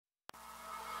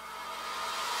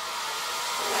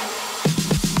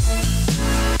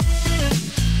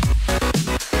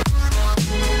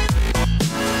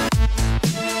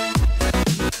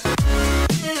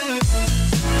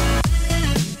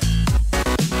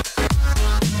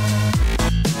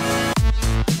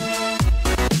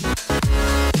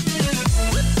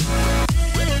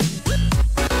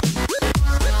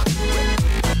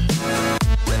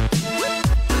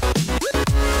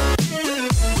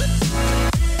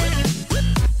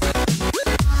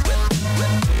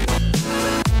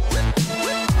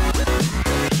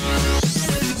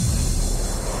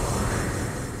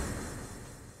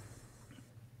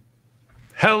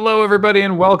Hello, everybody,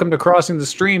 and welcome to Crossing the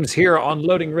Streams here on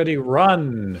Loading Ready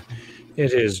Run.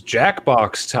 It is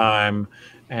Jackbox time,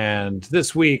 and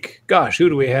this week, gosh, who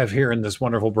do we have here in this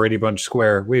wonderful Brady Bunch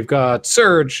square? We've got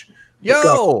Serge,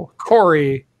 yo,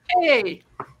 Corey, hey,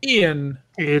 Ian,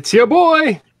 it's your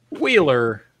boy,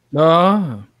 Wheeler,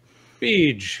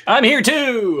 Beej, I'm here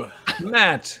too,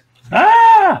 Matt,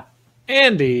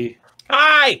 Andy,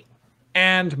 hi,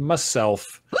 and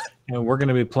myself. And we're going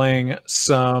to be playing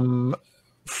some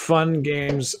fun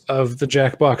games of the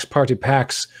Jackbox Party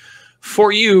Packs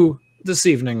for you this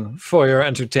evening, for your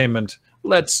entertainment.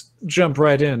 Let's jump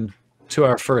right in to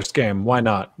our first game. Why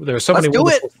not? There are so many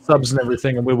wonderful subs and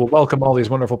everything, and we will welcome all these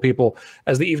wonderful people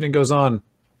as the evening goes on.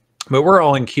 But we're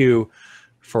all in queue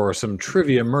for some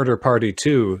Trivia Murder Party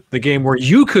 2, the game where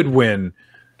you could win,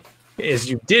 as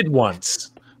you did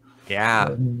once.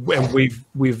 Yeah. And we've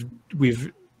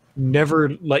never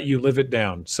let you live it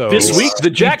down. So this week the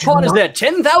jackpot is at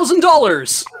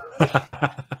 $10,000.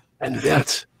 and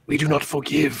that we do not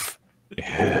forgive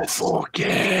or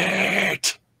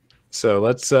forget. So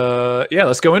let's go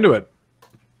into it.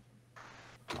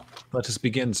 Let us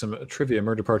begin some Trivia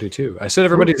Murder Party 2. I said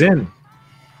everybody's in.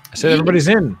 Everybody's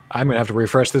in. I'm gonna have to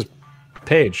refresh this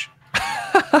page.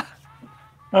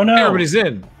 Oh no! Everybody's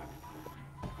in.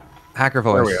 Hacker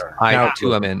voice. There we are. I Now,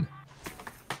 too am in.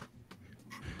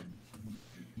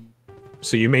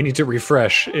 So you may need to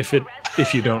refresh if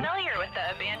you don't.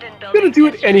 I'm gonna do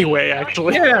it anyway,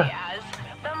 actually. Yeah.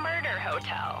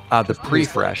 The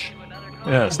pre-fresh.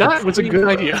 Yes. That was a good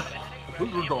idea.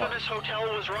 This hotel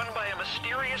was run by a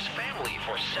mysterious family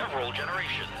for several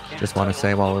generations. Just want to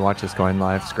say while we watch this going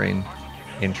live screen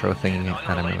intro thingy, and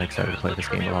I'm really excited to play this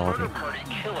game with all of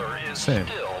you. Same.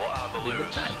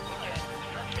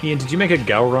 Ian, did you make a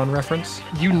Gowron reference?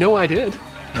 You know I did.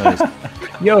 Nice.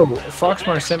 Yo,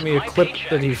 Foxmar sent me a clip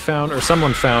that he found, or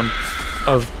someone found,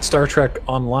 of Star Trek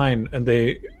Online, and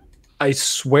I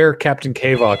swear Captain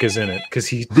Kavok is in it, because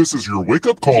he... This is your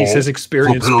wake-up call. He says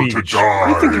experience Prepare speech. to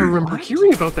die. I think I remember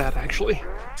hearing about that, actually.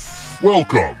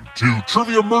 Welcome to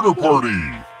Trivia Murder Party.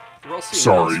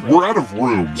 Sorry, we're out of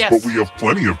rooms, but we have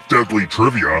plenty of deadly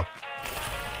trivia.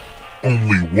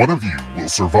 Only one of you will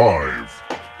survive.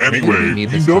 Anyway, we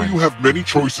know you have many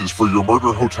choices for your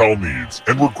murder hotel needs,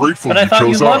 and we're grateful But I you thought you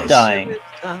chose loved us. dying.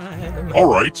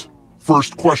 Alright,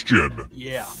 first question.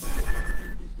 Yeah.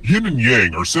 Yin and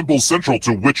Yang are symbols central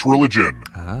to which religion?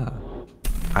 Ah,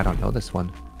 I don't know this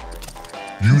one.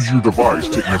 Use your device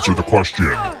to answer the question.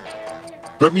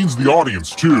 That means the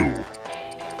audience, too.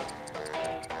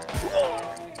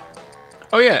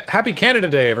 Oh yeah, Happy Canada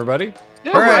Day, everybody.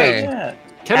 Yeah, Hooray! Yeah.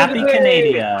 Canada Happy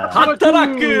Day. Canada.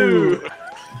 Hataraku!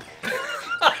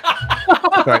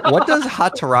 Right, what does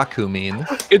Hataraku mean?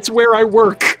 It's where I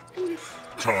work.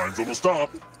 Time's almost up.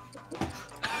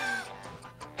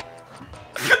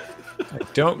 I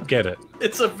don't get it.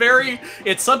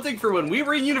 It's something for when we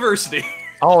were in university.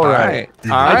 All right.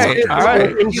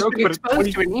 In joke, but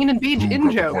exposed to an Ian and Beach Who in got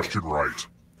the joke. question right?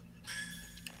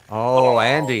 Oh,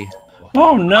 Andy.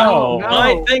 Oh no! Oh, no.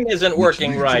 My thing isn't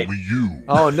working Which right. means only you.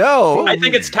 Oh no! I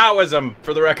think it's Taoism,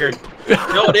 for the record.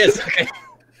 No, it is. Okay.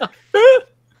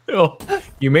 Oh,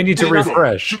 you may need to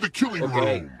refresh, To the killing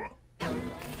Okay.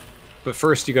 room. but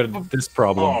first you got this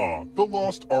problem. The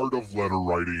lost art of letter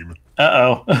writing.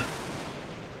 Uh oh.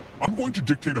 I'm going to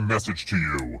dictate a message to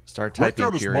you. Start Write typing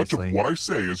down as much of furiously. what I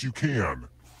say as you can.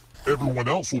 Everyone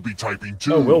else will be typing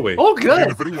too. Oh, will we? Oh, And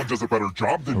good. if anyone does a better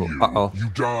job than you, uh-oh. you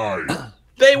die.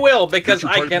 They will, because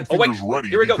Get your I can't. Oh, typing wait. fingers ready,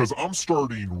 Here we go. because I'm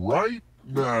starting right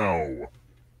now.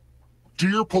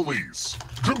 Dear police,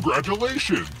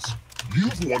 congratulations!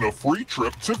 You've won a free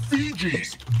trip to Fiji.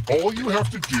 All you have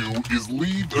to do is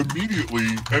leave immediately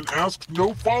and ask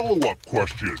no follow-up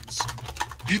questions.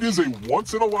 It is a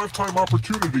once-in-a-lifetime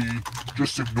opportunity.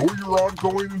 Just ignore your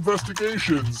ongoing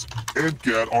investigations and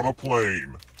get on a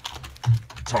plane.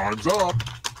 Time's up.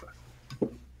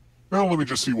 Now let me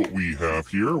just see what we have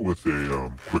here with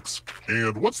a quick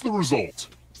and what's the result?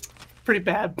 Pretty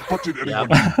bad. But did anyone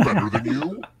do better than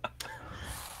you?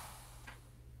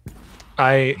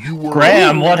 You were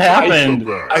Graham, what happened?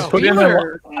 I put in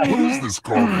a What is this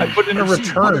garbage? I put in a I've seen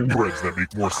return. Reddit threads that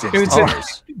make more sense It was than a-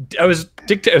 this. I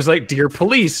was like, "Dear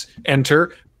police,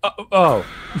 enter." Oh,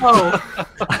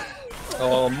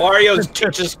 Oh, Mario's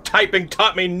just typing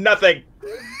taught me nothing.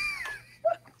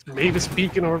 Mavis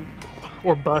Beacon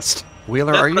or bust.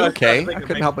 Wheeler, are you That's okay? what I I was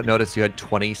couldn't help but notice you had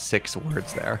 26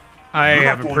 words there. I You're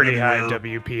have not a going pretty high anywhere.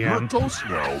 You're a WPM. toast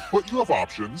now, but you have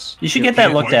options. You should get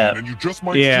that looked at. And you just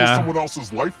might Yeah. steal someone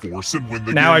else's life force and win the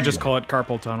game. Now I just call it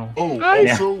carpal tunnel. Oh, I-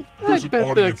 also, I there's an bet that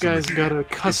audience in the guy's game. got a If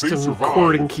they custom survive,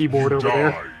 recording keyboard you over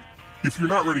there. die. If you're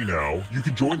not ready now, you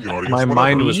can join the audience. My whenever.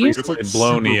 mind was It's like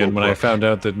blown, super Ian, when I low found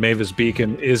out that Mavis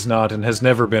Beacon is not and has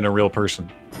never been a real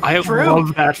person. I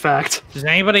love that fact. Does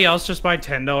anybody else just buy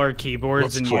 $10 keyboards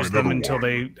Let's and try use them another until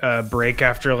they break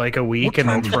after like a week What and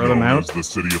then town is throw them known out? as the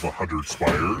city of 100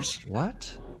 spires?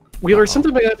 What? Wheeler,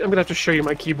 something like that, I'm gonna have to show you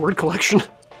my keyboard collection.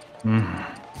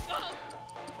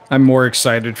 I'm more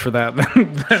excited for that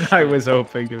than I was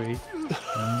hoping to be.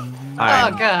 I'm-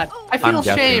 Oh god, I feel I'm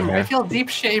guessing shame. here. I feel deep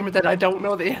shame that I don't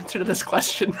know the answer to this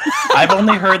question. I've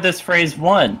only heard this phrase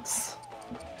once,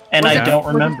 and Was I it don't for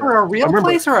remember. a real remember.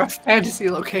 place or a fantasy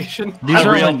location? These A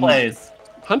are real all, place.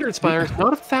 100 spires,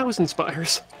 not 1,000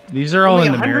 spires. these are all Only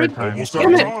in the 100? Maritimes. Almost out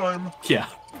Damn of it. time. Yeah,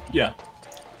 yeah.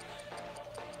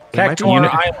 There might be Cactuar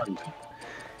unit- Island.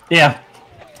 Yeah.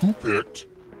 Who picked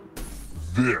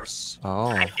this?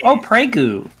 Oh. Oh,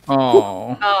 Pregu.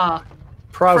 Oh. Ah,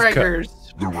 Pravka. fraggers.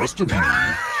 The rest of you,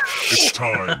 it's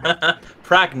time.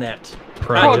 Pragnet.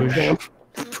 Pragush.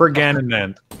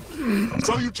 Pragananant.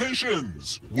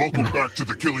 Salutations! Welcome back to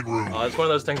the killing room. Oh, it's one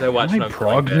of those things I watch Am when I I'm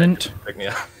playing pregnant? Pick me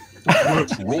up.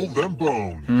 Let's roll them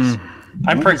bones.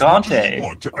 I'm Roll as much as you Pregante.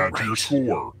 want to add to your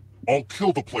score. I'll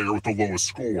kill the player with the lowest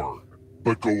score,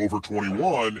 but go over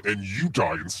 21 and you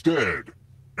die instead.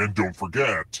 And don't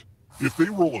forget, if they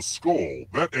roll a skull,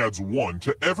 that adds 1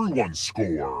 to everyone's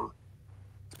score.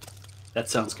 That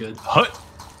sounds good.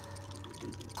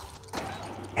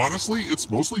 Honestly, it's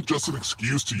mostly just an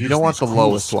excuse to use don't want these the cool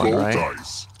lowest one, skull right?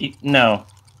 dice. No.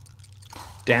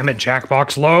 Damn it,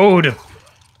 Jackbox, load!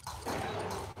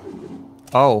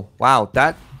 Oh, wow.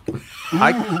 That. Ooh,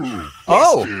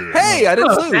 Oh! busted. Hey, I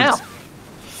didn't Oh, lose. now.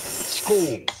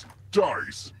 Skulls,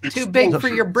 dice, Too big for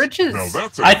your explosions. britches. Now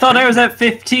that's I thought I was at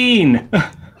 15.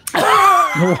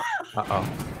 Uh-oh.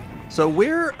 So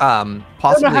we're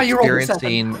possibly how you rolled the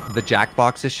experiencing the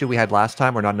Jackbox issue we had last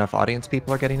time where not enough audience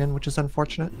people are getting in, which is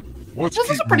unfortunate. Let's This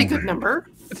is keep a pretty good moving. number.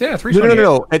 Yeah, No,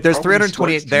 328. There's How many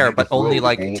 328 strikes do there, you need but to throw only to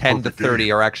like roll a 10 to perfect 30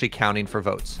 game? are actually counting for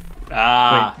votes.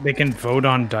 Ah, Wait, they can vote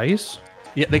on dice?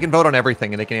 Yeah, they can vote on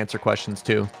everything and they can answer questions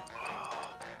too.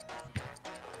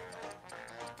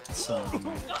 so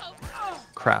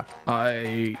Crap.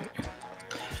 I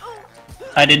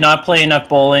I did not play enough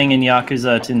bowling in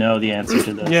Yakuza to know the answer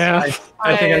to this. Yeah,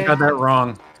 I think I got that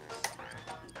wrong.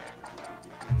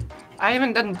 I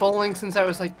haven't done bowling since I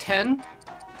was like 10.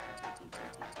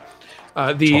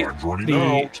 The Time's running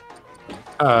out.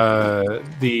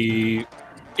 the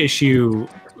issue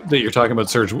that you're talking about,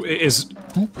 Serge, is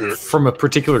Who picked from a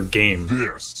particular game.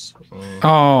 this?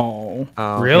 Oh.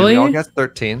 We Really? all guessed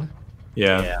 13.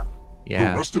 Yeah. The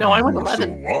Yeah. rest of No, you I went who are still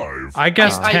 11. alive. I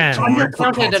guessed I 10.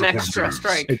 undercounted an extra consequences.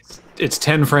 strike. It's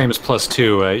 10 frames plus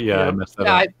 2. Yeah, I messed that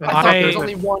Yeah, I up. thought there was I-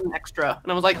 only one extra,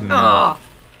 and I was like, ah.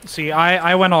 See,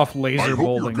 I went off I laser hope you're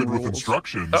bowling good with rules.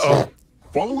 instructions. Uh-oh.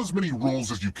 Follow as many rules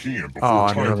as you can before Oh,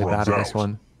 I'm time really runs bad at out. this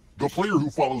one. The player who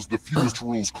follows the fewest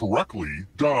rules correctly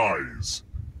dies.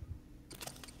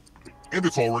 And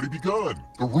it's already begun.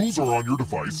 The rules are on your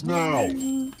device now.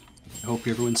 I hope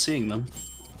everyone's seeing them.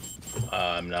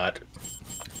 I'm not.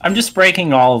 I'm just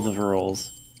breaking all of the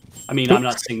rules. I mean, I'm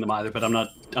not seeing them either, but I'm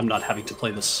not having to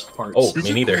play this part. Oh, Is me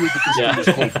it neither. weird that this Yeah. game is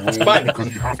called fine. rules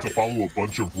because you have to follow a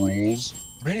bunch of rules?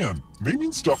 Man,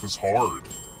 naming stuff is hard.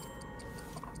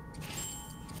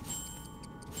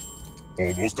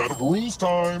 Almost out of rules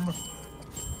time.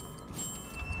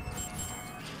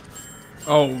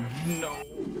 Oh, no.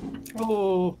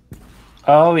 Oh. Oh,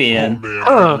 Oh Ian. man,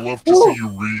 Huh. I'd love to see you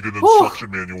read an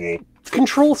instruction manual.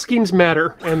 Control schemes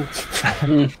matter, and I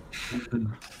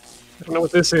don't know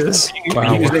what this is.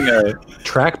 Are you using a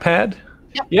trackpad?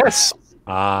 Yes,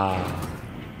 Ah.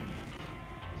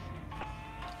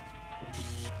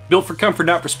 built for comfort,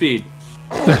 not for speed.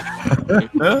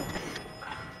 Huh?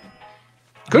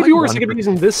 Could be worse. I could be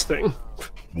using this thing.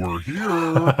 We're here.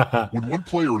 When one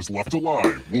player is left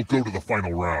alive, we'll go to the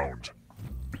final round.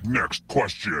 Next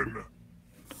question.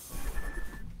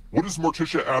 What is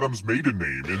Morticia Adams' maiden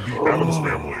name in the Adams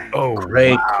family? Oh,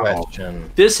 Great question.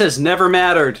 This has never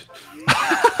mattered.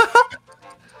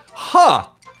 Huh.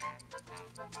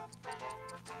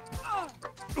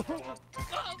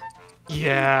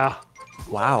 Yeah,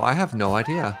 Wow, I have no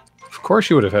idea. of course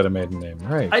you would have had a maiden name,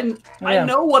 right? I Yeah.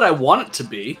 know what I want it to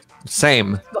be.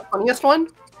 Same. The funniest one?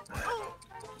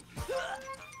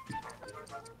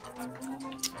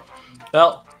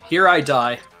 Well, here I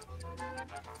die.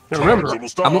 Now Time's remember,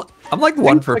 almost up. I'm like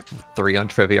 1 for 3 on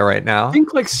trivia right now.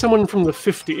 think like someone from the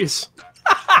 50s.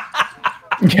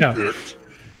 Yeah. Picked this.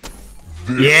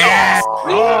 Yeah.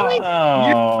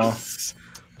 Oh.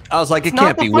 I was like, it Not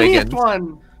can't the be funniest Wiggins.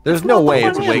 one. There's no way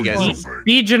it's Wiggins.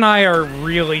 Beej and I are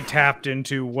really tapped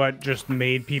into what just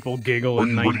made people giggle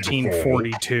in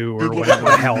 1942 or whatever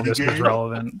the hell this was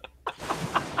relevant.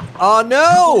 Oh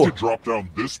no! To drop down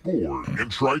this board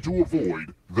and try to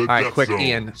avoid the All right, death quick, zones.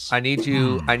 Ian. I need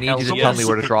you to Someone tell me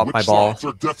where to pick drop which my ball. slots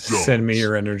are death zones. Send me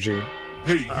your energy.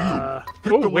 Hey, you.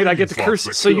 Pick Oh the wait, I get to landing curse.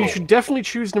 spots So that you kill. should definitely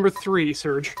choose number 3,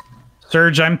 Serge.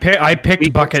 Serge, I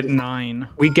picked bucket 9.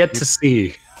 We get to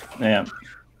see. Yeah.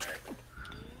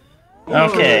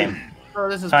 Okay. Oh,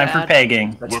 this is Time bad. for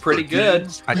pegging. That's Let pretty the good.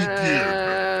 games begin.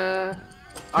 All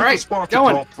Pick a right, spot to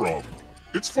going. drop from.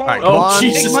 It's fine. All right, Oh, come on.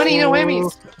 Jesus. Big money, no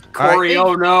Emmys. Corey,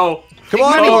 oh no. Come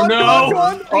on, money. come Oh, on, no. come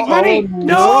on, Big come on. money.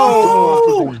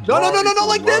 No! No,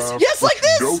 like this. Yes, like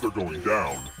You know this. they're going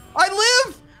down. I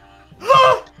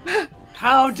live.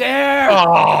 How dare!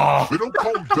 They don't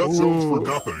call them death zones for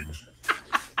nothing.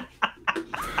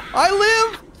 I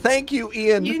live. Thank you,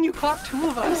 Ian. Ian, you caught 2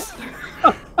 of us.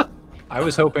 I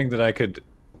was hoping that I could,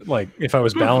 like, if I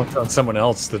was balanced on someone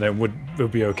else, then it would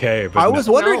be okay. But I was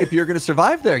wondering No. if you were going to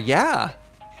survive there. Yeah.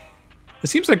 It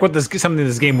seems like something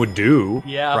this game would do.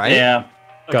 Yeah. Right? Yeah.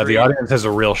 God, the audience has a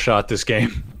real shot this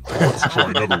game. Let's try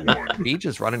another one. Beej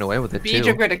is running away with it Beej are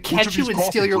too. going to Which catch of you these and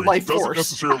steal coffee your drinks life doesn't force.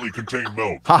 necessarily contain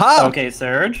milk. Haha. Okay,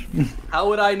 Serge. How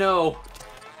would I know?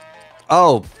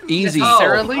 Oh, easy.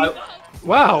 Necessarily? I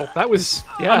Wow, that was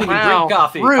don't even Wow. drink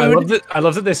coffee. I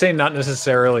love that they say not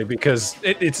necessarily because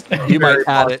it's You might very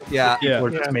have it. Yeah. people are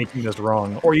just making this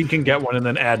wrong. Or you can get one and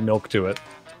then add milk to it.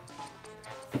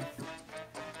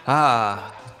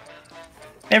 Ah.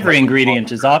 Every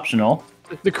ingredient is optional.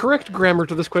 the correct grammar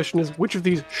to this question is which of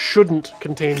these shouldn't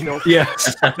contain milk?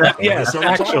 Yes, yes,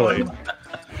 actually.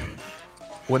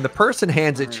 When the person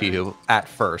hands it to you at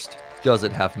first, does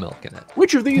it have milk in it?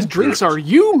 Which of these drinks are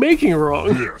you making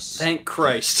wrong? Yes. Thank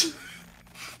Christ.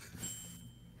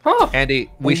 Huh. Andy,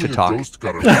 we Only should a talk. ghost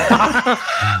got it.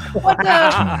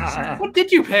 What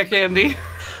did you pick, Andy?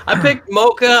 I picked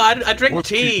mocha. I drink Let's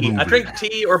keep tea. I moving. drink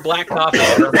tea or black coffee.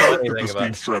 I don't know anything This game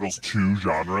about. straddles 2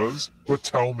 genres, but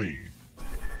tell me,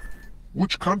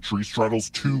 which country straddles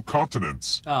 2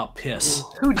 continents? Oh, piss.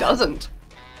 Who doesn't?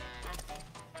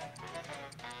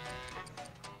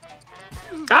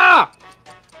 Ah!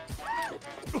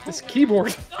 This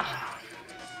keyboard.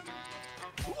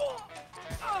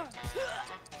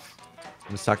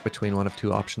 I'm stuck between one of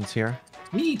 2 options here.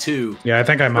 Me too. Yeah, I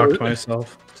think I mocked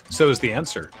myself. So is the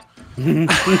answer.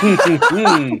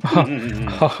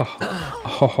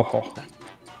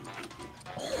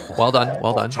 Well done.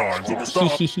 Well done. Time's almost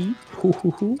up.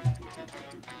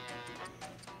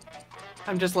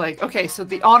 I'm just like, okay, so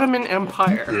the Ottoman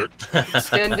Empire Picked.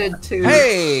 extended to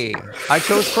Hey, I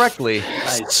chose correctly.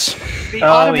 Nice. the Oh,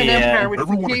 Ottoman yeah. Empire, which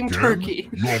Everyone became again? Turkey.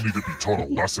 You all need to be taught a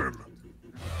lesson.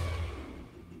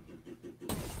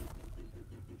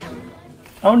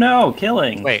 Oh no,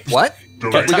 killing. Wait, what?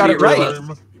 Delay we got it right.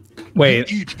 time.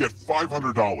 Wait, You each get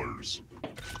 $500.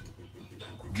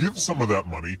 Give some of that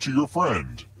money to your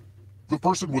friend. The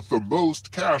person with the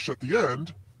most cash at the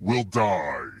end will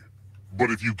die. But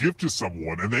if you give to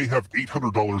someone and they have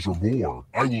 $800 or more,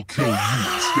 I will kill you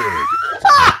instead.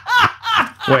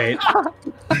 wait.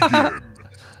 Begin.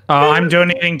 I'm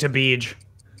donating to Beej.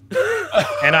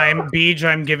 And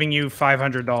I'm giving you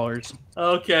 $500.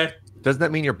 Okay. Doesn't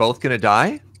that mean you're both gonna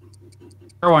die?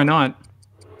 Or why not?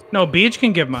 No, Beej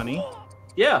can give money.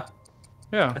 Yeah.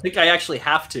 Yeah. I think I actually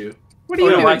have to. What are you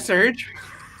Oh, no, doing, I- Serge?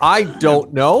 I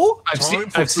don't know. Time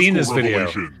for I've seen this fiscal video.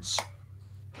 revelations.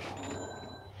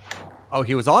 Oh,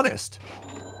 he was honest.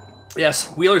 Yes,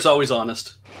 Wheeler's always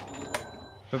honest.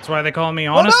 That's why they call me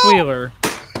Honest no! Wheeler.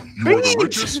 You are the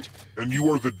richest and you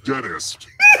are the deadest.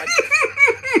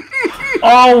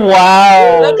 Oh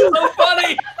wow. That's so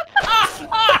funny.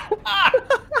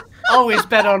 Always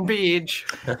bet on Beej.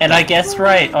 And I guessed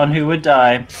right on who would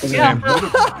die. Yeah. One of you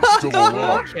is still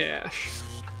alive. Cash.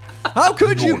 How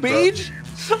could know you, what that Beej? means.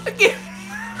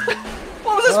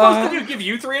 What was I supposed to do? Give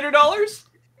you $300?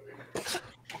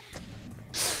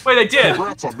 Wait, I did.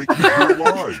 Congrats on making it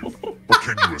alive. But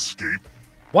can you escape?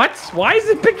 What? Why is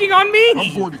it picking on I'm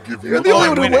me? going to give you You're the only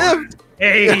one who opportunity. lived.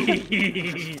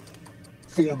 Hey.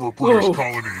 Former British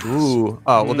colonies. Ooh.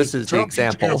 Oh, well, this is the Tap each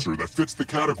example. answer that fits the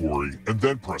category and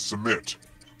then press submit.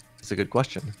 It's a good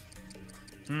question.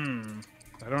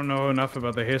 I don't know enough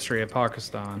about the history of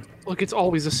Pakistan. Look, it's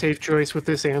always a safe choice with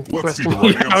this Let's see question. the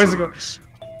right Yeah, I was answers.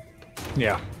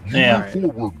 Yeah. You Yeah.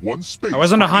 move forward 1 space. I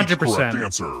wasn't for each 100%. correct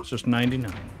answer. It's just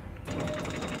 99.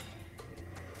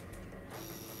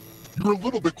 You're a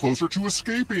little bit closer to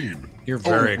escaping. You're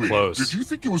very wait, close. Did you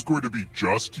think it was going to be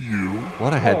just you?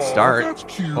 What a head start. That's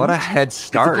cute. What a head If the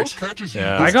start. ghost catches you,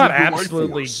 Yeah. this I got is your life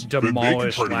absolutely force. Then they can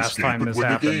demolished try to last escape time and this win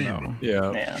the happened, game. though.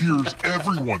 Yeah. Yeah. Here's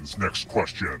everyone's next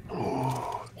question.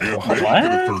 And What? they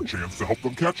get a third chance to help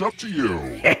them catch up to you.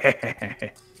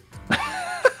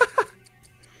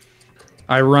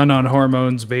 I run on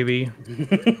hormones, baby.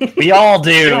 We all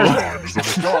do. Time is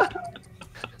almost up.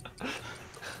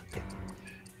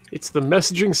 It's the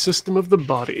messaging system of the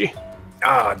body.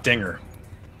 Ah, dinger.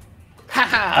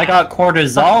 I got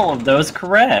cortisol of those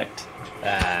correct.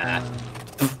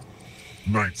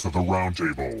 Knights of the Round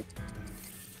Table.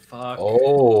 Fuck.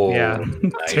 Oh. Yeah.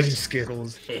 Nice. Titty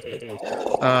skittles.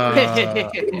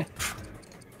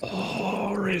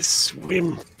 Horace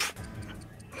Swim.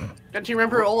 Don't you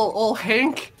remember old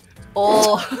Hank?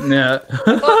 Oh, Yeah.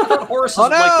 The horse Oh,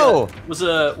 no!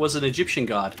 was an Egyptian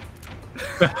god.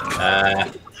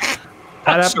 that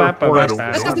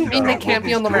doesn't mean they can't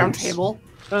be on the round table.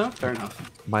 Oh, fair enough.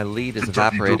 My lead is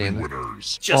Kentucky Derby evaporating.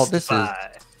 winners. Well, this is Justify.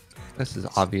 this is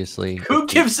obviously. Who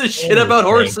gives a shit about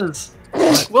horses?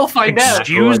 We'll find out.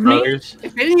 Excuse me?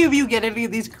 If any of you get any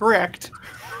of these correct,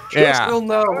 Yeah. we'll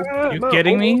know. You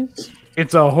kidding me?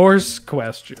 It's a horse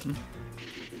question.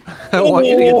 What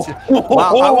idiots.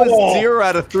 Wow, I was 0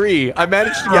 out of 3. I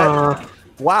managed to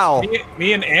get. Wow.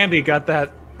 Me and Andy got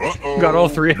that. Uh-oh. Got all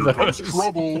three of Here comes those.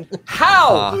 trouble.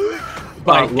 How?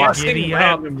 By Oh, guessing idiot.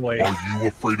 randomly. Are you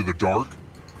afraid of the dark?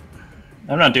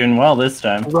 I'm not doing well this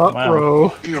time. Wow.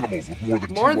 Ruh-roh. Animals with more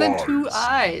than More two than eyes. 2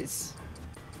 eyes.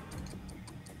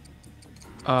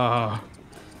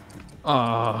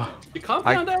 Do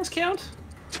compound eyes count?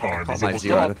 Time Call is my almost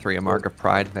 0 out up. of 3 a mark of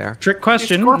pride there. Trick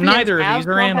question. Scorpions Neither of have these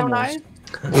are compound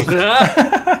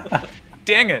animals. eyes?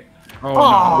 Dang it. Oh,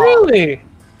 Aw. Really?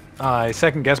 I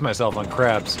second guessed myself on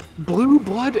crabs. Blue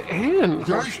blood and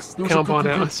Yikes, there's a compound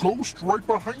duplicate eyes. ghost right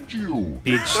behind you.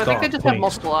 Beach So I think they just have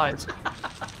multiple eyes.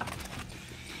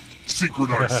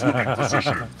 Synchronized swimming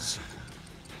positions.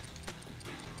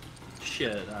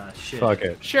 Shit. Shit. Fuck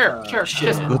it. Sure, sure. shit.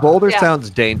 Just, The boulder yeah. sounds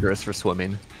dangerous for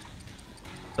swimming.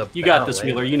 You got this,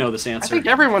 Wheeler. You know this I answer. think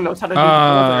everyone knows how to do the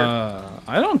boulder.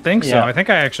 I don't think so. Yeah. I think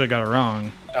I actually got it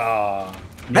wrong. Yeah,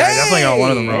 I definitely got one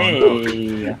of them wrong.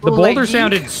 Hey. The boulder Leggy.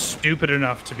 sounded stupid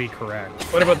enough to be correct.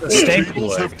 What about the stank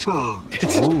Tables leg? have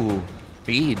turned. Ooh.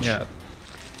 Beach. Yeah.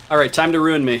 All right, time to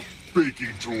ruin me. Baking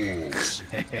tools.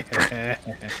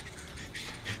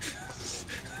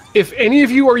 If any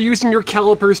of you are using your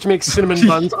calipers to make cinnamon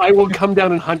buns, I will come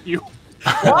down and hunt you.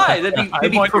 Why?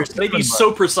 That'd be want your they'd be cinnamon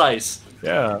so precise.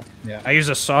 Yeah. Yeah, I use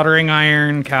a soldering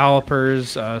iron,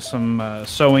 calipers, some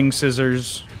sewing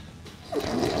scissors.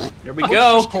 Here we Let's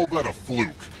go. just call that a fluke.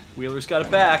 Wheeler's got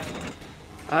it back.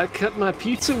 I cut my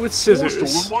pizza with Forced to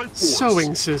scissors. win by force.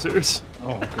 Sewing scissors.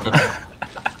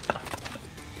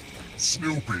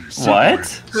 Snoopy. What?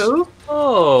 Who?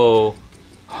 Oh.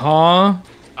 Huh?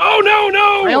 Oh no,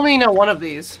 no! I only know one of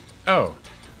these. Oh.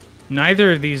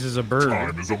 Neither of these is a bird.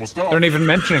 Time is almost up. They're not even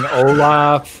mentioning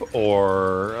Olaf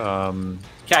or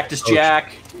Cactus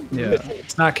Jack. Yeah.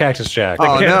 it's not Cactus Jack.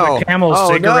 Oh, no. The camel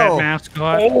Oh, cigarette no.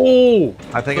 mascot. Oh.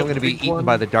 I think I'm going to be eaten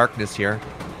by the darkness here.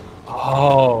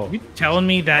 Oh. You telling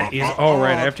me that is all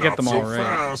right? I have to get them Not all so right.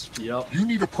 fast. Yep. You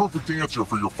need a perfect answer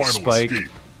for your final Spike.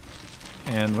 escape.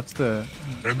 And what's the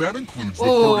And that includes the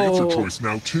Oh. third answer choice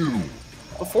now, too.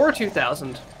 Before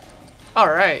 2000.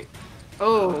 Alright.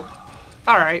 Oh.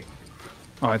 Alright.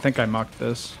 Oh, I think I mucked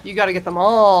this. You gotta get them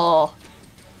all.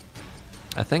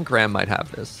 I think Graham might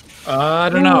have this. I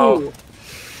don't know. Ooh.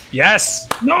 Yes.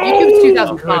 You choose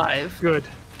 2005. Good.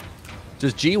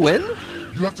 Does G win?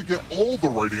 You have to get all the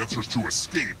right answers to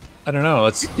escape. I don't know.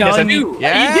 Let's Yes, I do.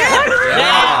 Yeah.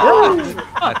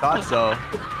 I thought so.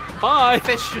 Bye.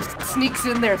 Fish just sneaks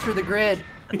in there through the grid.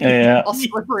 Yeah. All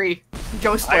slippery.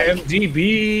 Ghost-like.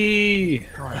 IMDb.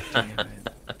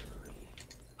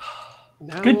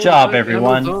 Good job,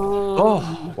 everyone. Oh,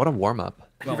 what a warm up.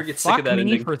 You ever get sick of Fuck that me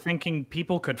ending? for thinking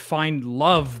people could find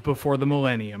love before the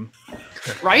millennium.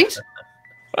 Right?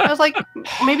 I was like,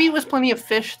 maybe it was Plenty of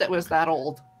Fish that was that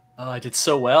old. Oh, I did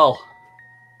so well.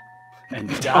 And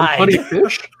On died. Plenty of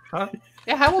Fish?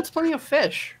 Yeah, how old's Plenty of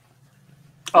Fish?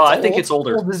 Oh, I think it's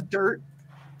older. Old as dirt.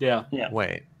 Yeah.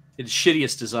 Wait. It's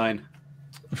shittiest design.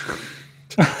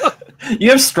 You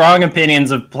have strong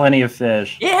opinions of Plenty of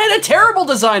Fish. It had a terrible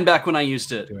design back when I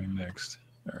used it. Doing next.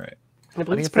 All right. I believe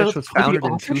Plenty it's of Fish pronounced was Plenty founded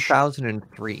in of Fish.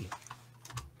 2003. What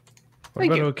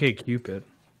Thank about you. OK Cupid?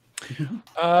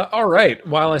 All right.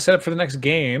 While I set up for the next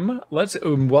game, let's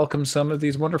welcome some of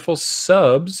these wonderful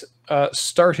subs,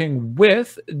 starting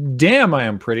with Damn I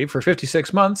Am Pretty for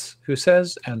 56 months, who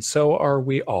says, and so are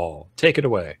we all. Take it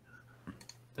away.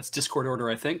 That's Discord order,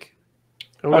 I think.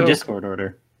 Oh, Discord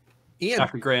order. Ian.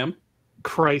 Dr. Graham.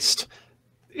 Christ.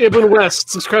 Ibn West,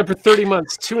 subscribed for 30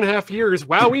 months, 2.5 years.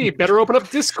 Wowee, better open up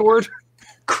Discord.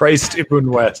 Christ Ibn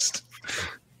West.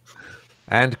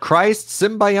 And Christ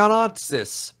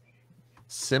Symbionosis.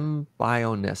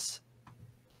 Symbionis.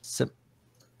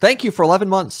 Thank you for 11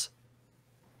 months.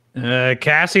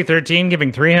 Cassie13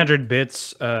 giving 300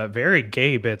 bits. Very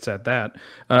gay bits at that.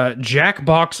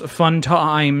 Jackbox Fun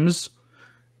Times.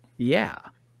 Yeah.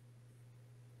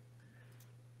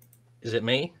 Is it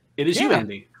me? It is you,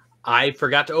 Andy. I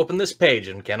forgot to open this page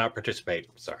and cannot participate.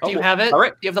 Sorry. Do you have it? All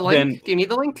right. Do you have the link? Then- Do you need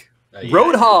the link? Yeah.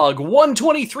 Roadhog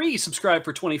 123 subscribed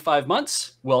for 25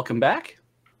 months. Welcome back.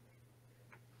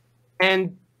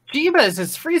 And Jeebas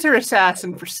is Freezer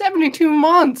Assassin for 72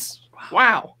 months.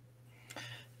 Wow.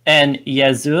 And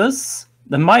Jesus,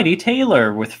 the Mighty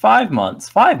Taylor, with 5 months.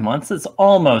 5 months is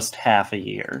almost half a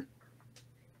year.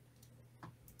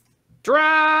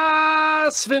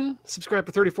 Drasvin, subscribed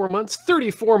for 34 months.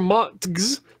 34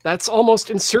 months. That's almost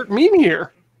insert meme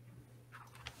here.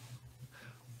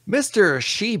 Mr.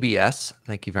 SheBS,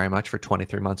 thank you very much for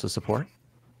 23 months of support.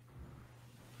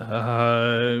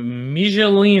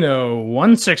 Michelino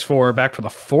 164 back for the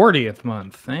 40th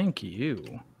month. Thank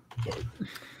you.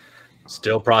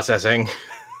 Still processing.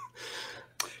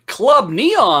 Club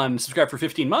Neon subscribed for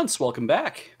 15 months. Welcome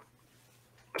back.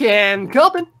 Ken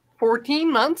Culpin,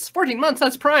 14 months. 14 months,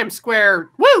 that's Prime Square.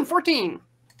 Woo, 14.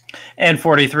 And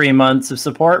 43 months of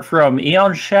support from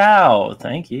Eon Shao.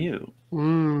 Thank you.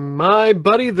 My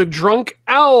buddy, the Drunk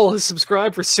Owl, has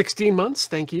subscribed for 16 months.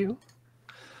 Thank you.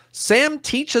 Sam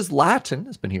Teaches Latin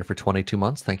has been here for 22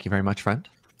 months. Thank you very much, friend.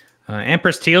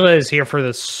 Empress Tila is here for the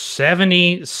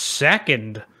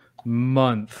 72nd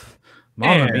month.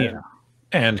 Mamma mia.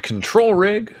 And Control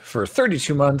Rig for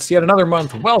 32 months. Yet another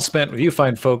month well spent with you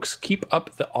fine folks. Keep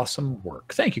up the awesome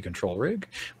work. Thank you, Control Rig.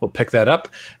 We'll pick that up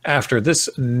after this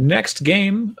next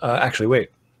game. Actually, wait.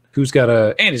 Who's got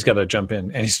a... Andy's got to jump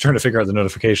in. And he's trying to figure out the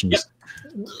notifications. Yep.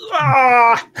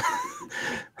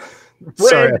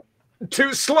 Sorry.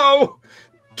 Too slow.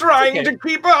 Trying to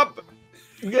keep up.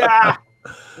 Yeah.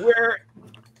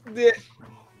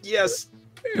 Yes.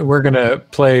 We're going to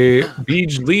play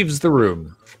Beej Leaves the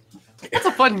Room. That's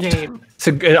a fun game.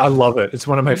 I love it. It's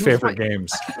one of my favorite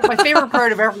games. My favorite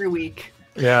part of every week.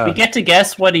 Yeah. We get to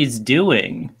guess what he's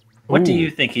doing. What do you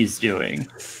think he's doing?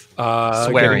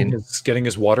 Swearing. Getting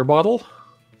his water bottle.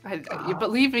 I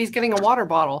believe he's getting a water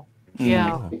bottle.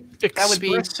 Yeah. That would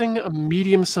be... Expressing a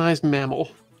medium-sized mammal.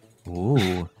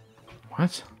 Ooh.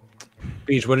 What?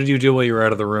 Beej, what did you do while you were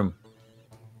out of the room?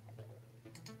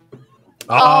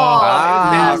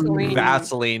 Vaseline.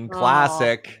 Vaseline,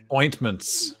 classic.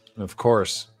 Ointments, of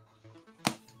course.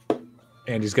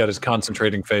 Andy's got his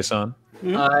concentrating face on.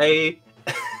 I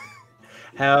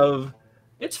have...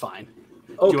 It's fine.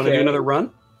 Okay. Do you want to do another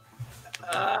run?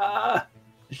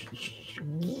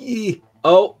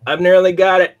 Oh, I've nearly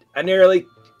got it.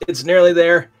 It's nearly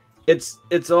there.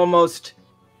 It's almost...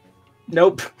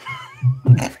 Nope.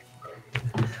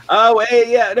 Oh,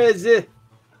 hey, yeah, it is.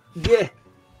 Yeah.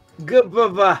 Good,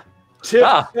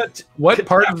 What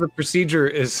part of the procedure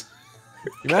is...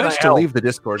 You managed to leave the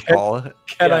Discord call.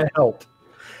 Can I help?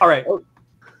 All right.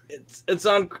 It's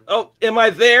on... Oh, am I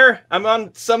there? I'm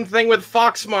on something with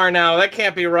Foxmar now. That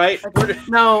can't be right.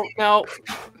 No.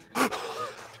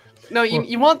 No,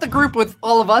 you want the group with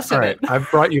all of us in it.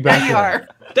 I've brought you back. There you are.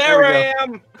 There I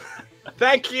am.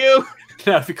 Thank you.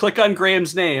 Now, if you click on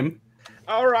Graham's name,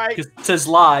 all right, it says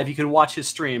live, you can watch his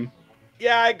stream.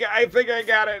 Yeah, I think I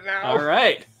got it now. All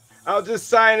right. I'll just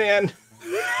sign in.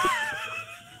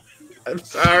 I'm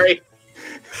sorry.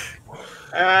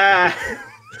 I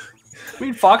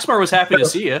mean, Foxmar was happy to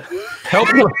see you.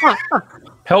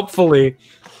 Helpfully,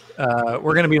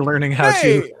 we're going to be learning how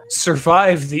to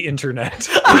survive the internet.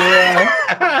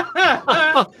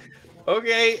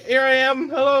 Okay, here I am.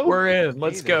 Hello. We're in.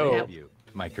 Let's go.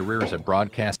 My career as a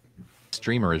broadcast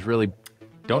streamer is really...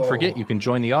 Don't forget, you can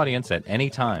join the audience at any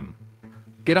time.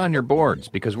 Get on your boards,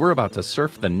 because we're about to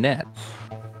surf the net.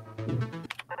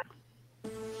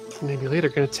 Maybe later,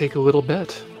 going to take a little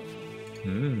bit.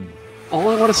 All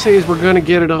I want to say is we're going to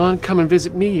get it on. Come and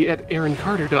visit me at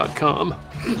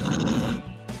aaroncarter.com.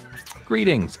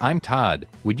 Greetings, I'm Todd.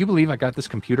 Would you believe I got this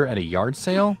computer at a yard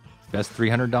sale? Best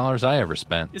 $300 I ever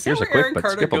spent. Here's a quick but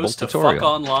skippable tutorial. Fuck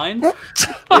online?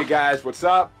 Hey guys, what's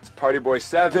up? It's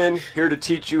PartyBoy7 here to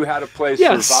teach you how to play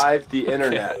Survive the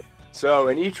Internet. So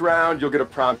in each round, you'll get a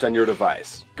prompt on your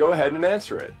device. Go ahead and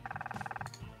answer it.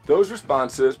 Those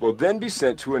responses will then be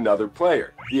sent to another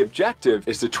player. The objective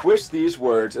is to twist these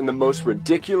words in the most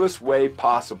ridiculous way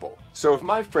possible. So if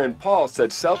my friend Paul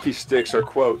said selfie sticks are,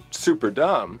 quote, super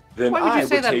dumb, then Why would you I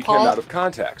say would that, take Paul? him out of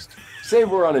context. Say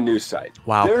we're on a news site.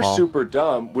 Wow, Their Paul. super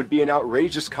dumb would be an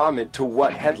outrageous comment to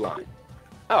what headline?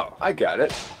 Oh, I got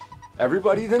it.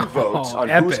 Everybody then votes on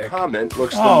whose epic. comment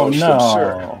looks the most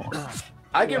absurd. No.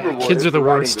 I get rewarded Kids are the for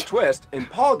writing worst. the twist, and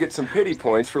Paul gets some pity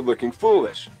points for looking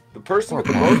foolish. The person with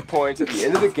the most points at the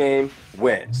end of the game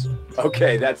wins.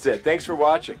 Okay, that's it. Thanks for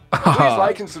watching. Please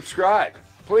like and subscribe.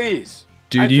 Please.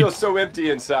 Dude, I you- feel so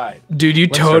empty inside. Dude, you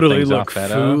Let's start totally things look off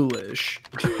at, foolish.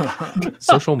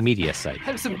 Social media site.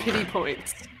 Have some pity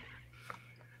points.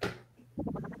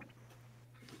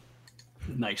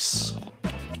 Nice.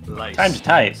 Nice. Time to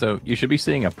type. So you should be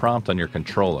seeing a prompt on your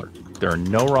controller. There are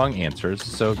no wrong answers,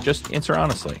 so just answer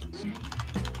honestly.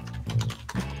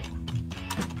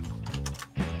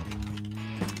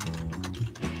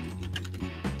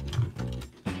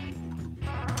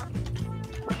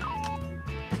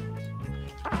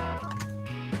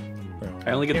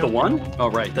 I only get the one? Oh,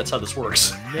 right. That's how this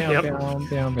works. Yep. Meow,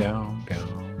 meow, meow, meow.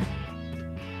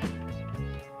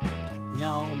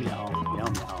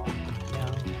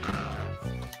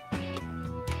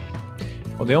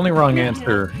 Well, the only wrong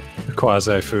answer,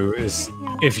 Quasi-Fu, is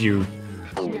if you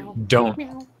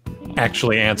don't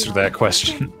actually answer that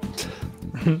question.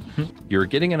 You're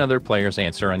getting another player's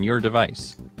answer on your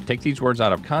device. Take these words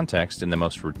out of context in the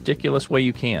most ridiculous way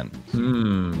you can.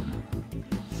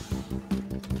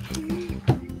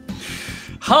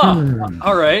 Huh.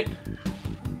 All right.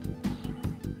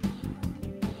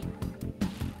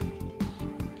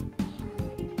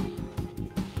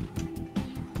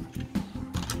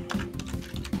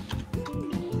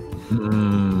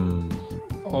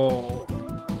 Oh.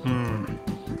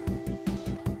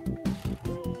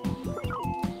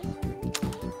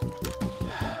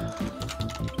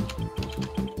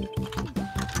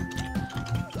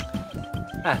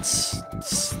 That's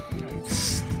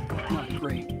not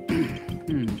great.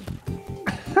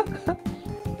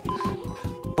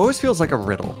 Always feels like a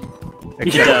riddle.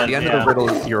 Except Yeah, at the end of yeah. the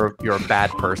riddle, you're a bad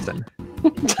person.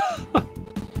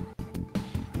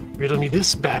 Riddle me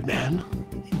this, bad man.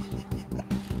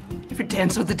 If you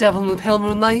dance with the devil in the pale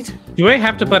moonlight. Do I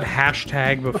have to put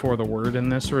hashtag before the word in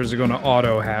this, or is it going to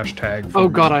auto hashtag? for Oh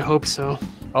me? god, I hope so.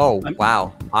 Oh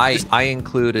wow, I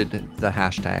included the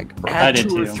hashtag, Add did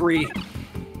 2 or too. 3.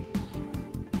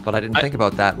 but I didn't think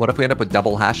about that. What if we end up with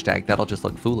double hashtag? That'll just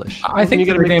look foolish. I think You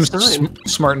gotta the make game's a sign.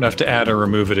 smart enough to add or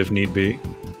remove it if need be.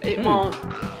 It won't.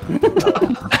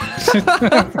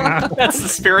 That's the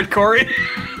spirit, Corey.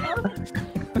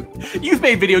 You've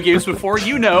made video games before,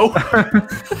 you know.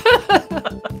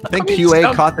 Think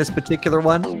QA caught this particular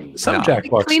one? Some No.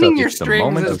 Jackbox Cleaning stuff your is the strings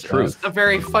moment is of truth. a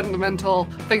very fundamental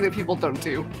thing that people don't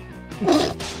do.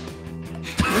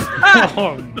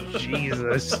 Oh,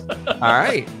 Jesus. All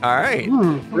right, all right.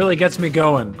 Really gets me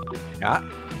going. Yeah.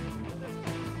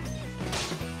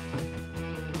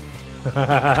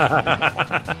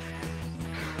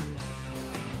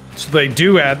 So they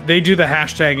do the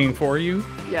hashtagging for you?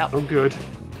 Yeah. Oh good.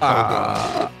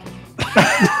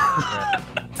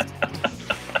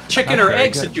 Chicken or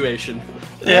egg situation.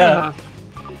 Yeah.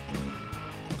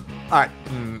 All right.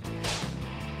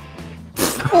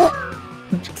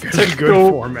 It's a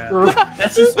good format.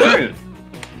 That's just smooth.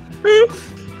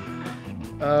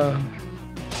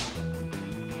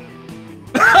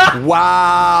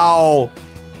 Wow.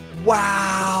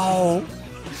 Wow.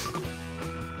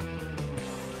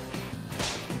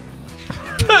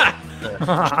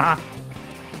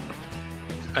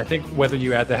 I think whether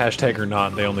you add the hashtag or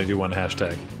not, they only do one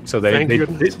hashtag. So they, Thank they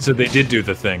goodness. so they did do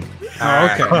the thing. Oh,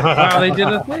 okay. Wow, they did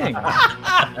a thing.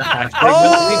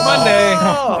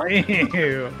 Oh! Monday.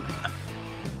 Ew.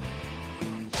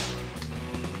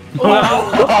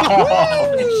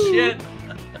 Holy shit.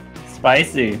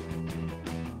 Spicy.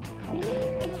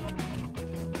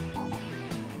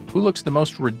 Who looks the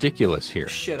most ridiculous here?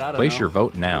 Shit, I don't Place know. your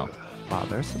vote now. Wow,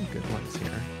 there's some good ones here.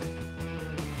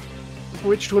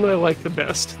 Which one I like the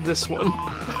best? This one.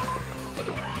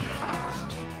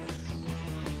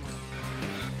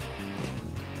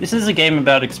 This is a game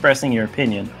about expressing your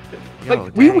opinion.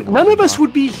 Like none of us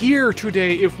would be here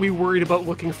today if we worried about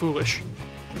looking foolish.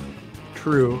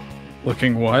 True.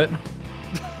 Looking what?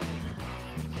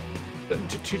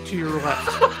 To your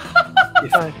left.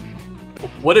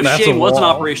 What if That's shame a was an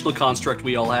wall. operational construct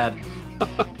we all had?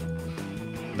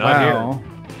 Not here. Wow.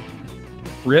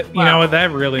 You know what?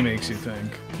 That really makes you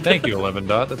think. Thank you, 11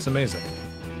 Dot. That's amazing.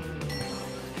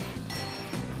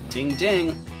 Ding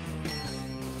ding.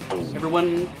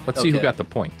 Everyone. Let's see who got the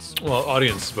points. Well,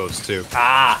 audience votes too.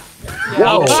 Ah.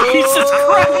 Whoa. Jesus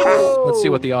Christ. Let's see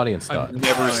what the audience thought. I've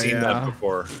never seen that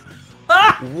before.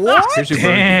 What? Here's your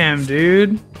Damn,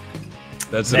 dude.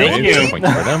 That's Thank amazing. you.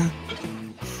 points for them.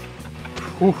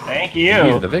 Thank You,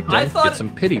 you. the victor, I thought- get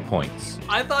some pity points.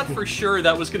 I thought for sure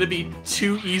that was going to be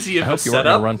too easy I of a hope you weren't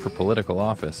going setup. to run for political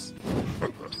office.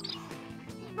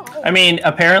 I mean,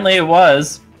 apparently it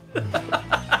was.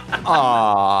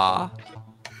 Ah.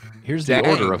 Here's the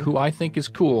order of who I think is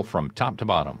cool from top to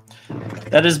bottom.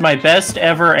 That is my best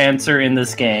ever answer in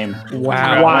this game.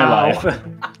 Wow. throughout my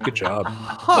life. Good job.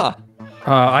 Huh.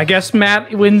 I guess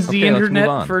Matt wins the Okay, let's move internet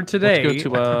on. for today. Let's go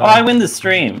to Oh, I win the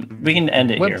stream. We can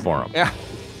end it web here. forum. Yeah.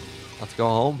 Let's go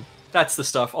home. That's the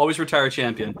stuff. Always retire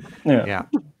champion. Yeah.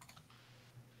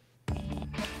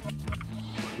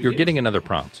 You're getting another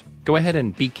prompt. Go ahead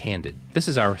and be candid. This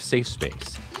is our safe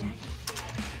space.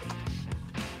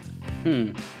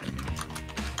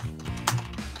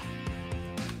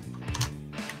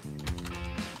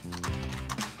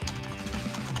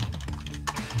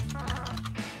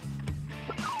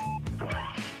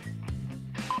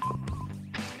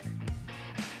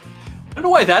 I don't know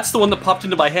why that's the one that popped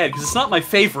into my head, because it's not my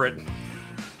favorite.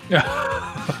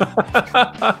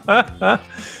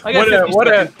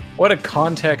 What a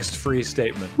context-free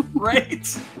statement.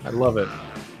 Right? I love it.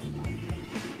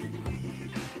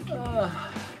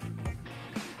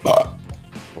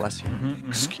 Bless you.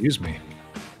 Excuse me.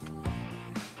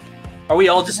 Are we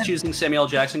all just choosing Samuel L.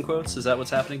 Jackson quotes? Is that what's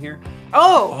happening here?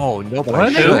 Oh! Oh, no, but What?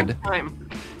 I should. Time.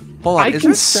 Hold on. I is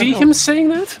can there see Samuel- him saying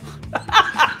that.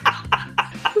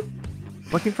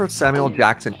 Looking for Samuel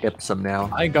Jackson Ipsum now.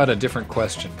 I got a different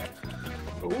question.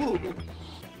 Ooh.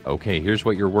 Okay, here's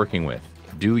what you're working with.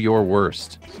 Do your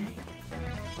worst.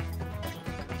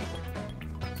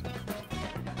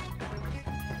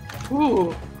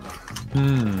 Ooh.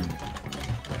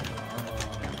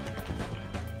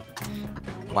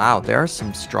 Wow, there are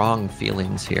some strong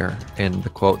feelings here in the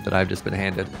quote that I've just been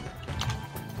handed.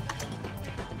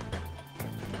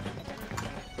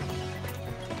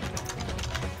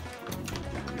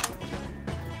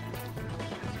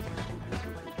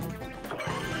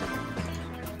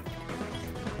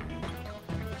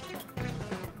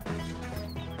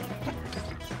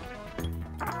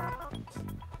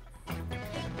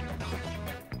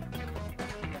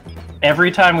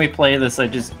 Every time we play this, I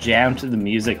just jam to the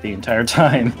music the entire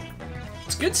time.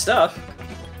 It's good stuff.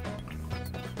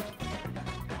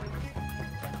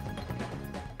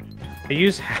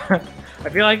 I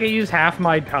feel like I use half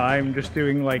my time just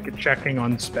doing like checking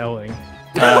on spelling.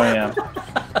 Oh yeah.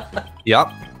 Yep.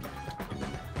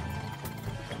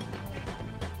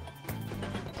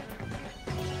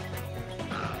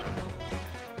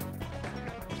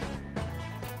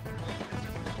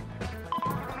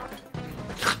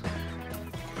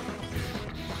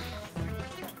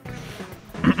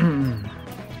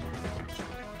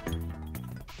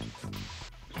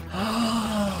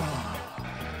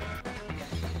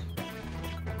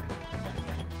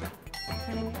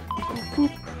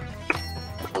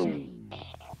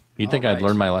 You'd think I'd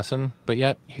learned my lesson, but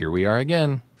yet, here we are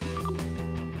again.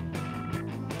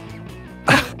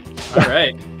 All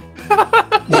right.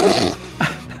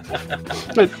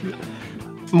 But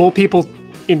more people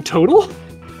in total?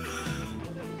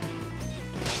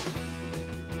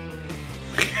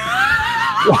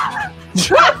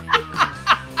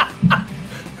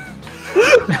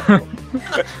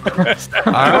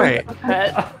 All right.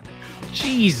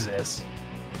 Jesus.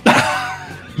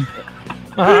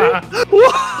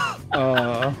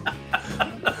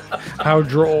 How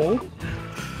droll.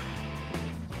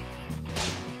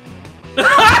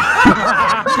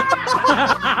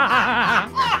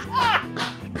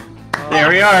 There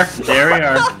we are. There we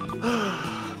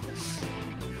are.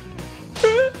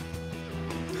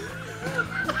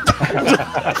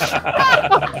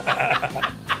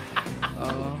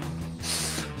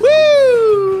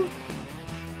 Woo!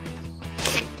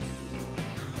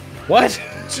 What?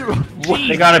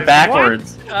 They got it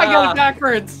backwards. I got it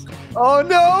backwards. Oh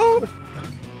no!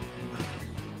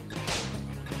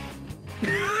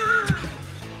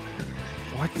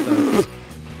 What the?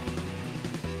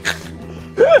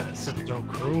 This is so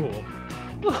cruel.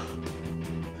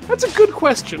 That's a good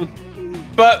question,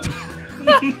 But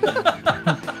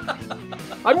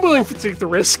I'm willing to take the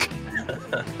risk.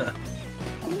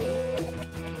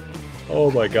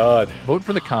 oh my god. Vote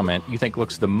for the comment you think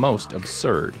looks the most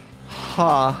absurd.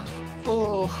 Huh.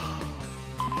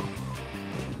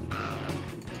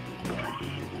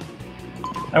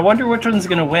 I wonder which one's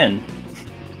gonna win.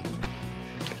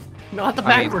 Not the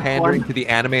I mean, backward pandering one. to the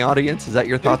anime audience. Is that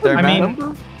your thought there, I Matt?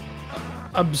 mean,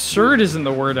 absurd isn't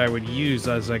the word I would use,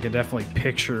 as I could definitely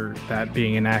picture that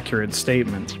being an accurate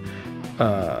statement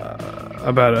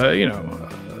about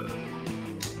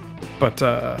but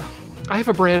I have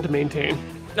a brand to maintain.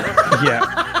 Yeah.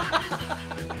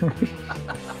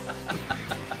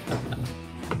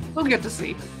 We'll get to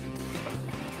see.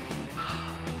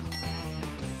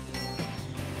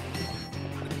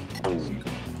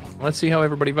 Let's see how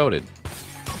everybody voted.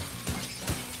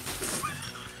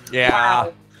 Yeah.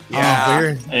 Oh, Yeah.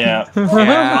 weird. Yeah.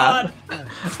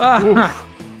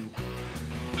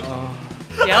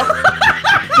 Yep.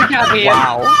 Good job, Ian.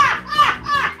 Wow.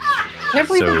 Can't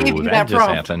believe So we gave you that that just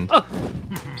prompt. happened.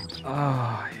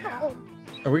 Oh, yeah.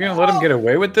 Are we gonna let him get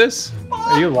away with this?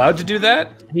 Are you allowed to do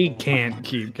that? He can't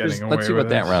keep getting Just away Let's see with what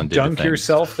that this. round did. to Dunk things.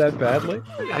 yourself that badly?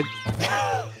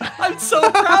 I'm so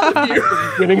proud of you.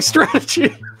 Winning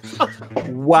strategy.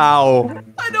 Wow.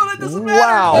 I know that doesn't matter.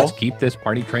 Wow. Let's keep this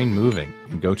party train moving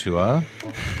and go to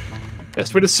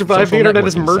Best way to survive Social the internet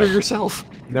is networking murder site. yourself.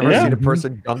 Never Yeah. seen a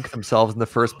person dunk themselves in the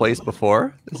first place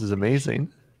before. This is amazing.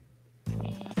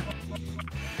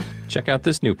 check out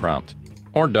this new prompt.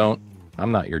 Or don't.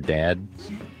 I'm not your dad.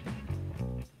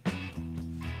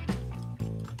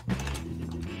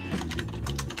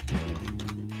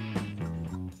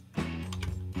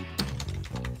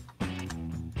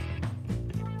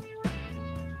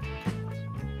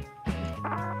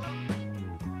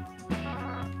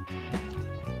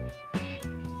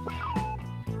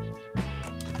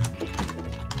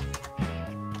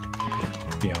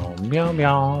 Meow, meow,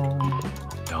 meow.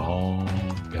 Meow,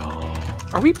 meow.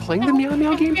 Are we playing the Meow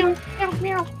Meow game? Meow, meow,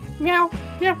 meow, meow,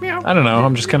 meow, meow. I don't know.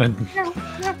 I'm just kind of Meow,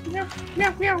 meow, meow,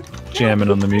 meow, meow. jamming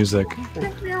on the music.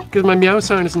 Because my meow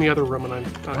sign is in the other room, and I'm.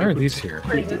 Why are these here?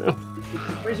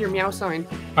 Where's your meow sign?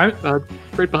 Right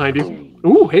behind you.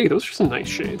 Ooh, hey, those are some nice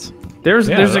shades. There's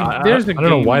Yeah, there's I a don't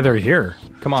know game. why they're here.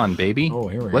 Come on, baby. Oh,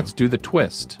 here we go. Let's do the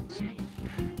twist.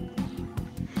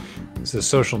 Is this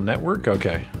social network?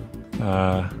 Okay.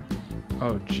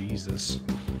 Oh Jesus.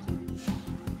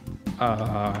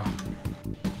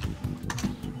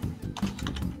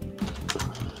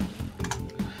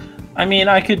 I mean,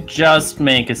 I could just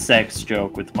make a sex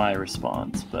joke with my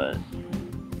response, but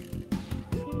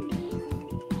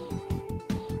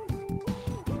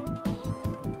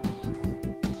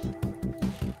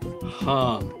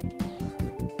Huh.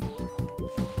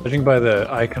 Judging by the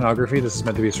iconography, this is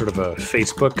meant to be sort of a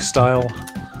Facebook style.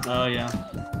 Oh, yeah.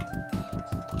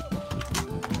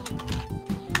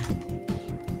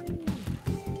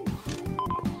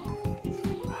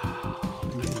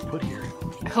 Put here.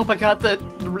 I hope I got the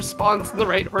response in the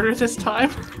right order this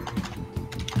time.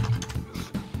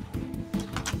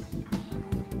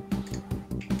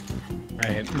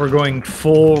 Right, we're going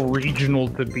full regional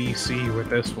to BC with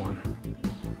this one.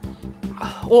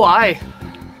 Oh, I.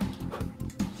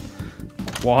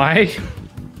 Why?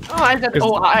 Oh, I said,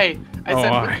 oh, I. I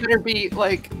said, I. it better be,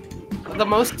 like, the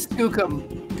most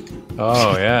skookum.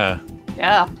 Oh yeah.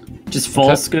 Yeah. just full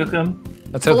That's- skookum.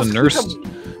 That's how Full the nurse.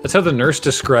 skookum. That's how the nurse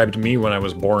described me when I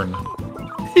was born.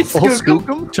 Full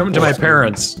skookum? To my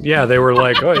parents, yeah, they were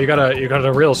like, "Oh, you got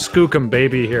a real skookum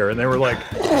baby here," and they were like,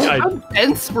 How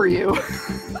dense were you?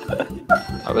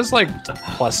 I was like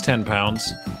plus 10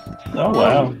 pounds. Oh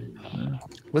wow.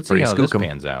 Let's see Pretty how this skookum.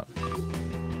 pans out.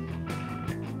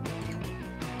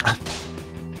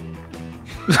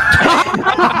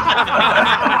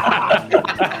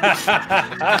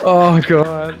 Oh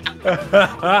god.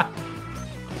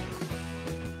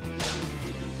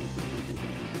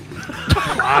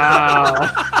 Wow.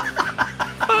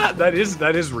 that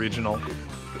is regional.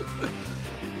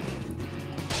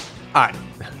 All right.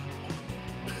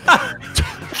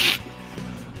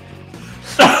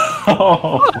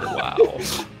 Oh. Wow.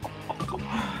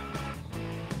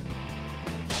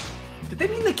 Did they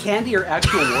mean the candy or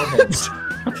actual warheads?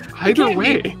 Either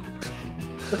way.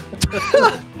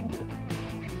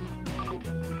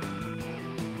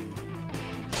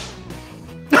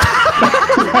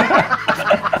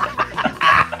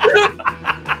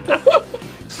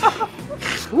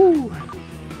 Ooh.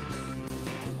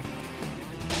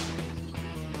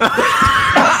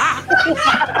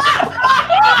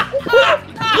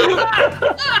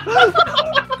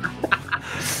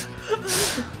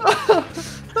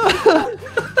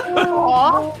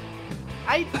 Aw.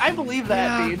 I believe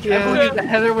that, Paige. I believe that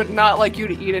Heather would not like you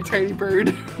to eat a tiny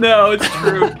bird. No, it's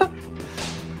true.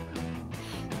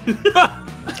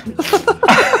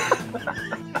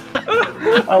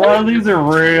 A lot of these are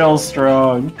real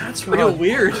strong. That's real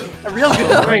weird. A real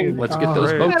good ring. Let's get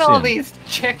those Look votes at all in. these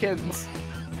chickens.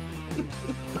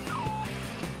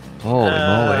 Holy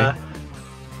moly.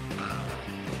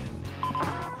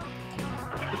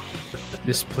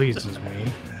 This pleases me.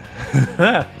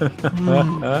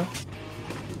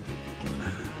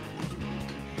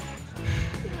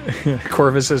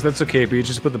 Corvus says, that's okay, but you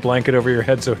just put the blanket over your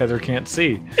head so Heather can't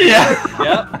see.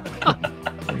 Yeah.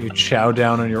 You chow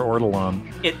down on your ortolan.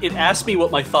 It asked me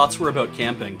what my thoughts were about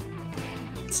camping.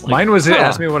 It's like, Mine was it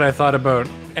asked me what I thought about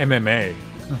MMA.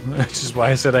 Which is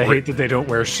why I said I hate that they don't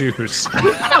wear shoes.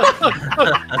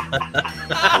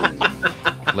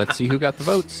 Let's see who got the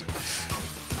votes.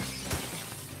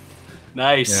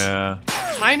 Nice. Yeah.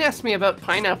 Mine asked me about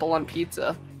pineapple on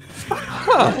pizza.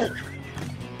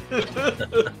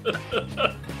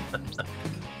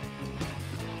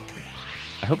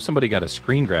 I hope somebody got a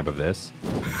screen grab of this.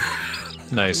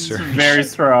 Nice, sir. Very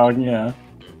strong, yeah.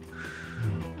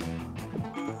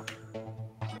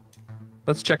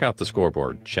 Let's check out the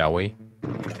scoreboard, shall we?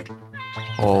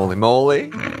 Holy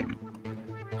moly.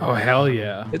 Oh, hell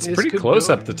yeah. It's pretty close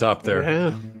up the top there.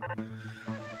 Yeah.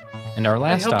 And our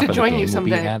last hope stop to of the join game you will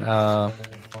be someday. at a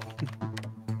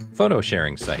photo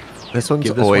sharing site. This one's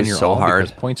Give this always one your so all hard.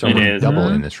 because points are It worth is. double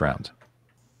in this round.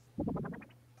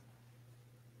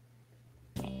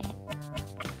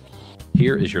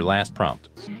 Here is your last prompt.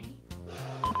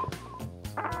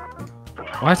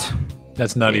 What?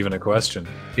 That's not even a question.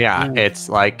 Yeah, it's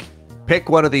like, pick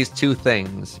one of these two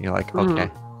things. You're like, okay.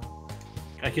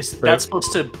 I guess that's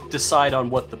supposed to decide on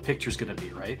what the picture's going to be,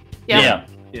 right? Yeah.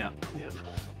 Yeah.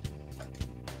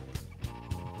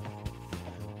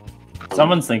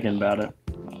 Someone's thinking about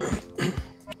it.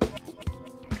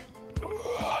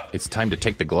 It's time to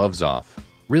take the gloves off.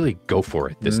 Really go for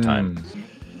it this time.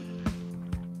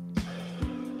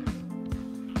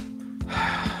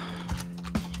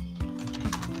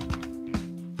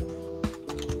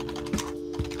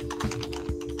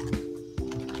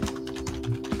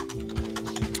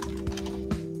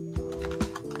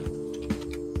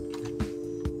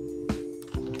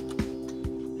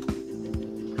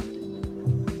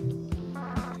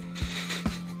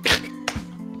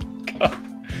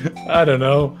 I don't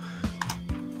know.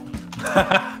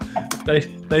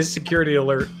 Nice security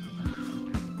alert.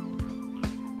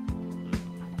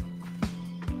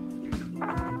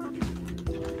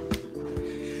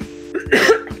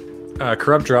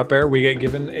 Corrupt drop bear, we get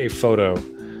given a photo,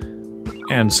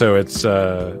 and so it's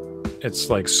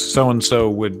like so and so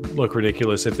would look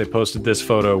ridiculous if they posted this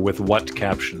photo with what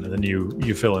caption, and then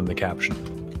you fill in the caption.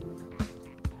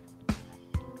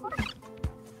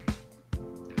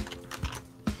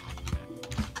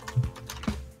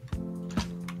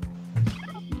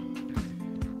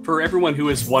 For everyone who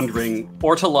is wondering,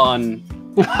 ortolan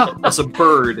as a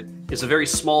bird is a very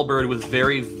small bird with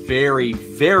very, very,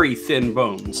 very thin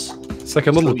bones. It's like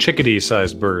a little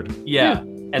chickadee-sized bird. Yeah.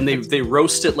 And they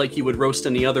roast it like you would roast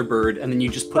any other bird, and then you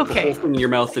just put the whole thing in your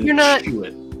mouth and You're not- chew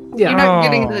it. You're not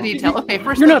getting to the detail. Okay,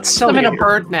 first You're they not put them in selling a it.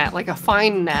 bird net, like a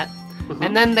fine net,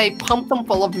 and then they pump them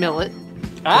full of millet,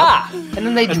 and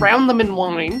then they drown them in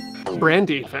wine,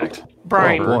 Brandy, in fact.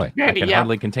 brine, Oh boy, brandy, I can yeah,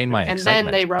 hardly contain my and excitement.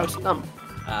 then they roast them,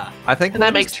 I think and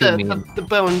that was makes too mean. the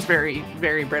bones very,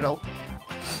 very brittle.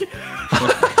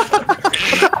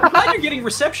 I'm glad you're getting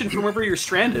reception from wherever you're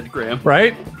stranded, Graham.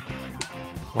 Right?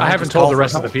 Well, I haven't just told call the for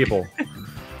rest of the help. people.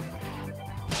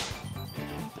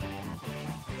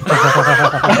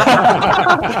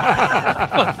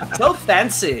 So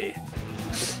fancy.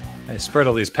 I spread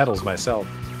all these petals myself.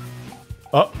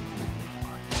 Oh.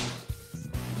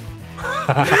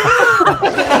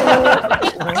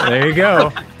 There you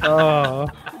go. Oh.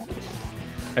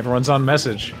 Everyone's on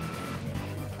message.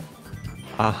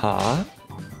 Uh-huh.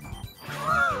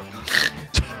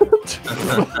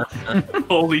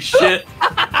 Holy shit.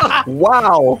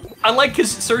 Wow. I like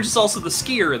because Serge is also the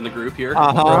skier in the group here.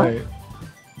 Uh-huh. Right.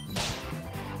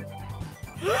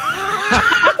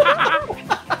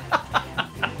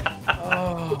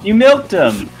 You milked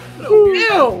him.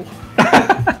 Ew!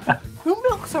 Who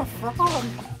milks a frog?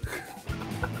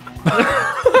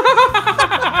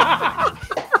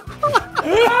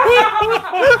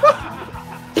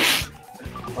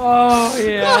 Oh,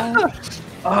 yeah.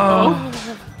 Oh.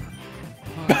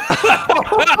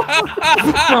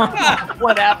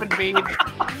 What happened, Bean? What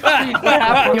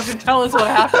happened? You can tell us what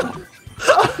happened.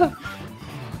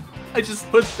 I just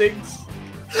put things.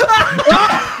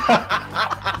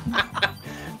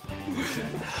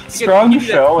 Strong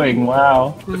showing,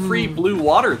 wow. The free blue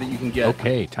water that you can get.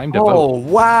 Okay, time to Oh, vote.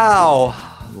 wow.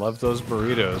 Love those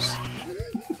burritos.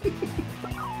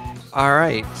 All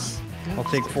right. I'll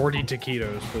take 40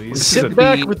 taquitos, please. Sit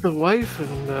back with the wife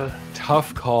and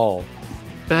Tough call.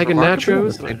 bag of Remarkable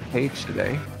nachos on and the page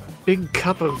today. a big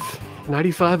cup of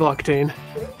 95 octane.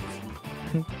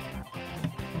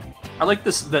 I like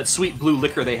that sweet blue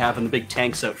liquor they have in the big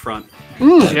tanks out front.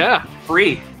 Yeah.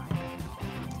 Free.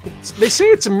 They say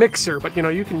it's a mixer, but you know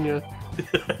you can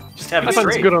just have it that sounds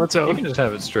straight. good on its You own. can just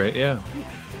have it straight, yeah.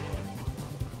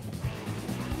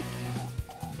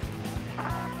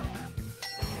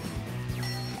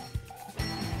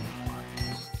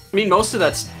 I mean, most of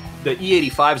that's the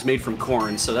E85 is made from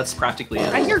corn, so that's practically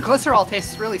it. I hear glycerol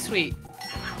tastes really sweet.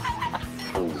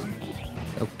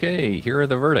 Okay, here are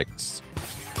the verdicts.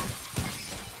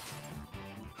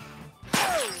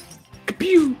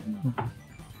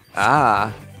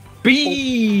 Ah,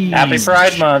 B. Happy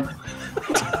Pride Month.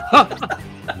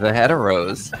 the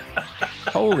heteros.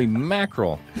 Holy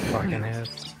mackerel. Fucking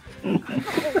ass.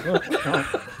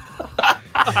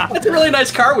 It's a really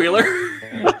nice car wheeler.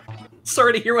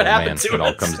 Sorry to hear what happened Man, to it all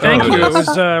it. comes down Thank to you. It this.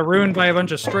 was ruined by a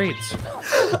bunch of straights.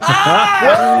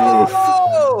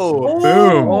 Oh!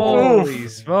 Boom. Holy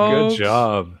smokes. Good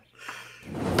job.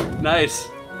 Nice.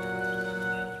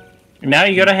 Now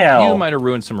you go to hell. You might have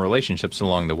ruined some relationships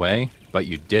along the way, but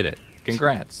you did it.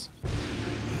 Congrats.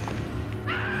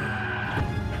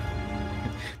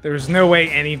 There was no way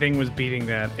anything was beating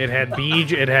that. It had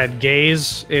Beej, it had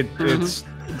gaze, it's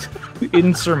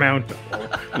insurmountable.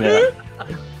 Yeah.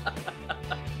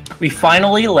 We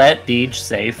finally let Deej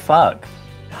say fuck.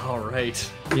 All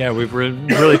right. Yeah, we've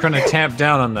really trying to tamp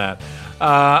down on that.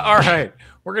 All right.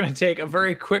 We're going to take a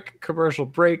very quick commercial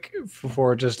break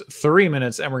for just 3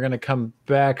 minutes, and we're going to come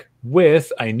back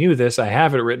with, I knew this, I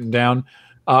have it written down.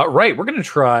 Right, we're going to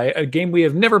try a game we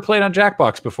have never played on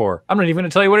Jackbox before. I'm not even going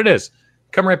to tell you what it is.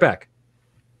 Come right back.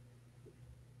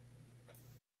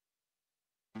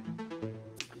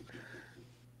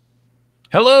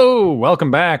 Hello, welcome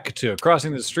back to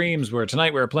Crossing the Streams, where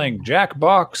tonight we're playing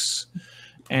Jackbox,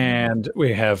 and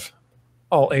we have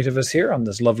all 8 of us here on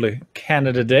this lovely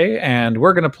Canada Day, and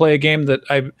we're going to play a game that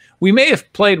we may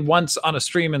have played once on a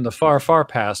stream in the far, far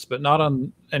past, but not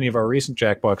on any of our recent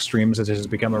Jackbox streams, as it has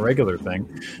become a regular thing.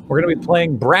 We're going to be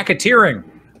playing bracketeering,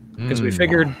 because we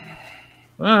figured,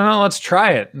 well, let's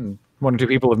try it. And 1 or 2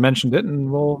 people have mentioned it,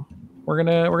 and we're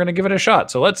gonna give it a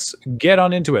shot. So let's get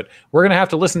on into it. We're gonna have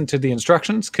to listen to the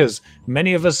instructions, because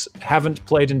many of us haven't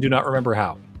played and do not remember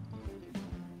how.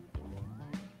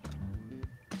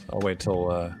 I'll wait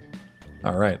till, all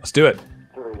right, let's do it.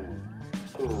 3,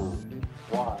 2,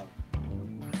 1.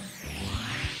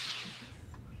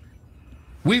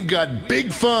 We've got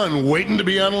big fun waiting to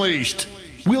be unleashed.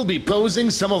 We'll be posing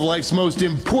some of life's most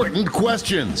important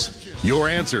questions. Your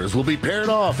answers will be paired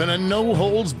off in a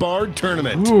no-holds-barred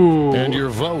tournament. Ooh. And your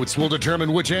votes will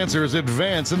determine which answers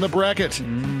advance in the bracket.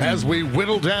 As we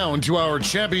whittle down to our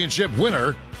championship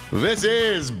winner, this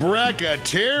is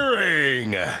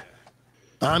bracketeering.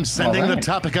 I'm sending the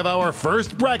topic of our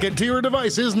first bracket to your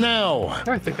devices now.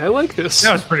 I think I like this.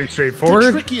 That was pretty straightforward.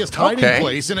 The trickiest hiding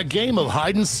place in a game of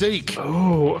hide and seek.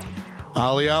 Oh.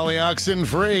 Ollie Ollie Oxen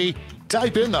free.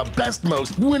 Type in the best,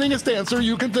 most winningest answer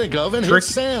you can think of and hit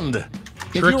send.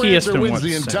 If your Trickiest answer in wins what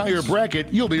the sense? entire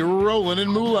bracket, you'll be rolling in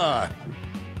moolah.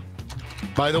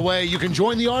 By the way, you can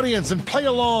join the audience and play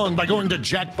along by going to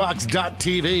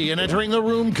jackbox.tv and entering the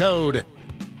room code.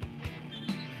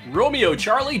 Romeo,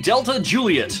 Charlie, Delta,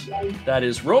 Juliet. That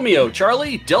is Romeo,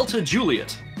 Charlie, Delta,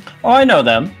 Juliet. Oh, I know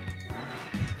them.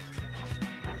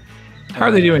 How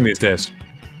are they doing these days?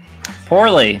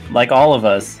 Poorly, like all of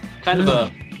us. Kind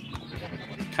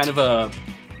of a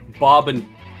Bob and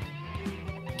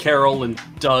Carol and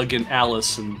Doug and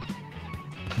Alice and.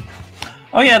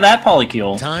 Oh yeah, that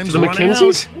polycule. Time's The running out.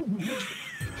 McKenzies?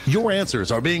 Your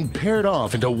answers are being paired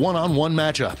off into one-on-one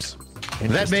matchups.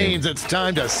 That means it's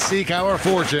time to seek our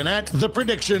fortune at the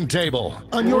prediction table.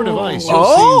 On your device, you'll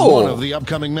see one of the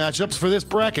upcoming matchups for this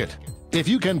bracket. If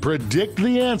you can predict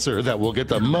the answer that will get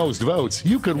the most votes,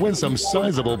 you could win some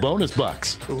sizable bonus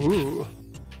bucks. Ooh.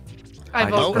 I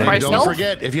vote for And myself. don't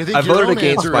forget, if you think I your voted own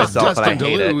against answer is myself and I destined to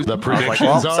hate lose, it. the I was like,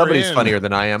 predictions well, are somebody's in. funnier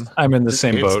than I am. I'm in the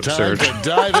same boat, It's time Serge. to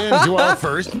dive into our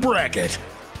first bracket.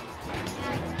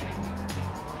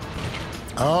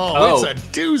 Oh, it's a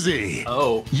doozy.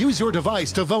 Oh. Use your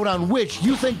device to vote on which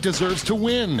you think deserves to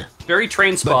win. Very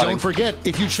train But spotting. don't forget,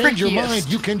 if you change your Trickiest. mind,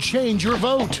 you can change your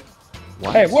vote.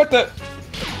 Hey, what the?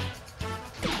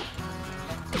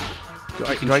 Do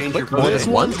I change your click more This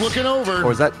than one's once? looking over.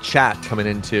 Or is that chat coming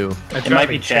into? It might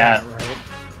be chat. right?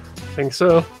 I think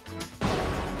so.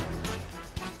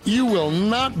 You will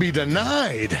not be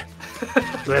denied.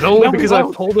 That only No, we because I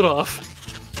won't. pulled it off.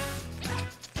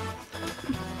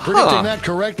 Predicting that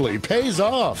correctly pays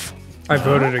off. I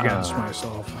voted against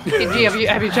myself. Hey, G,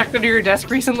 have you checked under your desk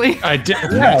recently? I did.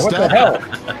 Next what the up.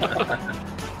 hell?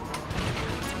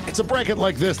 It's a bracket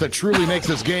like this that truly makes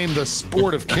this game the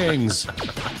sport of kings.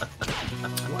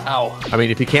 Ow. I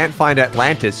mean, if you can't find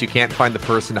Atlantis, you can't find the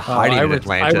person hiding in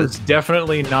Atlantis. I was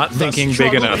definitely not thinking big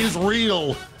struggle enough. is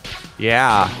real.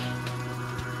 Yeah.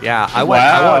 Yeah, I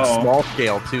want small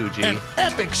scale too, G. An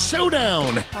epic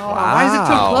showdown. Why is it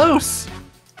so close?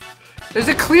 There's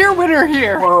a clear winner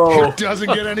here. It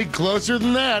doesn't get any closer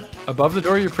than that. Above the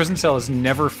door, your prison cell has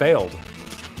never failed.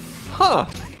 Huh.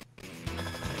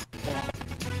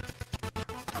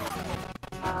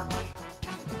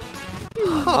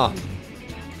 Huh.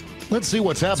 Let's see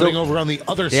what's happening over on the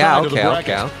other Yeah, side of the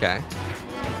bracket. okay.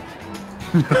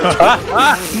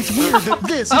 It's weird that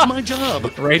this is my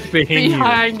job. Right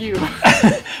behind you.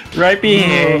 Right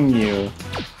behind you.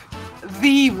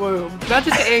 The womb, not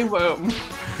just a womb.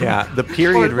 Yeah, the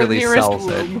period Or the really nearest sells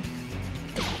womb. it.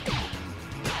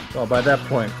 Well, by that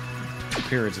point,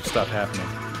 periods have stopped happening.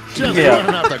 Just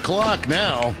running out the clock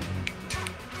now.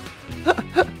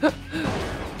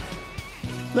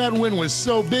 That win was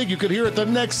so big you could hear it the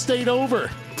next state over.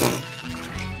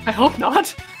 I hope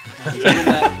not.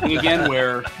 That thing again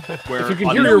where If you can hear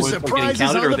unknown your was getting surprises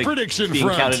counted, on or the they prediction being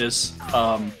front. counted as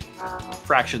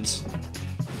fractions.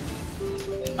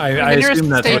 I The nearest assume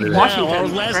that's what state it is. Now Washington, our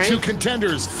last right? two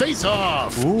contenders face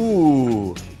off.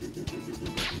 Ooh.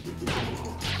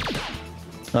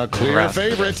 A clear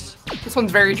favorite. This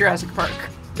one's very Jurassic Park.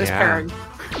 This Yeah. pairing.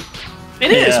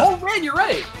 It is. Oh man, you're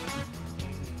right.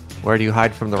 Where do you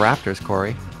hide from the Raptors,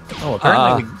 Corey? Oh,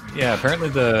 apparently, apparently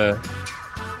the.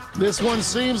 This one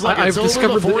seems like I've it's over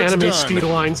discovered before that it's anime done. speed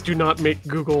lines do not make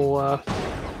Google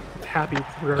happy. Like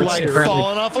Apparently.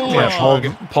 falling off a Yeah, log.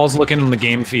 Paul's looking in the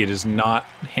game feed is not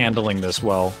handling this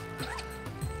well.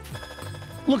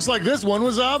 Looks like this one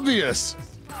was obvious.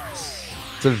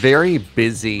 It's a very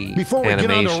busy Before we get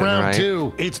on animation, to round right?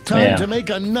 two, it's time to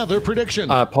make another prediction.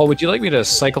 Paul, would you like me to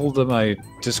cycle to my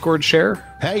Discord share?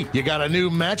 Hey, you got a new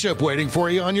matchup waiting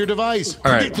for you on your device.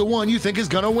 All right. Predict the one you think is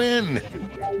gonna win.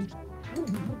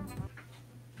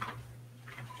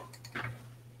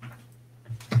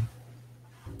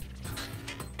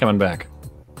 Coming back.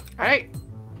 All right.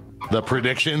 The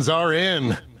predictions are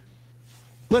in.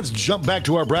 Let's jump back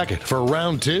to our bracket for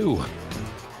round two.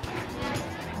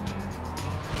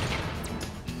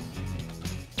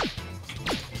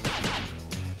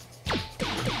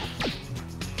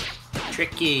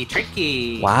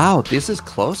 Tricky. Wow, this is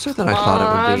closer than I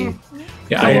thought it would be.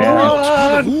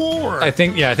 Yeah, War. I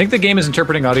think the game is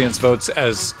interpreting audience votes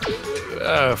as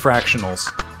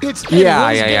fractionals. It's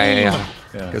Yeah. Yeah.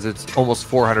 Because it's almost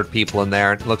 400 people in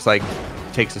there. It looks like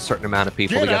it takes a certain amount of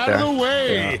people Get to get out there. of the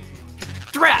way.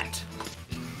 Drat.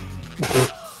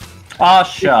 Aw,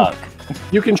 shuck.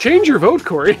 You can change your vote,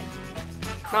 Corey.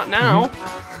 Not now.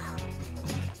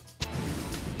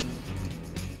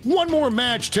 One more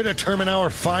match to determine our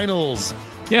finals.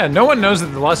 Yeah, no one knows that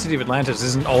the Lost City of Atlantis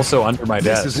isn't also under my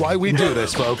desk. This is why we do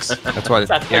this, folks. That's why.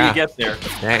 That's how you get there.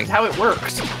 Dang. That's how it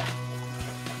works.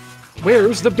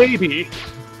 Where's the baby?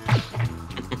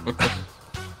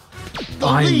 The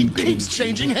lead keeps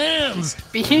changing hands.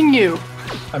 Behind you.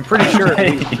 I'm pretty sure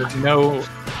that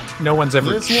no one's ever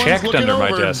This one's checked looking under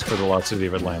my over. desk for the Lost City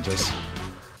of Atlantis.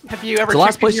 Have you ever the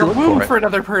last checked in place you your look womb for it. for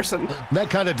another person? That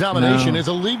kind of domination No. is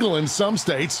illegal in some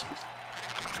states.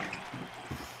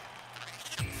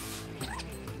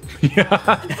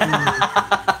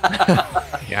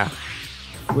 Yeah.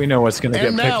 We know what's going to get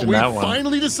And picked now in we that one.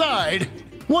 finally decide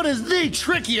what is the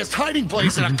trickiest hiding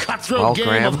place in a cutthroat Well, game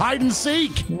Graham. of hide and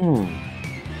seek.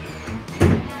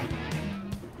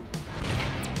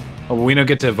 Oh, well, we don't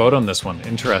get to vote on this one.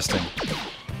 Interesting.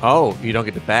 Oh, you don't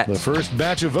get to bet. The first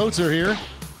batch of votes are here.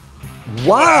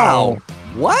 Wow.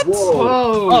 What?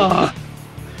 Whoa.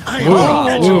 I am on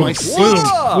the edge of my seat.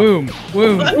 Womb.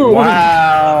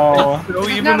 Wow. So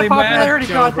This is not a evenly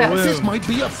popularity matched on the contest. This womb. might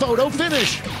be a photo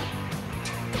finish.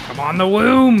 Come on, the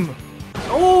womb.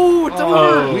 Oh, it's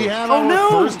over. We have Oh, our no.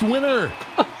 first winner.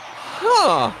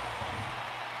 Huh.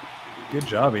 Good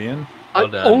job, Ian.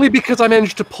 Only because I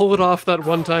managed to pull it off that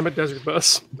one time at Desert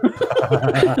Bus. What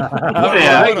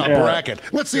a bracket.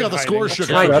 Let's see how the scores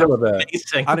shook I out. forgot about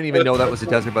that. I didn't even know that was a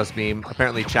Desert Bus meme.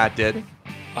 Apparently, chat did.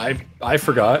 I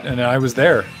forgot, and I was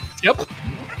there. Yep.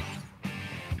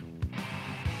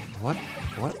 What?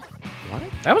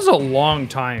 That was a long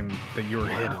time that you were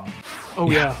hidden. Oh,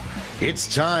 yeah.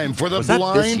 It's time for the Was that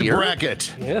this blind year?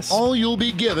 bracket. Yes. All you'll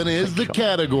be given is the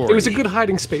category. It was a good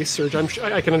hiding space, Serge.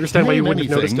 I can understand why you Name wouldn't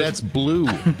have anything noticed it. that's blue.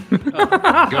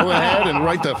 Go ahead and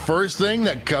write the first thing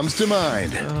that comes to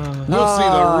mind. We'll see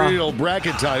the real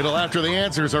bracket title after the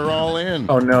answers are all in.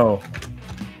 Oh no.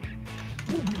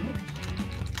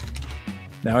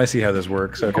 Now I see how this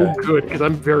works. Okay. Oh, good, because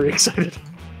I'm very excited.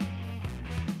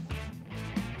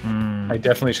 I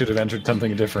definitely should have entered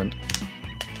something different.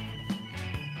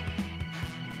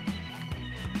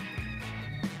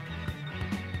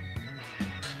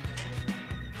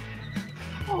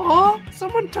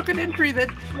 entry that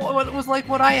was like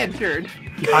what I entered.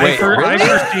 I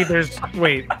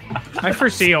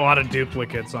foresee a lot of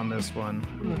duplicates on this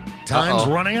one. Time's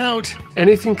running out.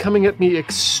 Anything coming at me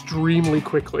extremely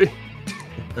quickly.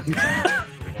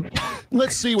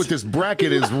 Let's see what this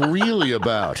bracket is really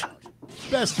about.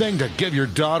 Best thing to give your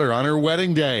daughter on her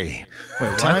wedding day.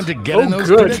 Time to get in those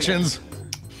predictions.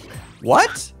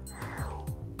 What?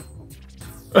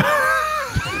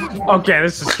 Okay,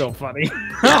 this is so funny.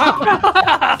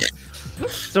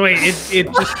 So wait, it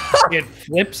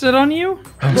flips it on you?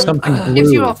 Something blue.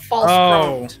 Gives you a false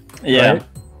prompt. Yeah. Right?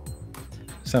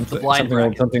 Something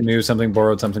old, something new, something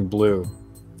borrowed, something blue.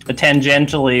 A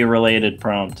tangentially related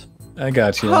prompt. I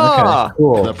got you. Huh. Okay,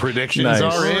 cool. The predictions Nice.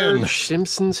 are in. George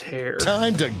Simpson's hair.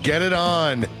 Time to get it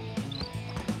on.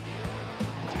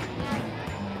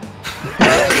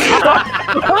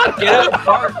 Get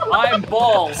apart, I'm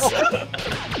balls.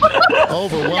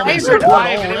 Overwhelming I heard support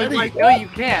 5 and it was already. like, no, you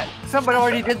can't. Somebody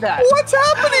already did that. What's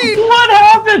happening? What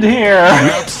happened here?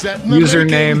 You're upset in the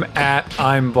Username at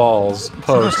I'm balls.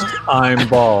 Post I'm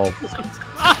balls. making.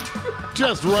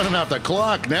 Just running out the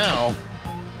clock now.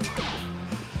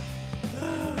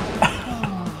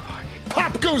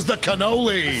 Pop goes the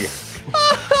cannoli.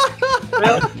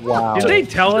 Wow. Did they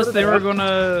tell us they were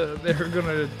gonna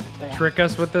trick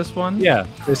us with this one? Yeah,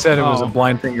 they said it was a Oh.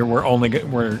 blind thing.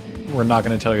 We're not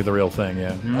going to tell you the real thing.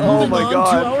 Yeah. Oh my On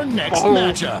God. to our next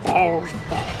matchup.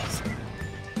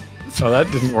 So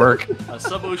that didn't work.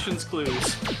 Sub-Ocean's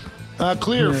clues.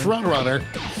 Clear front runner.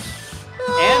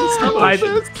 And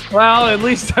Sub-Oceans. Well, at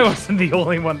least I wasn't the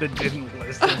only one that didn't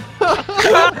listen.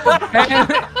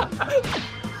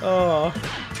 Oh.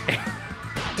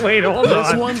 Wait, hold This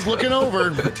on. one's looking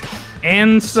over.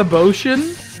 And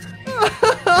Sub-Ocean?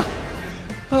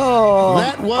 Oh,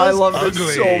 That was I love ugly.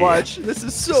 this so much. This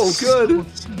is so good.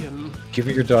 Give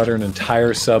your daughter an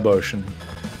entire sub-ocean.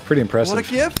 Pretty impressive. What a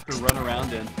gift. To run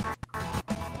around in.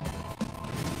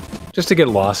 Just to get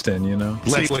lost in, you know.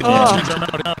 Let's see what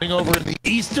are mounting over in the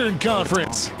Eastern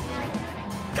Conference.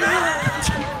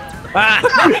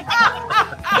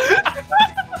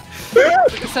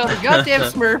 So the goddamn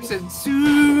Smurfs and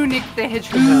Sonic the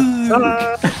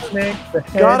Hedgehog.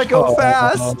 Gotta go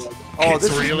fast. Oh, It's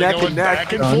this really is neck going and neck.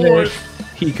 back and Sonic,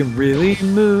 forth. he can really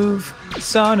move.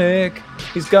 Sonic,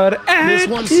 he's got an This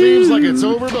one seems like it's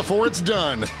over before it's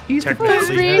done. He's the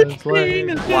Technically, best thing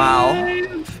alive.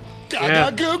 Wow.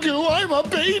 Gaga goo goo, I'm a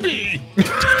baby.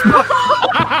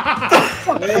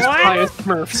 Biased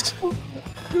Smurfs.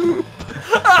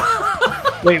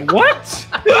 Wait, what?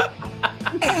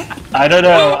 I don't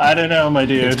know, my It's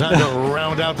dude. time to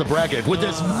round out the bracket with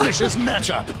this vicious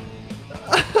matchup.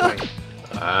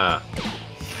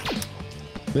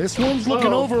 This one's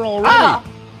looking over already. Ah!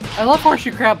 I love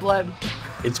horseshoe crab blood.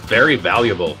 It's very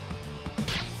valuable.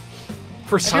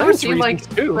 For Have you ever science seen like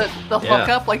reasons, too. the Yeah.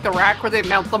 hookup, like the rack where they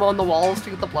mount them on the walls to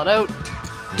get the blood out?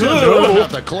 Round out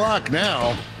the clock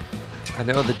now. I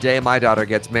know the day my daughter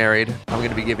gets married, I'm going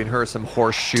to be giving her some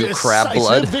horseshoe crab Decisive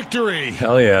blood. victory.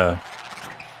 Hell yeah.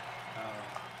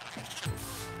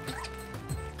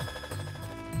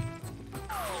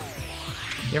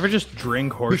 You ever just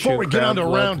drink horseshoe Before we get crab on to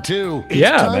blood? round two, it's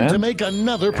Yeah, time man. to make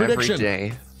another Every prediction.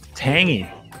 day. Tangy.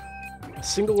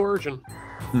 Single origin.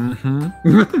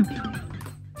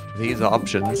 These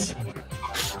options.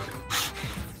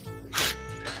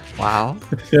 Wow.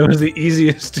 That was the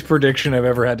easiest prediction I've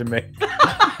ever had to make.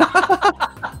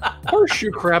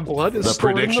 Horseshoe crab blood is The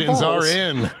stored in the predictions are balls.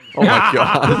 in. Oh my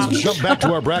God. Let's jump back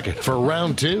to our bracket for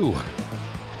round two.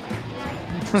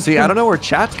 See, I don't know where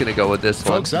chat's going to go with this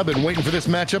one. Folks, I've been waiting for this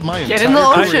matchup my Get entire in the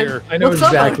ocean. career. I know What's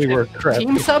exactly sub-ocean? where crab.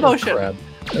 Team sub-ocean. crab.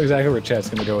 I know exactly where chat's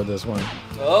gonna go with this one.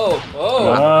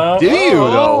 Do you,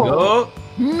 though?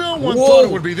 No one Whoa. thought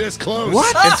it would be this close.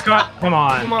 What? It's got, come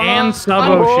on, Come on. and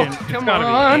Sub-Ocean. It's Come gotta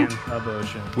on. be and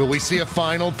Sub-Ocean. Will we see a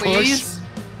final push? Please?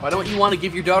 Why don't you want to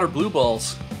give your daughter blue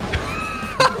balls?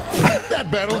 That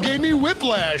battle gave me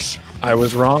whiplash. I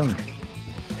was wrong.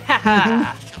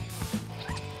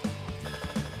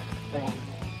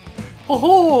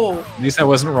 Oh, At least I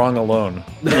wasn't wrong alone.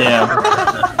 Yeah.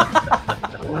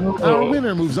 Our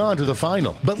winner moves on to the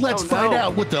final, but let's Oh, find no.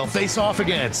 out what they'll face off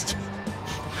against.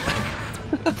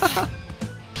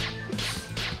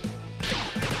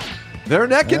 They're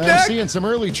neck and I'm neck. seeing some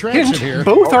early traction here.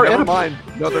 Both are Never edible, mind.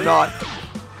 No, they're not.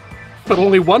 but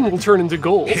only one will turn into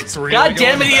gold. It's really God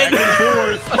damn going it, Ian! back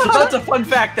and forth. That's a fun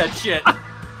fact, that shit.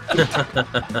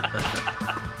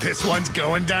 This one's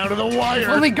going down to the if wire.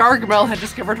 only Gargamel had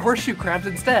discovered horseshoe crabs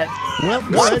instead. Well,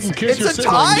 go ahead and kiss It's your a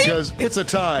sibling tie? because it's a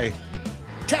tie.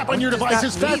 Tap on your does device that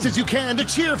as fast mean? as you can to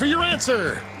cheer for your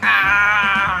answer.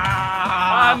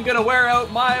 I'm gonna wear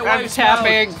out my I'm wife's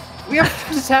tapping. mouth. We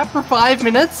have to tap for 5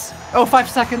 minutes? Oh, 5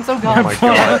 seconds. Oh, God. Oh my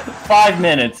god. 5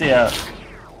 minutes, yeah.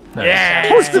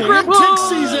 Yeah. It's the tick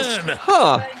season.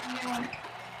 Huh.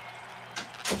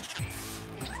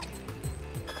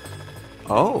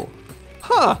 Oh.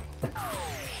 Huh.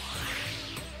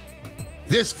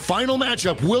 This final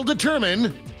matchup will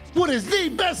determine what is the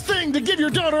best thing to give your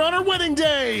daughter on her wedding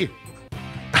day.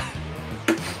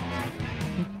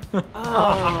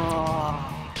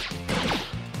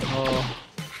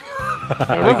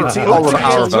 And we can see all of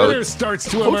our votes. Starts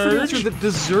to Vote for the emerge. answer that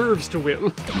deserves to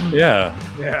win. Yeah.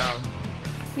 Yeah.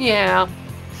 Yeah.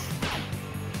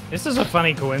 This is a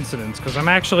funny coincidence because I'm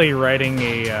actually writing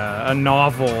a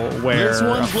novel This where a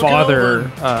one's looking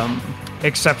father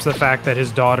accepts the fact that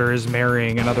his daughter is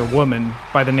marrying another woman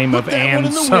by the name Put of that Anne one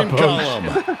in the win Sub. column.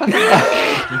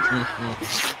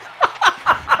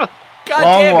 God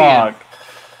Long damn walk.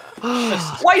 you.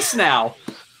 Twice now.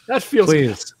 That feels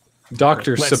Please.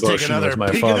 Dr. Let's take Sabotian another was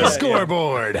my peek at the father.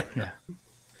 scoreboard.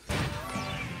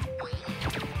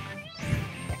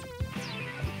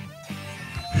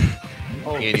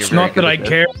 It's not that I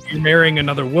care if you're marrying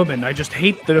another woman. I just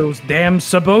hate those damn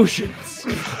Sabotians.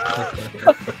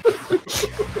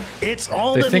 It's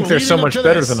all They been think they're so leading up much to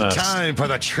better this. than us. Time for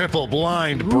the triple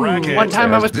blind bracket. One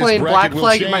time I was This playing bracket Black will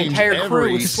Flag and my change entire crew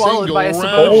every was swallowed by a single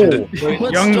Sabotian. round.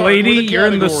 Let's Young start lady, with the you're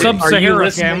in the category. Sub-Sahara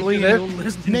listening family. to You'll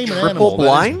listen Name an Triple animal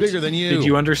blind? that is bigger than you. Did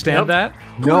you understand that?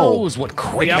 Who knows what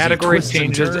crazy category twists and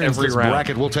changes turns every this round.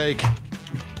 bracket will take.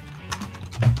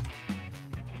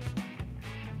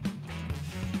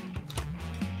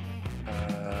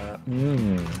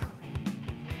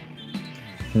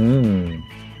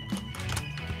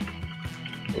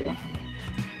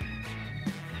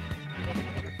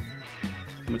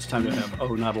 How much time do I have?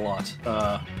 Oh, not a lot.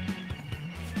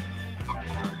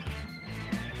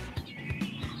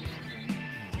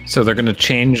 So they're going to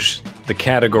change the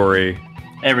category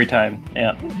Every time,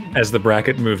 yeah. as the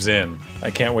bracket moves in. I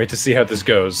can't wait to see how this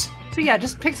goes. So yeah,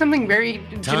 just pick something very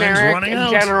generic running and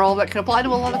out. general that can apply to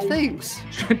a lot of things.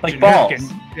 Like balls.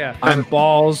 Yeah. I'm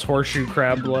balls, horseshoe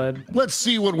crab blood. Let's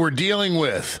see what we're dealing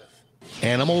with.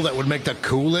 Animal that would make the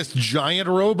coolest giant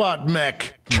robot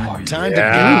mech. Time to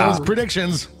yeah. give those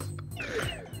predictions.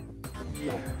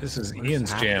 This is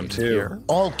Ian's jam, too.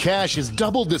 All cash is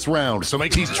doubled this round, so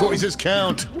make these choices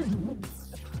count.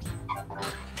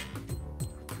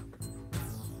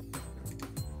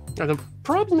 Now, the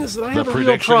problem is that I The have a real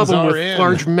predictions problem are with in.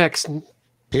 large mechs.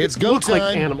 It's go Look like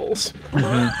time. animals.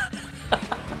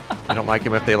 I don't like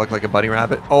them if they look like a bunny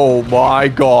rabbit. Oh my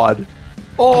god.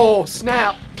 Oh,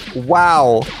 snap.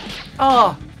 Wow.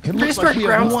 Oh, It looks prehistoric like we have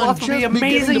ground one sloth would be just beginning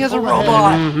amazing to as a pull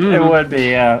ahead. robot. It would be,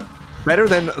 yeah. Better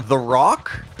than The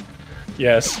Rock?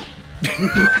 Yes.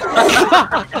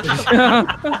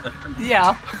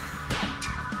 Yeah.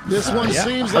 This one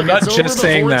seems like I'm not it's over just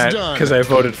saying before it's that done. because I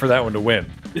voted for that one to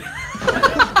win.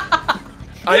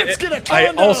 Let's get a I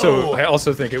condo.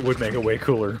 also think it would make a way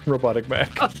cooler robotic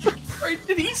mech. Right,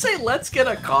 did he say let's get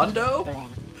a condo?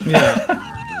 Yeah.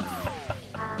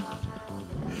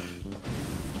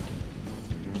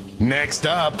 Next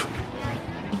up,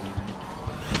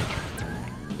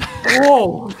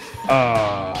 Whoa.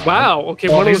 Wow. Okay,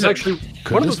 Well, one of these those are- actually.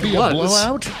 could One of this those be a bloods.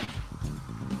 blowout?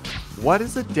 What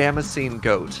is a Damascene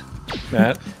goat?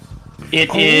 Matt? It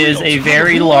Oh, is no, a tug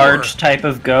very of war. large type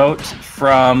of goat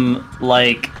from,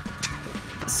 like,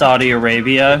 Saudi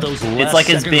Arabia. Those It's last like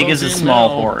as second big as a votes in small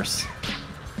now. horse.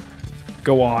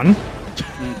 Go on.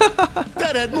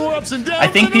 That had more ups and downs. I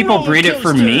think than a people roller breed it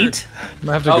for coaster. meat. I'm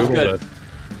gonna have to Oh, Google good. it.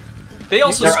 They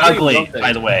also They're scream, ugly, don't they?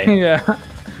 by the way. Yeah.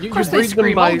 You Of course they breed them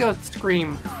scream. All by goats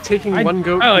scream. taking I- one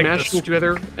goat, I like mashing this. it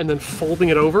together, and then folding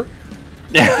it over.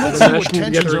 Let's see what Mashing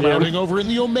tensions together are again. mounting over in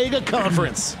the Omega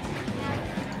Conference.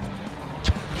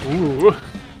 Ooh.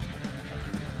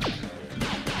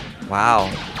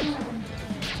 Wow.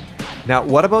 Now,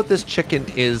 what about this chicken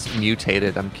is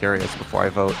mutated? I'm curious before I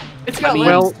vote. It's got limbs.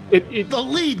 Well, it The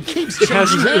lead keeps it has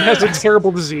changing it has a hands.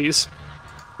 terrible disease.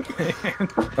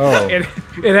 Oh, It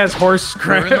has We're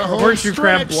in the home horseshoe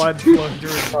crab stretch. blood flowing through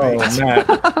its oh, veins.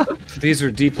 Matt. These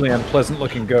are deeply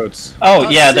unpleasant-looking goats. Oh,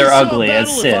 A yeah, they're seesaw ugly as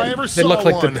battle if I sin. ever They saw look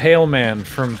like one. the Pale Man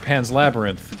from Pan's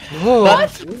Labyrinth.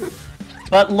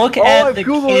 But look Oh, at I've the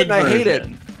Googled kid it and I hate it.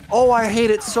 version. Oh, I hate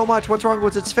it so much. What's wrong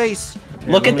with its face?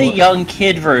 Look at the young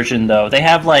kid version, though. They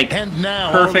have, like, And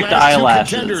now perfect our last two eyelashes.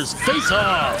 contenders face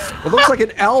off. It looks like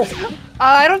an elf.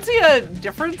 I don't see a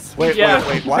difference. Wait, Yeah.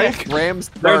 wait. Why is Graham's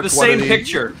They're dark the one of same these?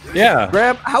 picture. Yeah.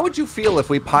 Graham, how would you feel if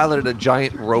we piloted a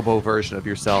giant robo version of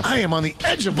yourself? I am on the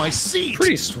edge of my seat.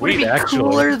 Pretty Would it sweet, be actually.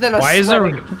 cooler than a Why is a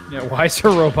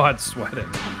sweating? robot sweating?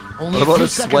 Only What about a few a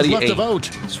seconds sweaty left to ape?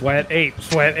 vote. Sweat 8,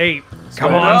 sweat 8.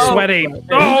 Come on, Sweaty.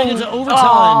 Moving into overtime.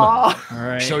 All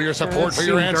right. Show your support for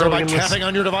your answer by tapping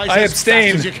on your device I as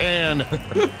abstain. fast as you can.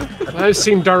 I've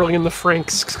seen Darling in the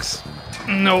Franks.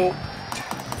 No.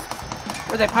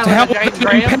 Were they piling a giant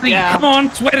gram? Yeah. Come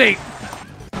on, Sweaty.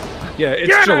 Yeah,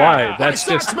 it's July. That's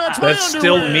I just smacked my that's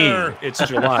still me. underwear. It's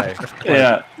July.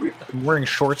 Yeah. I'm wearing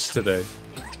shorts today.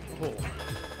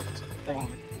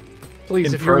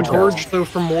 Please, if you're engorged though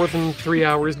for more than 3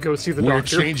 hours, go see the We're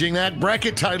doctor. changing that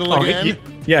bracket title Oh, again.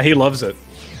 yeah, he loves it.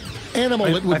 Animal,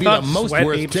 it would I be the thought most Sweat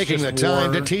worth Apes taking the just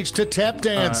time to wore, teach to tap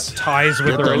dance. ties with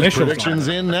Get their those initials predictions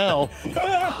in now.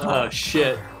 Oh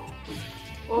shit.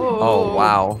 Oh,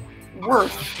 wow.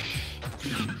 Worth.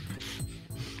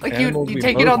 Like Animal you be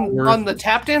take it both on worth- the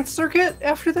tap dance circuit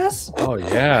after this? Oh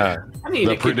yeah. I mean,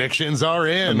 The it could, predictions are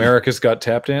in. America's Got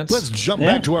Tap Dance. Let's jump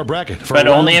Yeah. back to our bracket. For But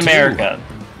only round two. America.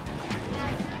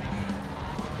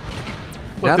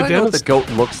 Now the that I know what the dentist- goat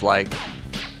looks like.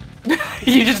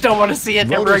 You just don't want to see it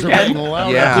ever Voters are getting again.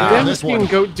 loud Yeah. after The this Dancing one.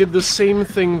 Goat did the same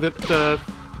thing that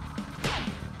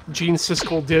Gene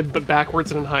Siskel did, but backwards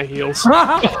and in high heels.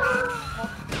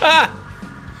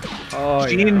 Oh,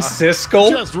 Gene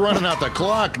Siskel. Just running out the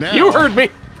clock now. You heard me.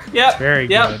 yep. Very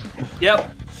yep. good.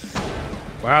 Yep.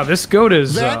 Wow, this goat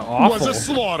is That awful. was a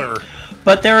slaughter.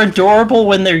 But they're adorable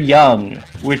when they're young,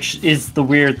 which is the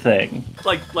weird thing.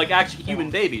 Like actually human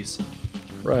babies.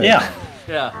 Right. Yeah.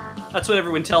 Yeah. That's what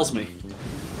everyone tells me.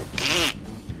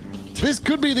 This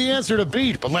could be the answer to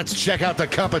beat, but let's check out the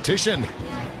competition.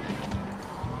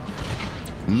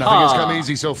 Nothing has come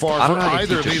easy so far I for don't know how to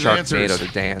either of teach a these Sharknado answers.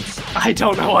 to dance. I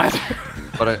don't know either.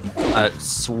 But a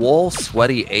swole,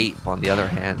 sweaty ape, on the other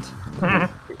hand.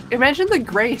 Imagine the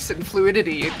grace and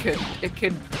fluidity it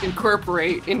could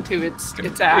incorporate into its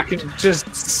It act. can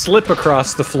just slip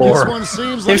across the This floor. one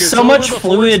seems like There's it's so over much before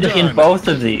fluid it's in done. both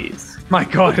of these. My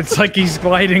God, it's like he's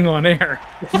gliding on air.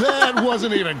 That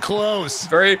wasn't even close.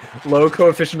 Very low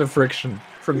coefficient of friction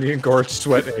from the engorged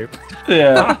sweat ape.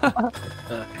 Yeah.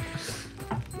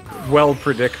 Well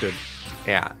predicted.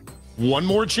 Yeah. One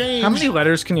more change. How many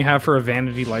letters can you have for a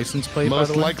vanity license plate, by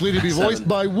Most the way? likely to be voiced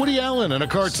by Woody Allen in a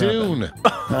cartoon.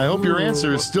 I hope your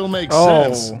answers still make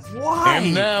Oh. sense. Why?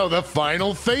 And now the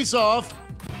final face-off.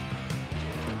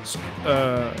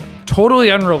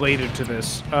 Totally unrelated to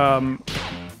this.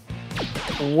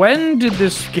 When did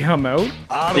this come out?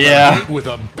 Out of Yeah. the gate with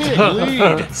a big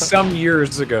lead. Some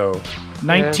years ago.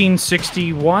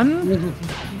 1961?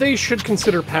 They should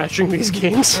consider patching these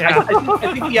games. I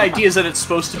think the idea is that it's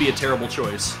supposed to be a terrible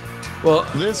choice. Well,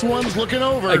 This one's looking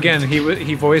over. again,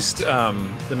 he voiced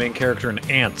the main character in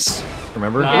Ants.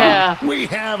 Remember? Yeah. We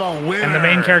have a winner. And the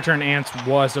main character in Ants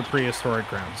was a prehistoric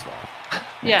ground sloth.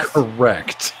 Yes.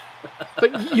 Correct.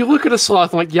 But you look at a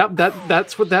sloth and like, yep,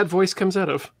 that's what that voice comes out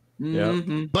of. Yeah.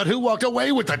 But who walked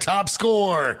away with the top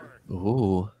score?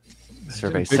 Ooh.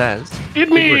 Survey says. It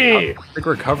me. Big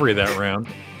recovery that round.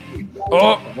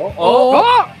 Oh!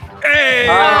 Hey!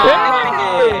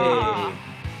 Oh,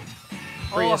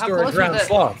 how Prehistoric close ground was it?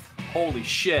 sloth. Holy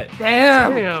shit.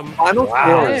 Damn. Final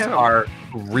scores Damn. are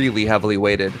really heavily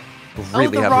weighted. Really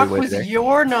The heavily Rock weighted. was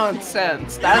your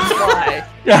nonsense. That's why.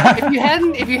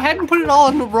 if you hadn't put it all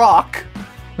on the Rock,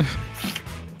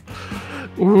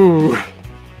 Ooh.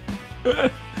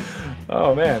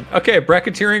 Oh man. Okay,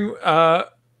 bracketeering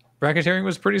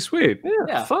was pretty sweet.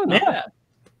 Yeah. Fun. Yeah.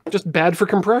 Just bad for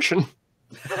compression.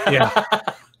 Yeah.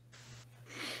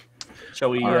 Shall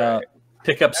we right.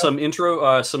 pick up some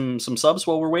intro, some subs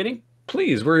while we're waiting?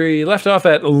 Please, we left off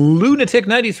at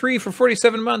Lunatic93 for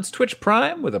 47 months, Twitch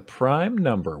Prime with a prime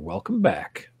number. Welcome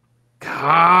back.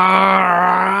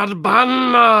 God,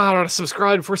 Banner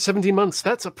subscribed for 17 months.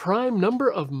 That's a prime number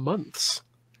of months.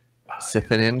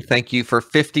 Sipping in. Thank you for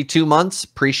 52 months.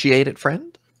 Appreciate it,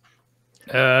 friend.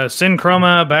 Sin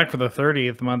Chroma back for the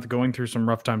 30th month, going through some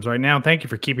rough times right now. Thank you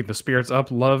for keeping the spirits up.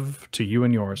 Love to you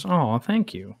and yours. Oh,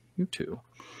 thank you. You too.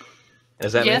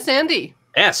 Is that yes, me? Andy.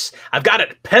 Yes, I've got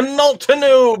it.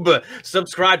 Penultanoob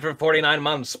subscribed for 49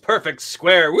 months. Perfect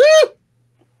square. Woo!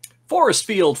 Forest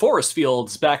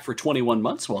Field's back for 21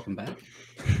 months. Welcome back.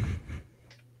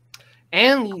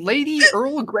 And Lady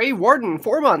Earl Grey Warden,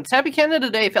 4 months. Happy Canada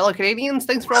Day, fellow Canadians.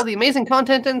 Thanks for all the amazing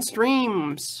content and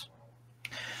streams.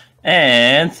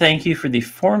 And thank you for the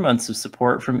 4 months of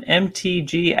support from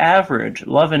MTG Average.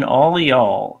 Loving all of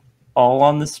y'all. All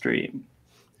on the stream.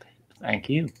 Thank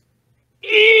you.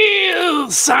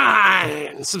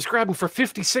 Sign subscribing for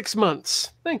 56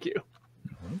 months. Thank you.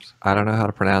 I don't know how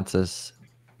to pronounce this.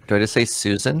 Do I just say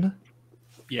Susan?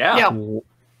 Yeah.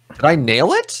 Did I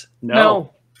nail it?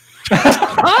 No.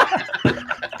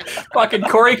 Fucking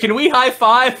Corey, can we high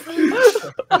five?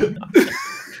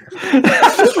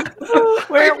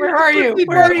 Where are you?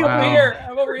 Where are you? Wow. Over here.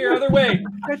 I'm over here. Other way.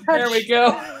 There we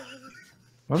go.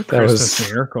 What a That was- Christmas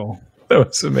miracle. That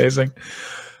was amazing.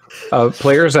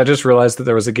 Players, I just realized that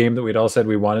there was a game that we'd all said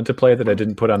we wanted to play that I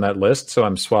didn't put on that list, so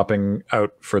I'm swapping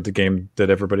out for the game that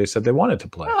everybody said they wanted to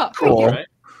play. Oh, Cool. thank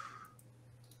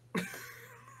you.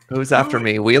 Who's after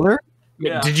me? Wheeler?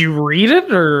 Yeah. Did you read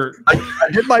it or I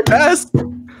did my best.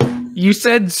 you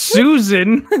said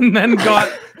Susan and then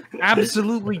got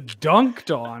absolutely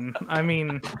dunked on? I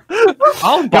mean,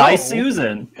 I'll By go.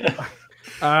 Susan.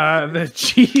 The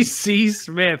GC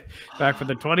Smith back for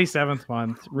the 27th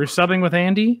month. We're subbing with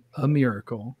Andy. A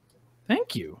miracle.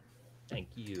 Thank you. Thank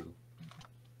you.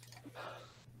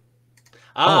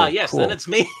 Cool. Then it's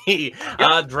me.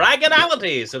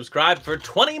 Dragonality, subscribed for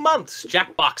 20 months.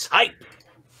 Jackbox hype.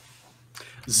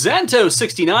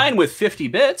 Zanto69 with 50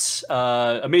 bits.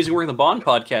 Amazing work in the Bond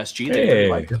podcast, Gene.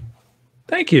 Hey.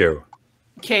 Thank you.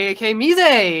 KK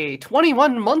Mize,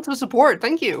 21 months of support.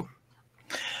 Thank you.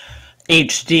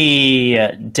 HD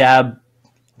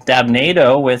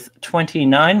Dabnado with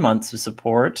 29 months of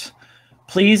support.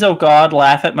 Please, oh God,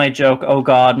 laugh at my joke. Oh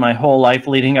God, my whole life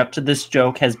leading up to this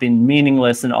joke has been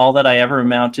meaningless and all that I ever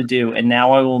amount to do, and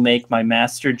now I will make my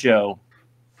Master Joe.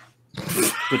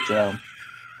 Good job.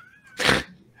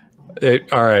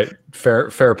 All right.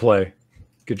 Fair play.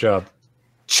 Good job.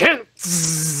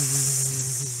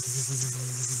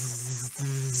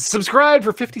 Subscribe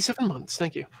for 57 months.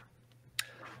 Thank you.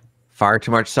 Far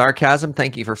too much sarcasm.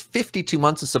 Thank you for 52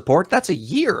 months of support. That's a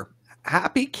year.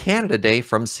 Happy Canada Day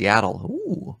from Seattle.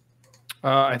 Ooh.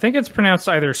 I think it's pronounced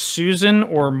either Susan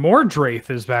or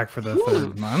Mordraith is back for the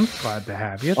third month. Glad to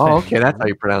have you. Oh, Thank okay. That's how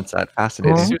you pronounce that.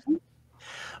 Fascinating.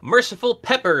 Merciful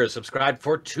Pepper, subscribed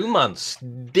for 2 months.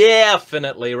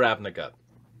 Definitely Ravnica.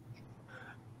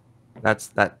 Is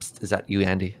that you,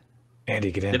 Andy?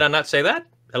 Andy, get in. Did I not say that?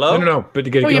 Hello? No. But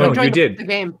you get Oh, you haven't you joined did. the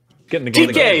game. Get in the game.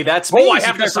 TK, that's me. Oh, I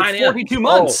have to Subscribed sign for in. 42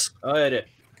 months. Oh, I did.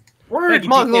 Word Thank you,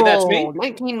 TK, that's me. Muggle,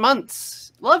 19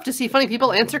 months. Love to see funny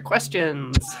people answer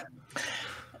questions.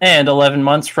 And 11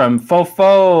 months from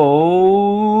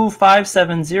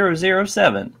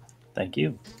Fofo57007. Thank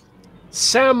you.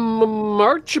 Sam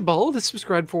Archibald is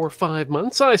subscribed for 5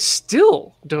 months. I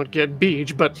still don't get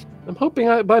Beach, but I'm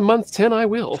hoping by month 10 I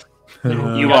will.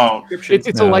 You won't.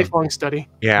 It's a lifelong study.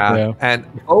 Yeah. And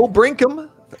Bo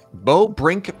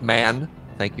Brinkman,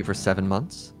 thank you for 7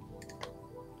 months.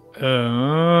 Where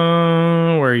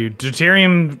are you?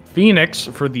 Deuterium Phoenix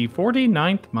for the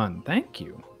 49th month. Thank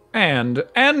you. And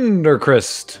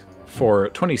Enderchrist for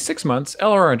 26 months.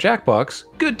 LRR Jackbox.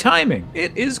 Good timing.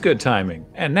 It is good timing.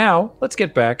 And now let's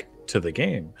get back to the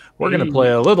game. We're going to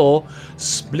play a little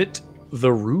Split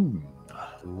the Room.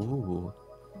 Ooh.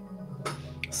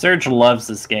 Serge loves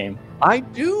this game. I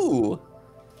do.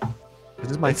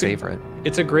 This is my favorite.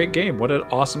 It's a great game. What an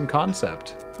awesome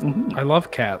concept. I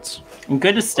love cats. And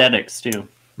good aesthetics, too.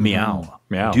 Meow.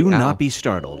 Meow. Do Meow. not be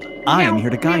startled. I am here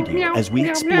to guide you as we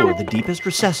explore the deepest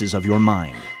recesses of your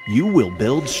mind. You will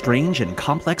build strange and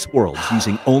complex worlds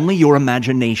using only your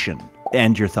imagination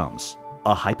and your thumbs.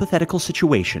 A hypothetical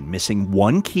situation missing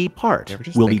one key part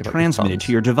will be transmitted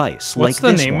to your device. What's like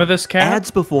the this name one. of this cat? Ads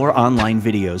before online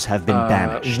videos have been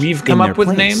banished. We've come In up their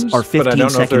with place names, are but I don't know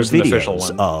if 15-second there's an official videos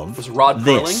one. of Was Rod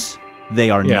this.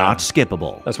 They are Yeah. not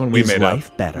skippable. That's when we Is made up.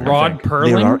 life better? Rod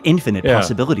Perling? There are infinite Yeah.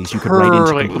 possibilities you could write in to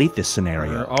Perling. complete this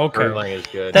scenario. Okay. Curling is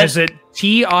good. Is it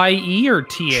TIE or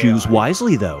TA? Choose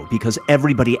wisely, though, because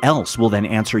everybody else will then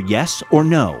answer yes or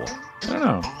no. I don't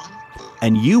know.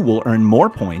 And you will earn more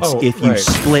points Oh, if you right.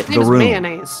 split His the name's room.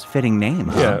 Mayonnaise. Fitting name,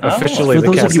 huh? Yeah, officially For the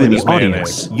those of cat's you in name the is audience,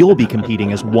 Mayonnaise. you'll be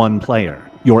competing as one player.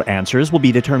 Your answers will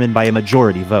be determined by a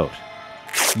majority vote.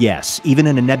 Yes, even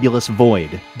in a nebulous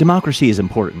void, democracy is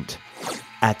important.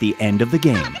 At the end of the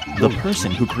game, the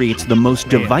person who creates the most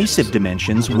divisive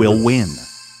dimensions will win.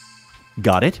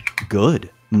 Got it? Good.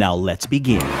 Now let's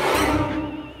begin.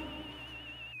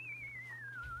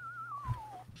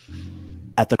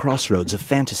 At the crossroads of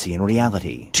fantasy and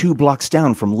reality, 2 blocks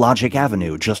down from Logic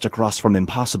Avenue, just across from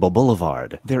Impossible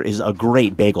Boulevard, there is a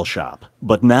great bagel shop.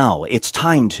 But now it's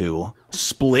time to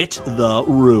split the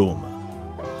room.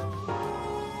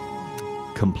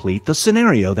 Complete the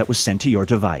scenario that was sent to your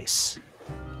device.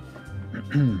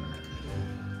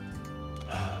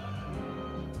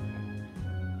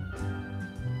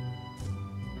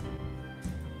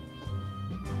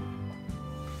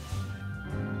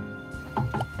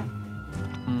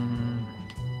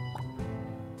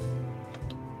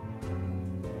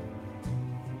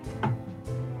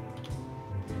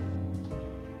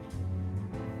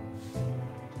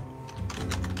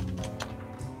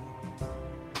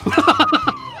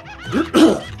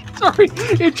 Sorry,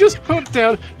 it just put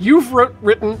down. You've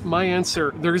written my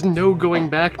answer. There's no going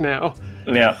back now.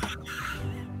 Yeah.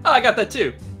 Oh, I got that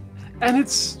too. And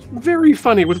it's very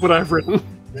funny with what I've written.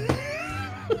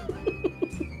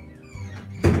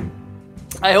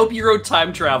 I hope you wrote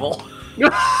time travel.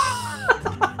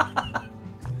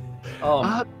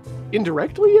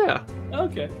 Indirectly, yeah.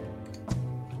 Okay.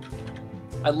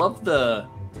 I love the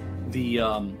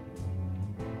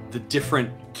different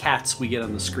cats we get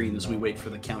on the screen as we wait for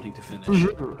the counting to finish.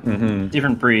 Mm-hmm.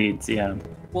 Different breeds, yeah.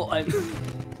 Well,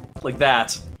 like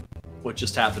that. What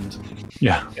just happened?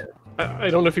 Yeah. I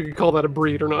don't know if you could call that a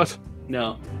breed or not.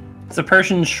 No. It's a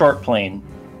Persian short plane.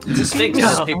 It's a Sphinx.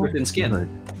 It's paper thin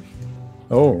skin.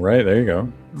 Oh, right. There you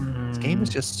go. This game is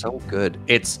just so good.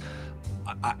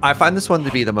 I find this one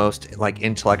to be the most like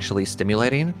intellectually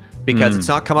stimulating because it's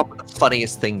not come up with the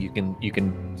funniest thing you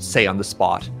can say on the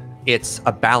spot. It's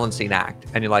a balancing act,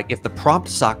 and you're like, if the prompt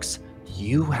sucks,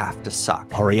 you have to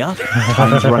suck. Hurry up,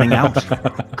 time's running out.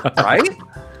 Right?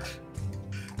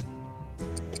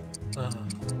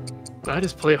 I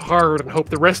just play hard and hope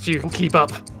the rest of you can keep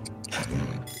up.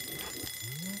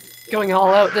 Going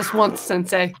all out this once,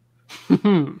 Sensei.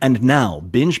 And now,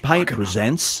 Binge Pipe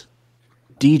presents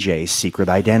DJ's Secret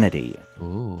Identity.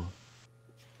 Ooh.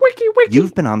 Wiki.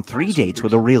 You've been on 3 dates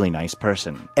with a really nice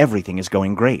person. Everything is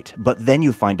going great, but then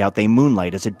you find out they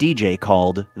moonlight as a DJ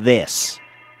called This.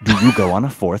 Do you go on a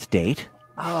 4th date?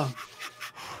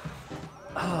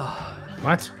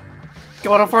 What?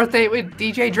 Go on a 4th date with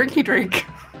DJ Drinky Drink.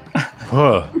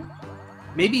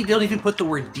 Maybe they don't even put the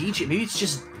word DJ. Maybe it's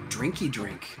just drinky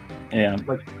drink. Yeah.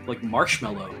 Like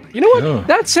marshmallow. You know what? Oh.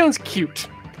 That sounds cute.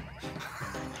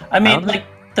 I mean, like,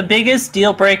 the biggest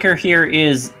deal breaker here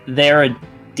is they're a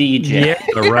DJ.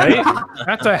 Yeah, right?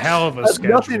 That's a hell of a That's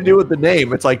schedule. nothing to do with the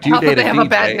name. It's like, do you How date could they a have DJ? a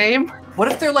bad name?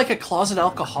 What if they're like a closet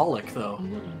alcoholic though?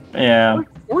 Yeah.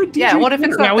 Or a DJ Yeah, what if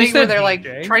it's dinner. that we thing where said they're like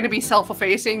DJ. trying to be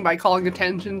self-effacing by calling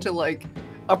attention to like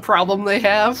a problem they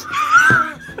have?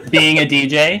 Being a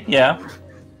DJ, yeah.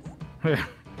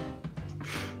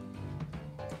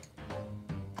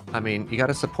 I mean, you got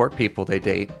to support people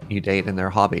you date in their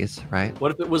hobbies, right?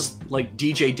 What if it was like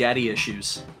DJ daddy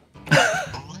issues?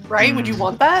 Right? Would you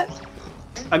want that?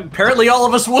 Apparently all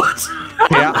of us would.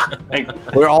 Yeah.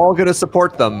 We're all going to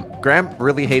support them. Graham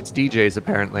really hates DJs,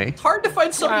 apparently. It's hard to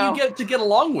find somebody you get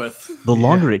along with. The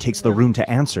longer it takes the room to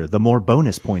answer, the more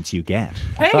bonus points you get.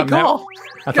 Hey, thought Matt- cool.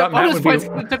 I thought Matt would be.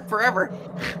 It took forever.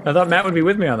 I thought Matt would be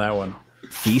with me on that one.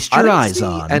 Feast I your didn't eyes see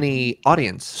on any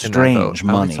audience in that Strange vote.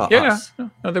 I only money. saw Yeah. us.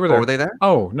 No, they were Oh, there. were they there?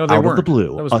 Oh, no, they Out weren't. of the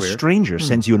blue, That was a weird. stranger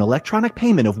sends you an electronic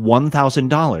payment of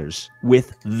 $1,000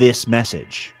 with this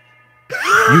message.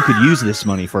 You could use this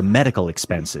money for medical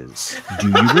expenses. Do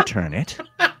you return it?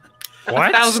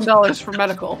 What? $1,000 for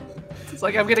medical. It's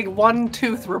like I'm getting one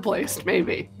tooth replaced,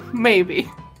 maybe. Maybe.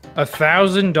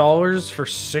 $1,000 for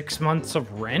 6 months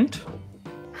of rent?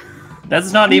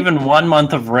 That's not even 1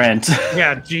 month of rent.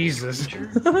 Yeah, Jesus.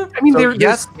 I mean, So there.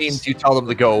 yes means you tell them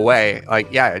to go away. Like,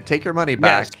 yeah, take your money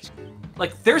back.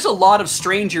 Like there's a lot of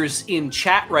strangers in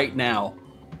chat right now,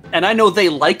 and I know they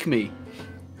like me.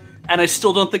 And I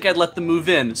still don't think I'd let them move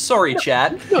in. Sorry,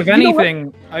 chat. If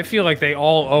anything, I feel like they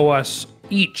all owe us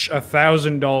each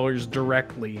 $1,000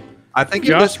 directly. I think in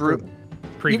just this for room,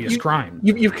 previous crime.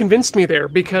 You've convinced me there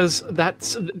because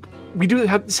we do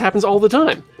have this happens all the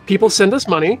time. People send us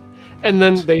money, and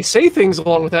then they say things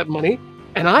along with that money,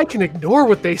 and I can ignore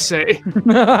what they say.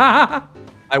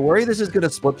 I worry this is going to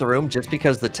split the room just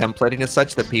because the templating is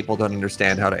such that people don't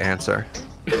understand how to answer.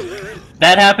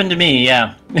 That happened to me,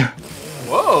 yeah.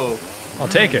 Whoa. I'll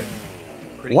take it.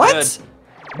 Pretty What? good.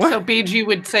 So BG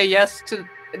would say yes to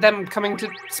them coming to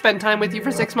spend time with you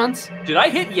for 6 months? Did I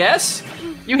hit yes?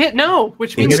 You hit no,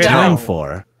 which means It's no. time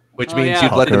for Which Oh, means yeah.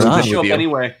 you'd let Hook them her move up. in Show with up you.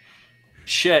 anyway.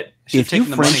 Shit. Should've If you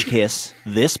taken the money. French kiss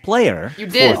this player You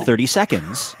did. for 30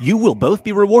 seconds, you will both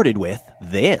be rewarded with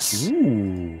this.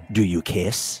 Do you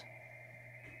kiss?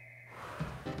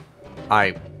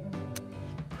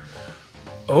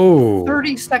 Oh.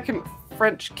 30-second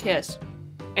French kiss.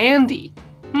 Andy.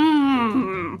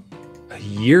 A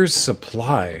year's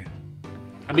supply.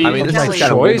 I mean, this my is kind of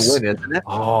choice. win-win, isn't it?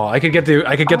 Oh, I could get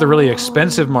the really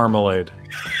expensive marmalade.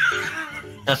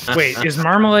 Wait, is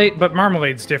marmalade? But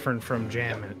marmalade's different from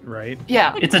jam, right?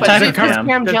 Yeah. It's a but type this of is jam.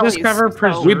 jam Does jellies, this cover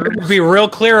so- We better be real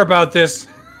clear about this.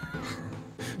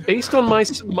 Based on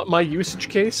my usage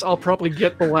case, I'll probably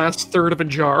get the last third of a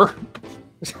jar.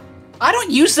 I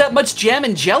don't use that much jam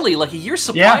and jelly. Like a year's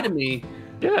supply Yeah. to me.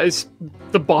 Yeah, it's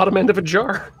the bottom end of a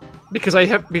jar because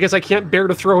I can't bear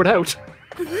to throw it out.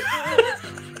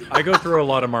 I go through a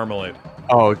lot of marmalade.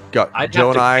 Oh, God. I'd Joe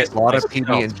have and to I, kiss a lot of myself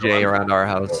PB and J to around our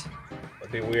house.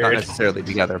 Be Not weird. necessarily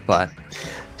together, but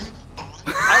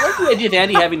I like the idea of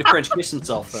Andy having to French kiss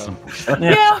himself, though.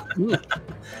 Yeah.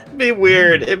 Be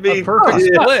weird. It'd be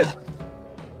perfect split.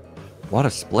 What a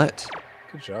split.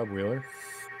 Good job, Wheeler.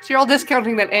 So you're all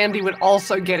discounting that Andy would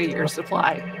also get a year's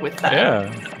supply with that.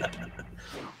 Yeah.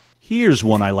 Here's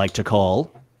one I like to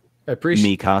call I appreciate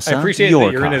Mi Casa, I appreciate Your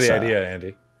that you're into the Casa. idea,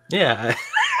 Andy. Yeah.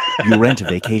 You rent a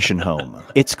vacation home.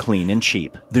 It's clean and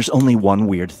cheap. There's only one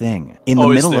weird thing. In the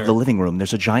Oh, is middle of there? the living room,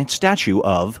 there's a giant statue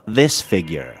of this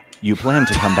figure. You plan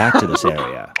to come back to this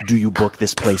area. Do you book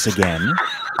this place again?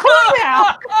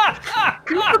 Yeah.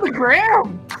 Good for the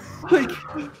gram. Like,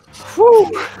 whew.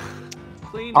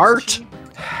 Clean Art.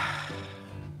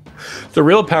 The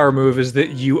real power move is that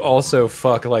you also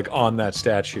fuck like on that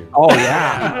statue. Oh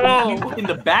yeah. in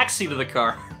the backseat of the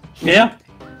car. Yeah.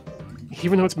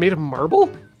 Even though it's made of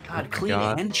marble? God, clean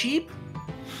God. and cheap?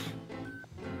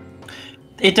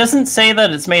 It doesn't say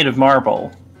that it's made of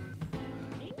marble.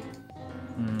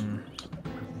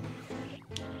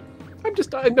 I'm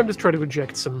just trying to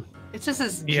inject some. It's just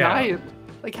this Yeah. giant.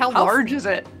 Like, how large is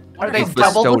it? Are they Who's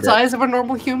double bestowed the it? size of a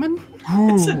normal human?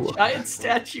 It's a giant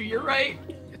statue, you're right.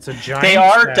 It's a giant. They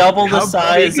are statue. double the How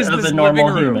size big is of this a normal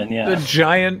living room? human. Yeah. The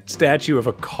giant statue of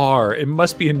a car. It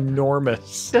must be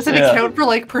enormous. Does it Yeah. account for,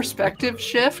 like, perspective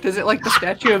shift? Is it like the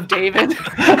statue of David?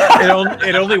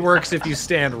 It only works if you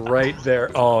stand right there.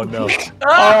 Oh no.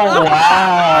 Oh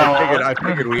wow! I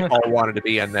figured we all wanted to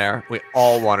be in there. We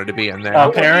all wanted to be in there.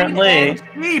 Apparently,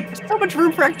 So much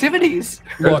room for activities.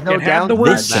 Look, no it had the downside word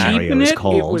to This cheap scenario in is it. It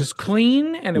called was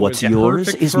clean and it What's was Yours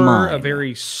perfect is for Mine. a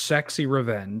very sexy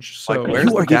revenge. So Like, where's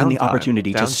You are the given the downside?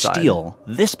 opportunity to Downside. steal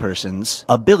this person's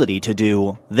ability to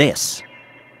do this.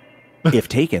 If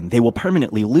taken, they will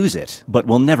permanently lose it, but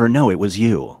will never know it was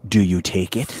you. Do you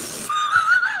take it?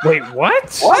 Wait,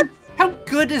 what? What? How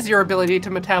good is your ability to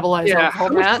metabolize alcohol,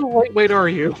 how Matt? lightweight are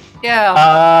you?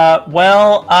 Yeah.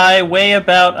 well, I weigh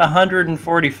about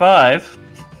 145.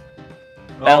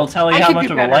 That'll tell you I how could much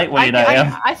do of a better. lightweight I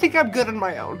am. I think I'm good on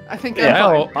my own. I think yeah,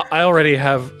 I'm fine. I already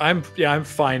have. I'm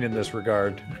fine in this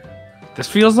regard. This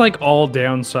feels like all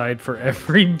downside for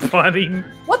everybody.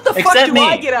 What the fuck Except do me.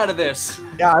 I get out of this?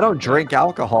 Yeah, I don't drink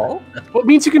alcohol. Well, it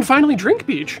means you can finally drink,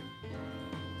 Beach.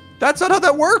 That's not how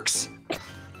that works.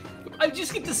 I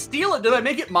just get to steal it. Did I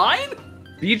make it mine?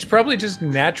 Beach probably just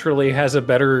naturally has a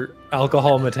better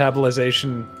alcohol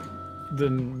metabolization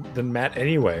than Matt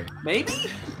anyway. Maybe?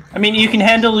 I mean, you can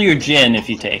handle your gin if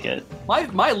you take it.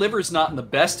 My liver's not in the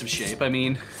best of shape. I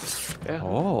mean,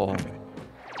 Oh.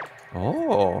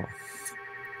 Oh.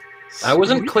 I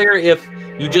wasn't clear if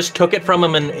you just took it from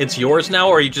him and it's yours now,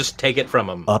 or you just take it from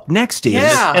him. Up next is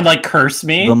And like curse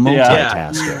me. the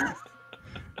Yeah. multitasker.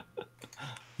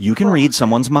 You can read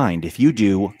someone's mind if you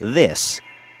do this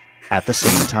at the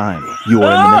same time. You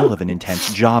are in the middle of an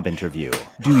intense job interview.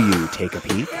 Do you take a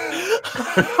peek?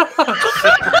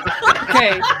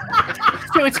 Okay.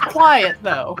 So it's quiet,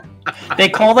 though. They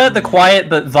call that the quiet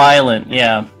but violent.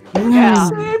 Yeah. Yeah.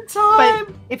 same time.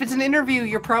 But if it's an interview,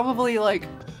 you're probably, like,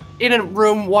 in a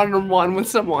room one-on-one with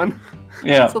someone.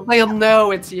 Yeah. So they'll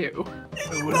know it's you.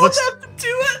 We both have to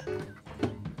do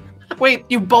it. Wait,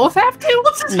 you both have to?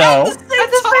 Let's just No. have At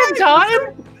the same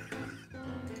time?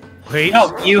 Wait.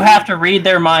 No, you have to read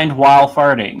their mind while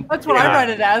farting. That's what I read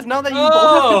it as. Not that you both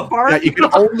Oh. have to fart. Yeah, you can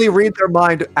only read their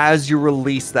mind as you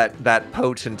release that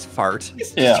potent fart.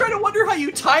 Just Yeah. trying to wonder how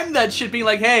you time that shit. Being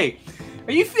like, hey,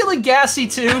 are you feeling gassy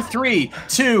too? 3,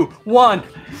 2, 1.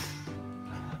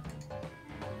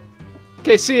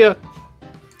 Okay, see ya.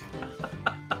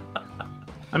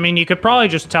 I mean, you could probably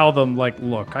just tell them, like,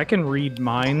 look, I can read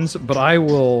minds, but I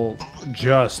will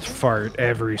just fart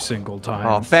every single time.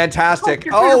 Oh, fantastic.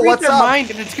 You're gonna Oh, read what's their up?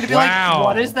 mind and it's gonna be Wow. like,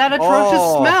 what is that atrocious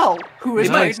Oh. smell? Who is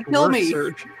It trying makes to kill me?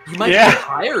 You might Yeah. get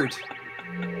hired.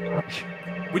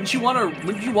 Wouldn't you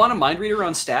want a mind reader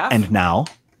on staff? And now,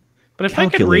 But if I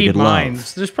could read calculated love.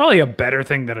 minds, there's probably a better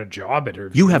thing than a job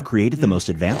interview. you have created the most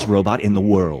advanced robot in the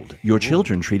world. Your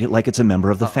children treat it like it's a member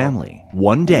of the family.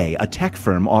 One day, a tech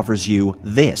firm offers you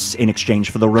this in exchange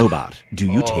for the robot. Do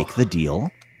you take the deal?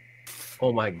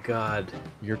 Oh my god.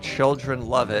 Your children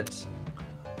love it,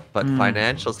 but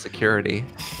financial security.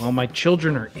 Well, my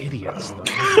children are idiots, though.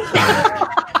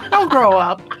 Don't grow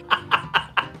up.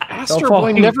 Astro fall Boy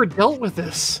in- never dealt with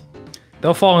this.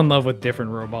 They'll fall in love with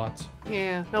different robots.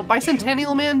 Yeah. No,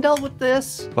 Bicentennial Man dealt with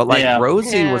this. But like Yeah.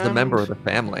 Rosie was a Yeah. member of the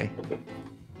family.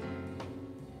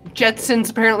 Jetsons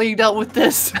apparently dealt with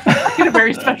this in a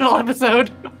very special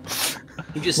episode.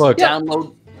 You just Look.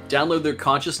 download their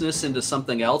consciousness into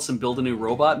something else and build a new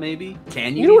robot, maybe?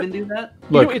 Can you, You know even do that?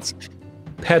 Look, it's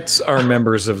pets are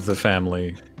members of the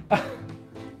family.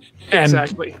 And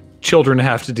exactly. children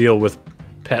have to deal with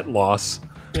pet loss.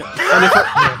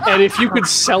 Yeah. And if you could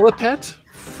sell a pet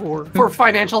for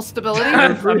financial stability.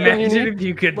 Imagine if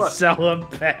you could sell a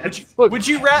pet. Would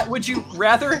you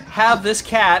rather have this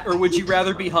cat, or would you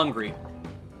rather be hungry?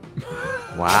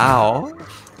 Wow.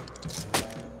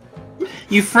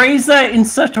 You phrase that in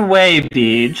such a way,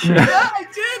 Beej. Yeah, I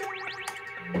did.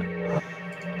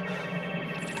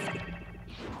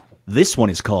 This one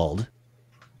is called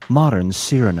Modern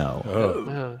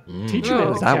Cyrano. Teach you What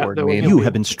does that word mean? You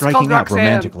have been striking out Roxanne.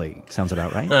 romantically. Sounds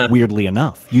about right. Weirdly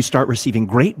enough, you start receiving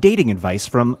great dating advice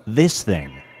from this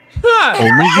thing.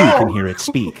 Only you can hear it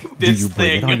speak. Do you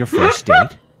bring it on your first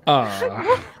date? I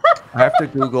have to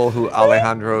Google who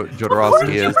Alejandro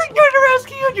Jodorowsky is. Bring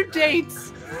Jodorowsky on your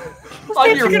dates.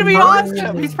 It's gonna be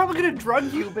awesome. He's probably gonna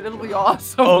drug you, but it'll be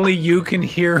awesome. Only you can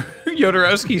hear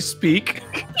Jodorowsky speak.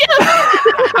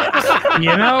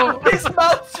 You know, His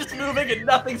mouth's just moving and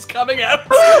nothing's coming out.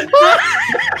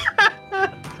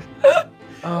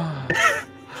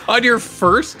 On your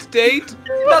first date?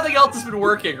 Nothing else has been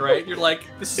working, right? You're like,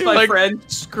 this is my friend.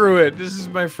 Screw it. This is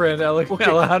my friend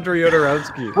Alejandro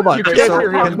Jodorowsky. Hold on. You So, can't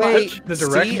hear can him they much. The see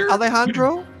director?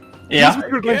 Alejandro? Yeah. That's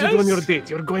what you're going to do on your date.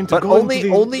 You're going to But go into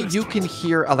the only you can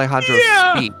hear Alejandro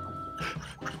speak.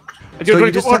 And So you're you going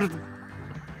to just order.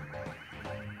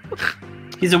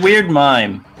 He's a weird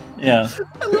mime. Yeah.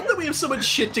 I love that we have so much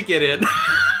shit to get in.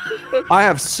 I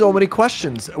have so many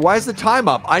questions. Why is the time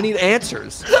up? I need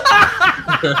answers.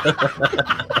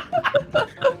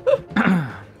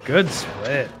 good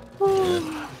split.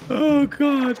 Oh,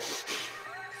 God.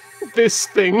 This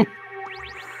thing.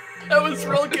 That was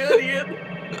real good, Ian.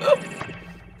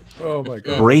 Oh, my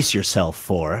God. Brace yourself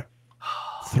for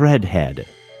Threadhead.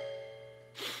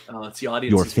 Oh, it's the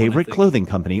audience. Your favorite clothing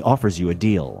company offers you a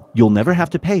deal. You'll never have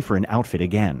to pay for an outfit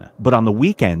again. But on the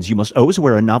weekends, you must always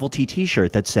wear a novelty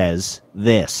t-shirt that says,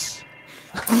 this.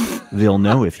 They'll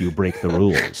know if you break the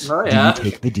rules. Oh, yeah. Do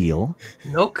you take the deal?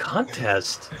 No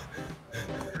contest.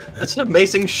 That's an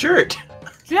amazing shirt.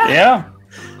 Yeah.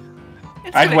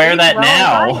 It's I'd gonna wear age that well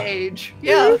at now. my age.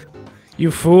 Yeah. You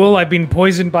fool, I've been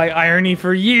poisoned by irony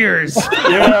for years.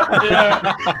 I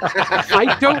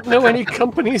don't know any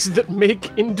companies that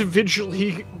make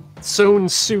individually sewn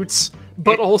suits,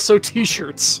 but also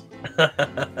t-shirts.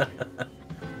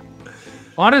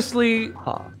 Honestly,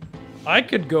 I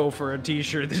could go for a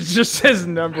t-shirt that just says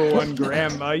 #1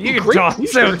 grandma. You can Great toss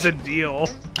t-shirt. out the deal.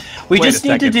 We Wait just a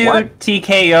need to second, do what?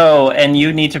 TKO, and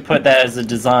you need to put that as a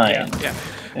design. Yeah.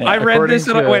 Yeah. I read According this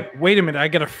and I to- went, wait a minute, I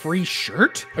get a free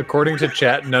shirt? According to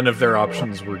chat, none of their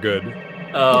options were good.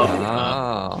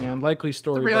 Oh. Yeah, unlikely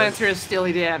story. The real but answer is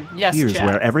Steely Dan. Yes, Here's chat.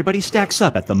 where everybody stacks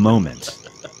up at the moment.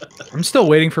 I'm still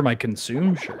waiting for my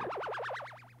consume shirt.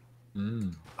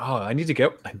 Oh, I need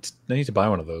to buy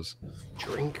one of those.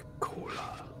 Drink cola.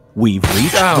 We've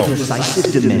reached Ow. the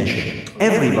decisive dimension.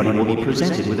 Everybody will be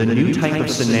presented with a new type of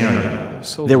scenario.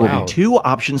 So There will loud. be 2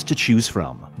 options to choose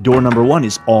from. Door number 1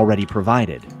 is already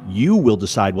provided. You will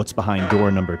decide what's behind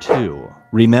door number 2.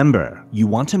 Remember, you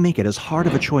want to make it as hard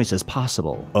of a choice as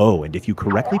possible. Oh, and if you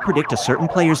correctly predict a certain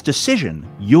player's decision,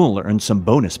 you'll earn some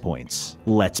bonus points.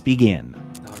 Let's begin.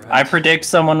 I predict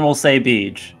someone will say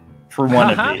Beej for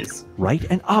one of these. Write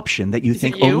an option that you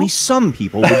think you? only some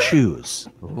people would choose.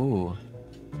 Ooh.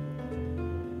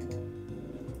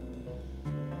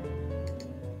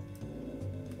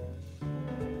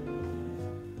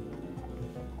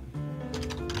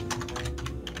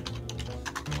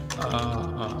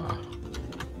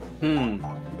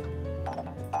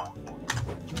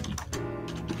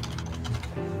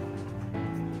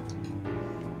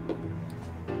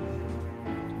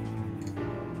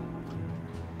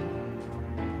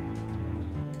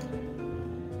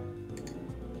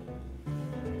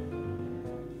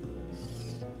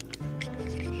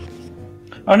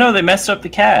 Oh no, they messed up the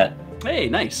cat. Hey,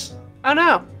 nice. Oh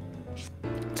no.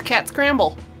 It's cat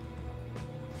scramble.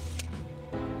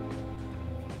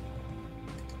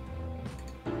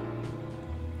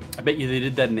 I bet you they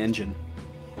did that in Engine.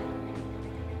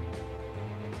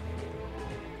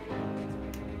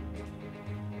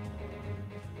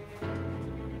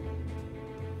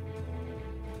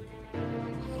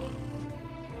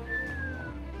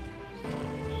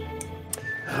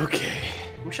 Okay.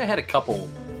 Wish I had a couple.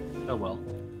 Oh well.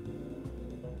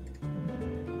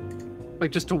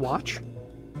 Like just to watch?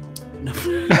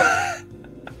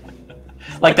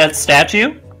 Like that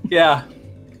statue? Yeah.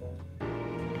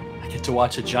 I get to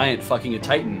watch a giant fucking a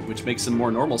titan, which makes him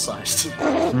more normal sized.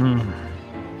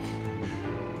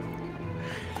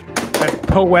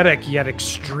 Poetic yet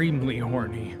extremely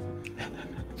horny.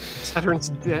 Saturn's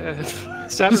dead.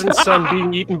 Saturn's son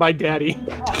being eaten by Daddy.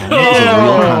 Time is a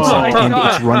real concept, and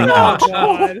it's running out.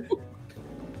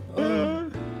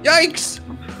 Yikes!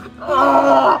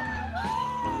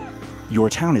 Your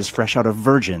town is fresh out of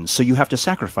virgins, so you have to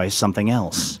sacrifice something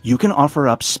else. You can offer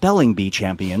up spelling bee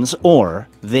champions or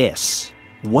this.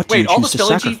 What do Wait, you all the choose to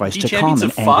spelling sacrifice bee to calm champions an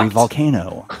have angry fucked?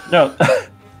 volcano? No.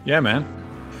 Yeah, man.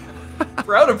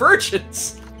 We're out of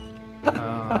virgins.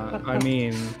 I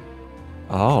mean,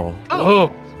 Oh.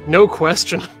 Oh, no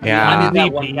question. Yeah. I'm in that Easy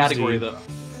one peasy. category though.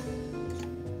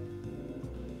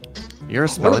 You're a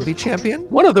spelling bee champion?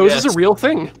 One of those is Yes. a real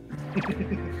thing.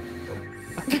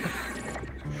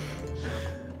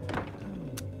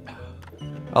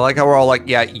 I like how we're all like,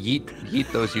 yeah,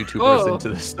 yeet those YouTubers Oh. into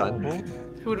the sun.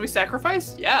 Who would we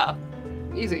sacrifice? Yeah.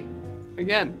 Easy.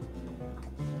 Again.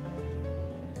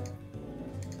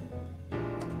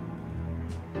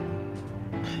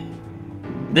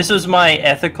 This was my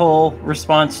ethical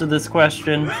response to this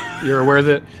question. You're aware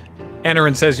that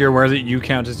Anarin says you're aware that you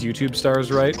count as YouTube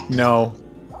stars, right? No.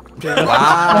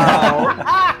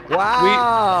 Wow.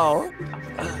 Wow.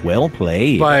 Well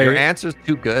played. Your By answer's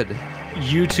too good.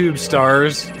 YouTube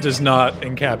stars does not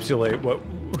encapsulate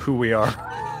who we are.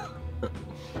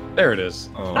 There it is.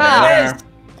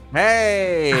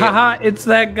 Hey. haha, it's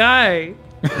that guy.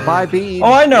 Bye, Bean.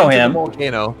 Oh, I know Into the him.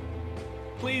 volcano.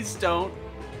 Please don't.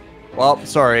 Well,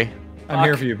 sorry. I'm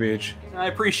here for you, Beach. I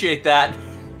appreciate that.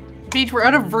 Beach, we're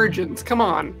out of virgins. Come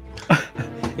on.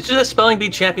 It's just that spelling bee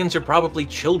champions are probably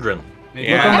children.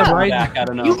 Maybe Look I'll on the come bright. back, I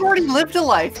don't know. You've already lived a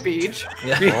life, Beach.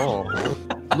 Oh.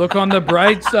 Look on the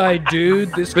bright side,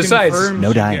 dude. This Besides, confirms no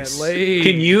you dice. get laid.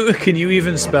 Can you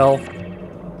even spell?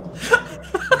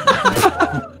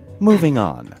 Moving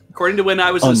on. According to when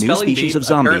I was A in new spelling species bee, of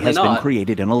zombie apparently has been not.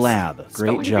 created in a lab. Great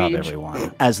Spelling job, bee.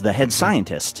 everyone. As the head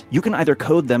scientist, you can either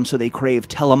code them so they crave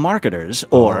telemarketers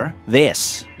or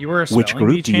this. You were a Which spelling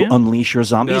group bee do you champ? unleash your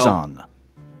zombies No. on?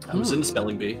 I was in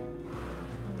spelling bee.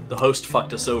 The host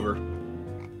fucked us over.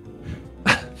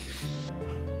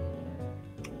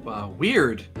 Wow,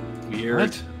 weird.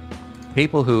 Weird.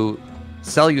 People who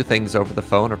sell you things over the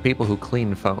phone or people who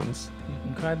clean phones.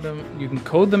 You can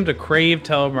code them to crave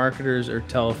telemarketers or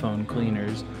telephone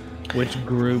cleaners. Which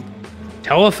group?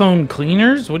 Telephone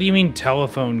cleaners? What do you mean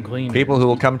telephone cleaners? People who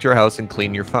will come to your house and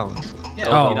clean your phone. Yeah,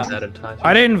 Oh. you know that at times.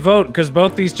 I didn't vote because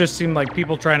both these just seem like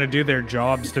people trying to do their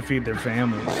jobs to feed their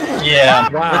families. Yeah.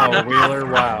 Wow, Wheeler,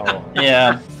 wow.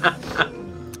 Yeah.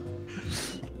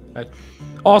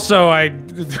 Also, I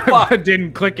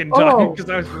didn't click in time because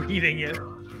I was reading it.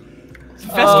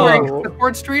 Festering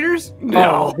support streeters?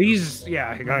 No, these,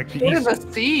 yeah. Like, What in the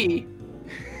sea?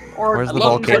 Or Where's the I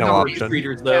love volcano technology option?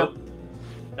 readers, though.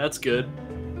 That's good.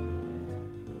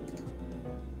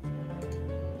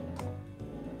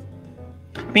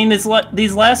 I mean, these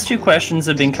last two questions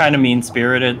have been kind of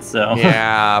mean-spirited, so...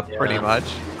 Yeah, pretty much.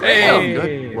 Hey. Oh,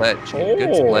 good split. Chief.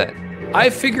 Good split. I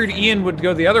figured Ian would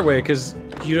go the other way because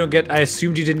you don't get. I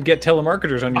assumed you didn't get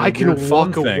telemarketers on your I can weird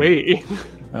phone walk thing. away.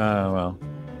 Well.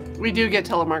 We do get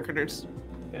telemarketers.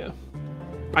 Yeah.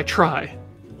 I try.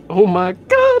 Oh my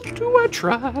god, do I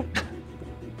try?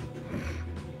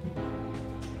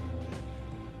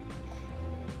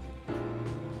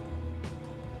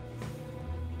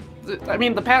 I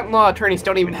mean, the patent law attorneys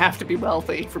don't even have to be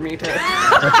wealthy for me to.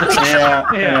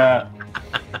 yeah.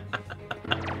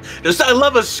 Just, I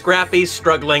love a scrappy,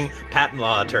 struggling patent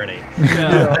law attorney.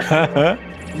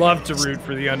 Love to root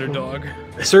for the underdog.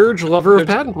 Surge, lover of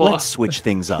patent law. Let's switch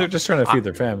things up. They're just trying to feed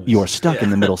their families. You're stuck in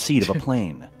the middle seat of a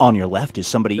plane. On your left is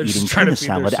somebody They're just eating trying to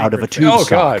tuna feed their salad out of a secret tube family. Oh,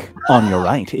 sock. God. On your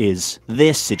right is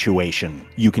this situation.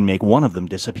 You can make one of them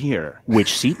disappear.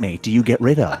 Which seatmate do you get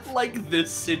rid of? Like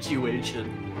this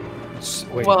situation.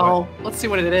 Wait, Well, let's see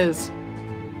what it is.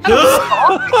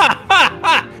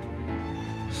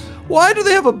 Why do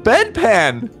they have a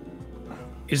bedpan?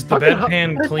 Is the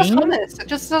bedpan It's clean? hummus. It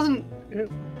just doesn't.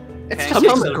 It's Pancakes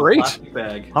just in hummus. a great. plastic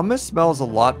bag. Hummus smells a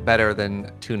lot better than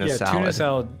tuna yeah, salad. tuna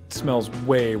salad smells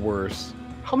way worse.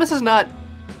 Hummus is not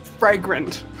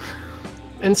fragrant.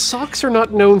 And socks are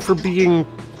not known for being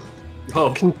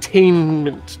Oh,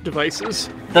 containment devices.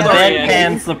 The Sorry,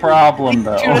 bedpan's the problem,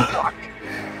 Tuna though. sock.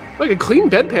 Like a clean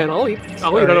bedpan, I'll eat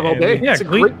out of all day. Yeah, it's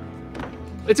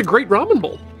a great ramen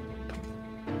bowl.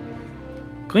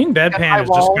 Clean high bedpan is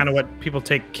just walls. kind of what people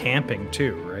take camping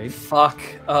too, right? fuck.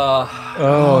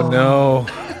 Oh no.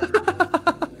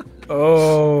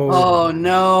 Oh. Oh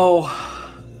no.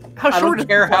 How I short don't is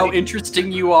care the how flight?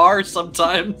 interesting you are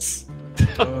sometimes.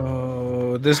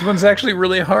 Oh, this one's actually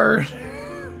really hard.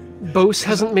 Bose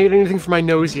hasn't made anything for my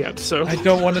nose yet, so I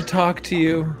don't want to talk to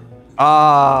you.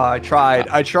 I tried.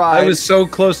 I was so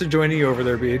close to joining you over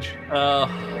there, Beach.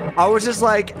 I was just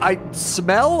like, I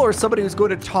smell or somebody was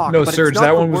going to talk. No, but Serge, it's not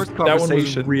that the one was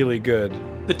worst really good.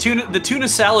 The tuna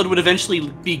salad would eventually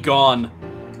be gone.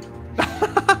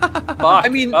 I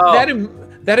mean, that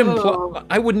implies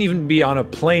I wouldn't even be on a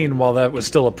plane while that was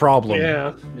still a problem.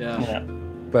 Yeah.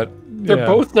 But they're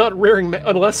both not wearing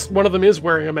unless one of them is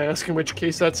wearing a mask, in which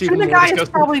case that's even The more guy is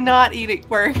disgusting. probably not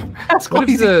wearing a mask. What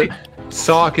if the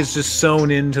sock is just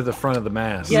sewn into the front of the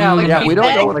mask? Yeah, like we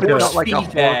don't know what like a a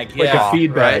bag. like a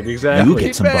feed bag, exactly. You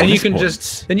get some and you bonus can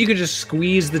points. just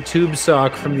squeeze the tube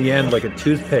sock from the end like a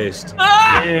toothpaste.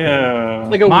 Yeah.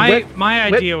 Like a My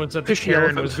idea was that the fishy Karen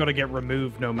elephant. was going to get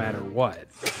removed no matter what.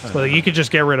 So you could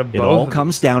just get rid of It both. all of them.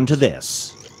 comes down to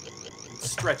this.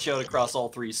 Stretch out across all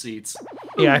 3 seats.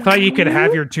 Yeah, I thought you could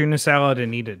have your tuna salad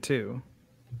and eat it too.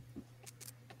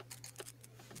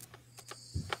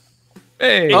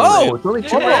 Hey. Oh, it's only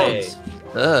 2 Hey.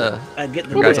 rounds. Get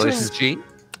the Congratulations, G.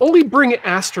 Only bring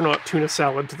astronaut tuna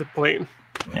salad to the plane.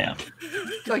 Yeah.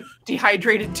 Like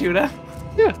dehydrated tuna.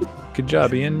 Yeah. Good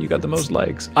job, Ian. You got the most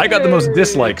likes. I got the most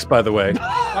dislikes, by the way.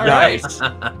 Nice.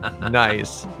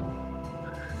 Nice.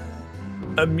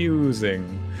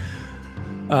 Amusing.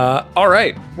 All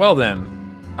right. Well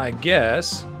then, I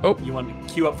guess. Oh, You want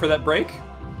to queue up for that break?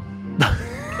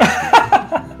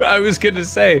 I was gonna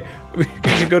say we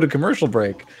should go to commercial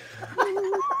break.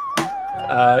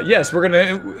 Yes, we're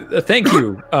gonna. Thank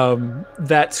you.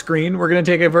 That screen. We're gonna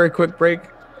take a very quick break,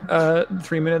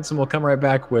 3 minutes, and we'll come right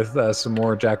back with some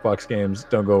more Jackbox games.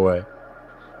 Don't go away.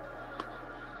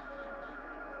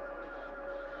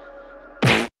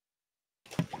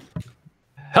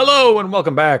 Hello and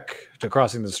welcome back to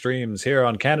Crossing the Streams here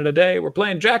on Canada Day. We're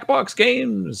playing Jackbox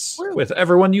games with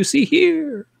everyone you see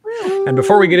here. And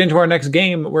before we get into our next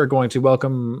game, we're going to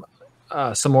welcome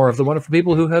some more of the wonderful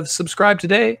people who have subscribed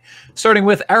today, starting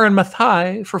with Aaron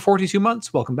Mathai for 42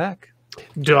 months. Welcome back.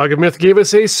 Dog of Myth gave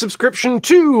us a subscription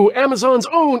to Amazon's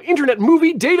own Internet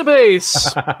Movie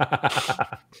Database.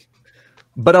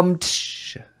 But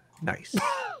nice.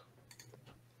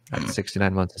 That's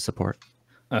 69 months of support.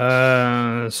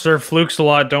 Serve flukes a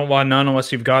lot, don't want none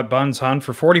unless you've got buns, hon,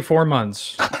 for 44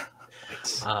 months.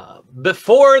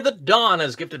 Before the Dawn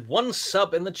has gifted 1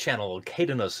 sub in the channel.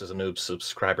 Cadenus is a noob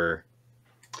subscriber.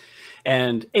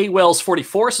 And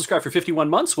AWells44 subscribed for 51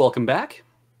 months. Welcome back.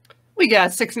 We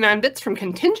got 69 bits from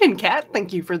Contingent Cat.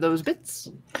 Thank you for those bits.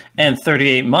 And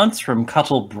 38 months from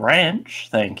Cuttle Branch.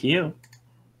 Thank you.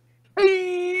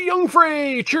 Hey, Young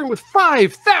Frey, cheering with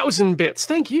 5,000 bits.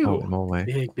 Thank you. Oh, no way.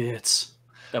 Big bits.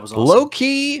 That was awesome. Low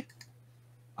key.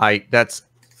 That's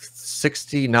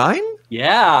 69?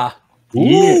 Yeah.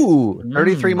 Ooh,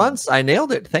 33 months. I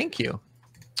nailed it. Thank you.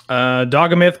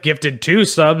 Dogamyth gifted 2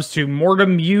 subs to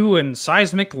Mortem U and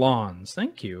Seismic Lawns.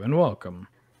 Thank you and welcome.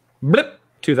 Blip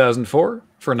 2004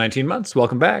 for 19 months.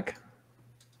 Welcome back.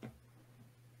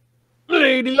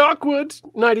 Lady Lockwood,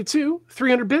 92,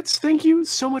 300 bits. Thank you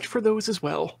so much for those as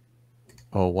well.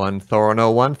 01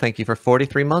 Thoron 01. Thank you for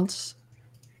 43 months.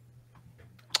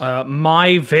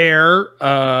 My Vare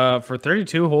for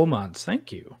 32 whole months.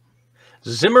 Thank you.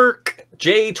 Zimmerk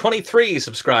J23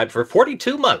 subscribed for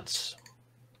 42 months.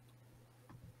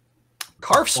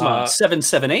 Carfsmud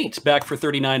 778 back for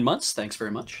 39 months. Thanks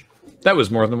very much. That was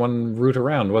more than one route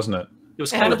around, wasn't it? It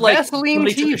was And kind of like Vaseline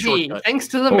somebody took a TV, shortcut. thanks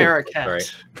to the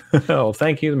Maricat. Oh,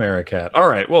 thank you, the Maricat. All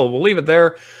right, well, we'll leave it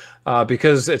there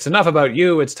because it's enough about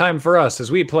you. It's time for us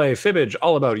as we play Fibbage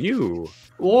All About You.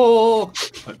 Whoa.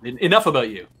 Enough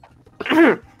about you.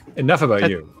 Enough about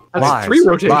you. That's Lies, 3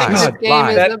 rotations. lies. This game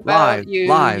is about you.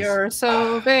 lies. You're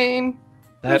so vain.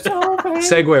 That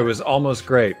segue was almost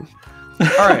great.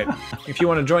 All right, if you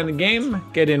want to join the game,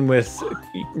 get in with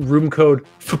room code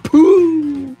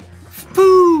FPOO.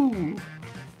 Boom!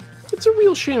 It's a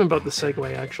real shame about the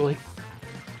segue, actually.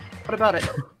 What about it?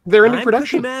 They're into I'm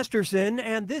production. Cookie Masterson,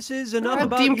 and this is Enough God,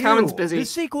 About Dean You, Cummins busy. the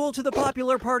sequel to the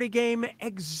popular party game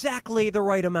Exactly the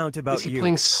Right Amount About Is he You.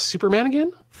 playing Superman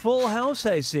again? Full house,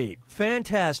 I see.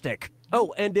 Fantastic.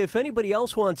 Oh, and if anybody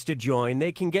else wants to join,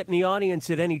 they can get in the audience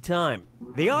at any time.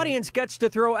 The audience gets to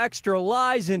throw extra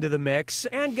lies into the mix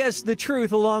and guess the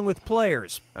truth along with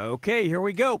players. Okay, here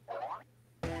we go.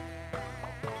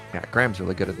 Yeah, Graham's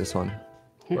really good at this one.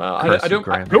 Well, I don't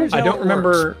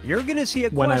remember. You're going to see a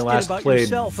when I question last about played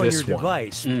yourself on your this one.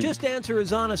 device. Just answer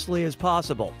as honestly as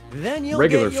possible. Then you'll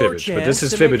Regular get your fibbage, but chance this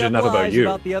is to make fibbage up enough about lies you.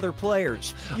 About the other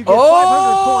players. You get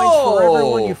 500 points for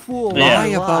everyone you fool. Lie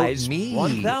with about lies, me.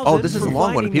 1,000 Oh, this is a for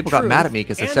long one. finding People the got mad at truth. me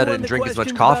because I And said I when didn't the drink as much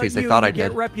question's coffee about as they you, thought I you get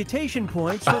did. reputation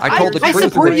points. I told the I truth.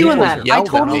 support and you in people that. I yelled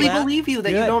at totally me. believe you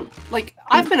that you Good. don't like.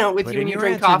 I've been out with Put you in and you your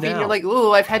drink answer coffee, and now. you're like,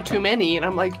 "Ooh, I've had too many," and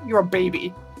I'm like, "You're a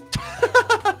baby."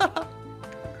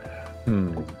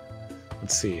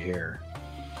 Let's see here.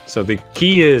 So the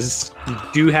key is you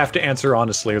do have to answer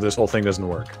honestly, or this whole thing doesn't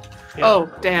work. Oh,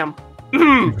 damn.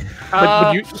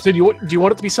 But do you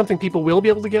want it to be something people will be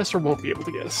able to guess or won't be able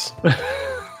to guess?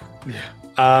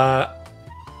 I'm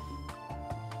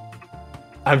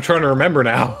trying to remember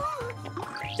now.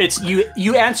 It's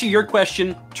you answer your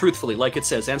question truthfully, like it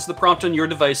says. Answer the prompt on your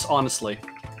device honestly.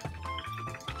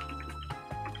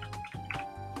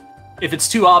 If it's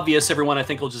too obvious, everyone I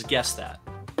think will just guess that.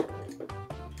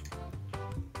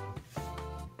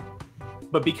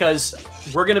 But because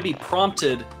we're going to be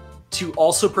prompted to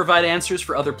also provide answers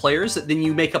for other players, that then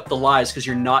you make up the lies because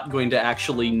you're not going to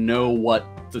actually know what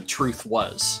the truth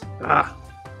was.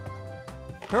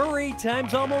 Hurry,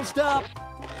 time's almost up.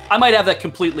 I might have that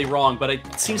completely wrong, but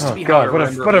it seems to Oh be how I God,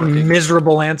 remember what a it working.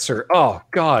 miserable answer. Oh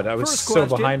God, I was First so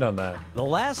question. behind on that. The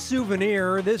last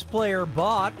souvenir this player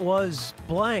bought was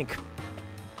blank.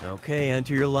 Okay,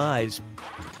 enter your lies.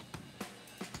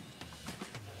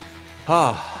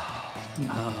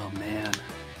 Oh man.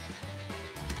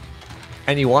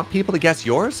 And you want people to guess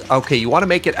yours? Okay, you want to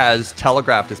make it as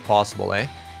telegraphed as possible, eh?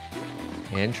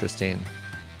 Interesting.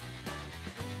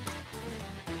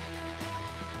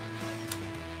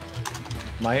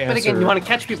 My answer. But again, you want to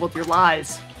catch people with your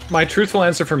lies. My truthful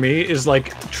answer for me is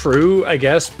like true, I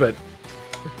guess, but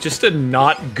just a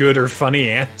not good or funny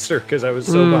answer because I was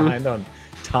so behind on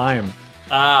time.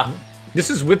 This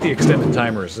is with the extended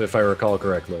timers, if I recall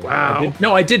correctly. Wow.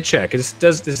 I did check. This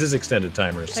is extended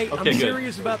timers. Hey, I'm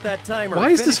serious about that timer. Why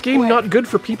is this Finish game quick. not good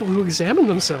for people who examine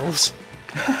themselves?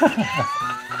 I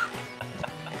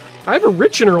have a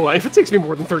rich inner life. It takes me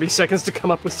more than 30 seconds to come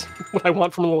up with what I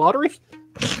want from the lottery.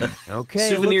 Okay,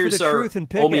 Souvenirs look for the are truth and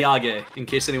pick it. omiyage, in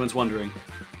case anyone's wondering.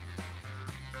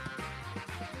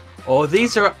 Oh,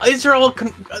 these are all.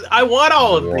 I want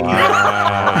all of these.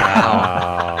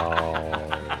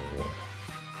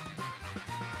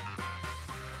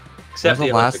 Except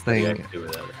What's the last Olympic thing? I can do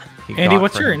without it. Andy,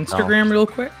 what's your Instagram, real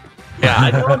quick? Yeah,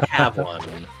 I don't have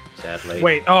one, sadly.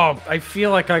 Wait, I feel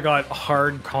like I got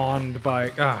hard conned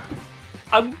by.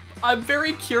 I'm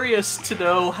very curious to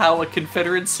know how a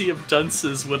confederacy of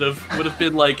dunces would have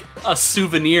been like a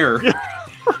souvenir.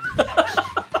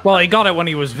 Well, he got it when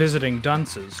he was visiting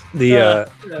dunces.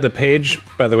 The page,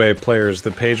 by the way, players, the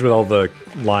page with all the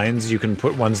lines, you can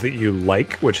put ones that you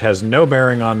like, which has no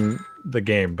bearing on the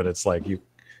game, but it's like you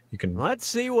can. Let's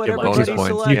see what give everybody bonus points.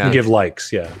 selected. You can give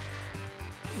likes, yeah.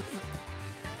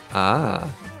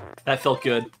 That felt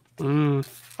good.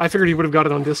 I figured he would have got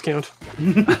it on discount.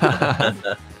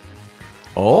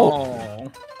 Oh.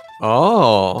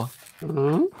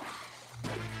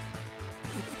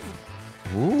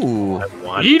 Ooh.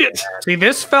 Eat it. See,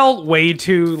 this felt way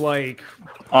too like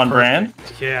on brand.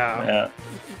 Yeah.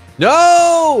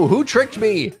 No! Who tricked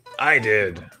me? I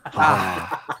did.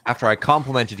 After I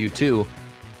complimented you too.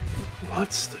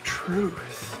 What's the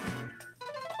truth?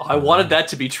 I wanted that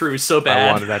to be true so bad.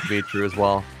 I wanted that to be true as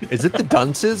well. Is it the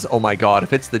dunces? Oh my god,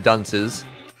 if it's the dunces.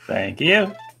 Thank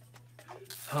you.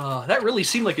 That really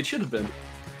seemed like it should have been.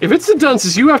 If it's the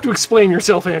dunces, you have to explain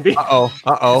yourself, Andy. Uh-oh.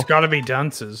 It's gotta be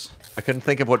dunces. I couldn't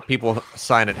think of what people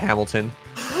sign at Hamilton.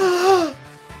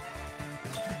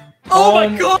 Oh my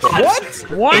god! What? It's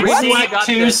It's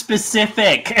too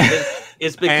specific.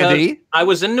 Is because Andy? I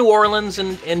was in New Orleans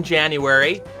in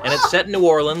January, and it's set in New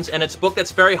Orleans, and it's a book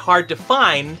that's very hard to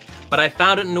find, but I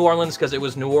found it in New Orleans because it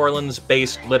was New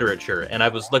Orleans-based literature, and I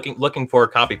was looking for a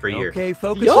copy for years. Okay,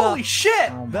 focus Holy up.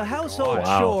 shit! The household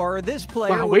Wow. chore this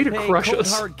player Wow, way would to pay crush cold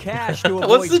us. hard cash to avoid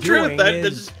What's the truth? doing I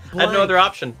is just had no other blank.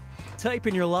 option. Type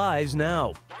in your lies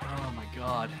now. Oh my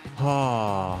god.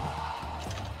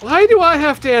 Why do I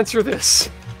have to answer this?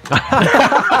 I'm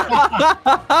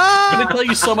gonna tell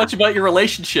you so much about your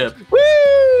relationship.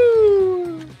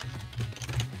 Woo!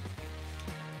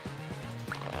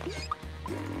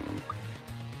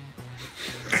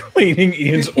 Cleaning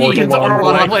Ian's organ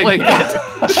on blanket.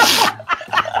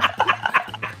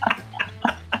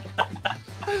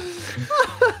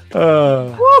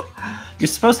 You're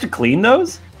supposed to clean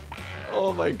those?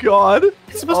 Oh my god.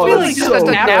 It's supposed to be like just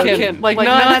a napkin, like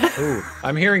not.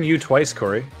 I'm hearing you twice,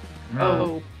 Corey.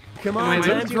 Oh. Come on,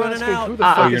 time's running out.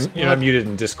 Oh, you're not muted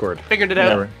in Discord. Figured it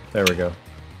out. There we go.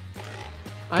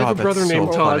 I have a brother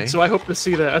named Todd, so I hope to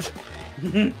see that.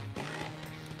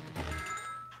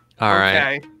 All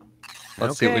right. Okay.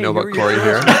 Let's see what we know about Corey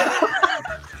here.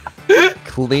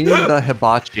 Cleaning the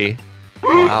hibachi.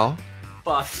 Wow.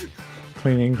 Fuck.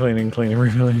 Cleaning, refilling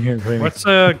here, cleaning. What's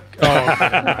Wow.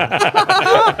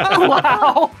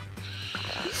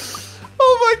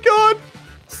 Oh my god.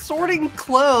 Sorting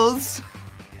clothes.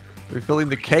 Refilling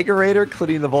the kegerator,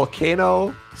 cleaning the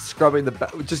volcano, scrubbing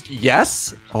the just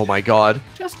yes? Oh my god.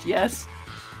 Just yes.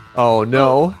 Oh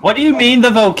no. What do you mean the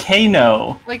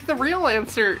volcano? Like, the real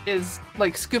answer is,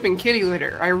 like, scooping kitty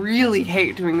litter. I really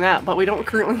hate doing that, but we don't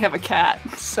currently have a cat,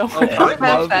 so we're gonna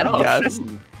match that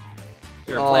option.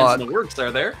 There are plans in the works,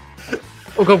 are there?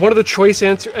 Oh god, one of the choice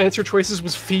answer choices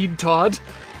was feed Todd.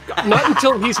 Not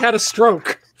until he's had a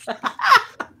stroke.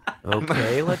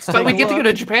 Okay, let's But we get to go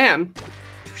to Japan.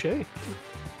 Touché.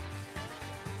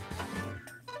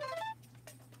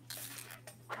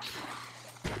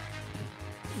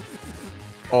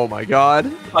 Oh my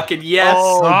god. Fucking yes.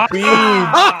 Oh,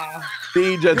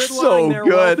 Beej, that's so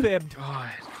good.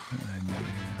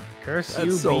 Curse That's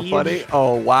you, so Beej. funny.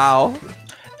 Oh wow.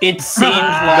 It seemed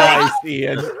Nice, like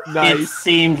Ian. it Nice.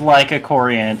 seemed like a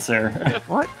Corey answer.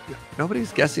 What?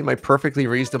 Nobody's guessing my perfectly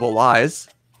reasonable lies.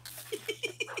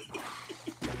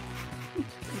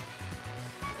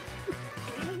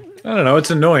 I don't know. It's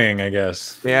annoying, I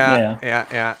guess. Yeah.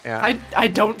 I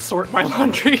don't sort my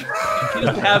laundry. You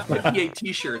have 58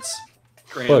 t-shirts.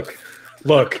 Look.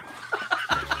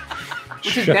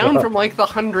 Which is Shut down up. from, like, the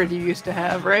 100 you used to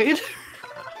have, right?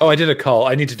 Oh, I did a call.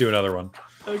 I need to do another one.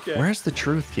 Okay. Where's the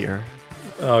truth here?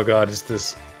 Oh god, it's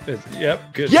this.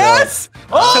 Yep. Good. Yes! job.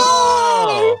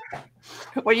 Oh!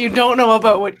 What you don't know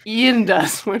about what Ian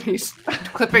does when he's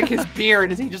clipping his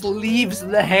beard is he just leaves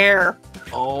the hair.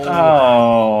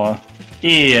 Oh,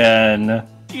 Ian.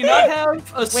 Do you not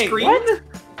have a screen? What?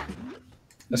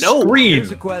 No. Screen.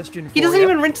 Here's a question for He doesn't you.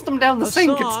 even rinse them down the A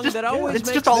sink. song It's that always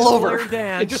just makes all this over. player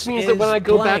dance It just means that when is I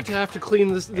go blank. back to have to clean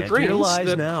the Enter your drains, lies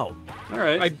that now. All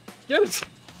right. I get it.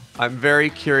 I'm very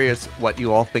curious what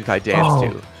you all think I danced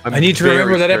to. I need to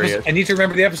remember that curious. episode. I need to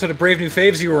remember the episode of Brave New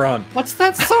Faves you were on. What's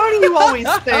that song you always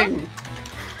sing?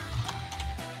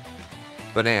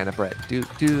 Banana bread. Do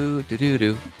do do do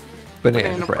do. Banana,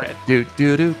 Banana bread. bread. Do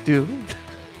do do do.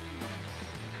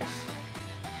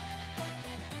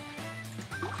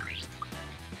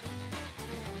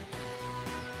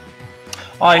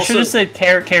 Oh, I should have said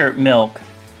carrot milk.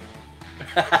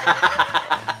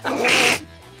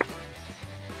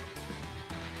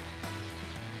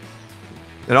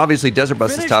 And obviously, desert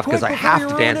bus is Finish tough because quick I before have you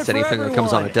to ruin dance it for anything that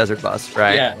comes on a everyone. desert bus,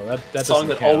 right? Yeah, that the song doesn't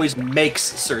that count. always makes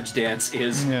Surge dance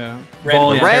is Yeah. Random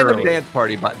Random Voluntarily. dance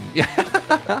party button.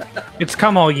 Yeah. It's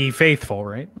Come All Ye Faithful,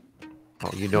 right? Oh,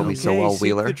 you know me so Okay, well, seek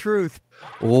Wheeler. the truth.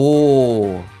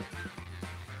 Oh.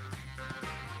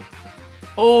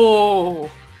 Oh.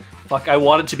 Fuck, I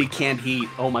want it to be Canned Heat.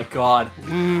 Oh my god.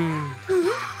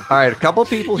 All right, a couple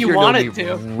people You here want know it me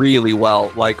to. really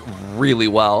well, like really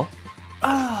well.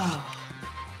 Oh.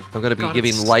 I'm going to be God,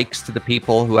 giving it's- likes to the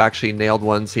people who actually nailed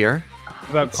ones here.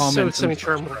 About So comments. and-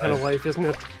 semi-charming kind of life, isn't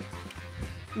it?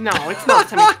 No, it's not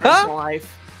semi-personal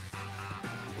life.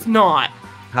 It's not.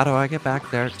 How do I get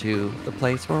back there to the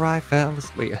place where I fell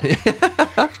asleep?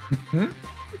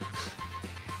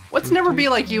 What's Never Be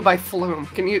Like You by Flume?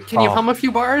 Can you hum a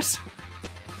few bars?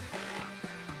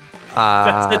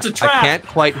 That's a trap. I can't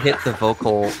quite hit the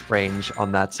vocal range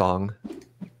on that song.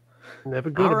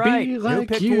 Never gonna All right, be who like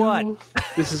picked you. what?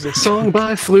 This is a song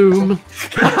by Flume.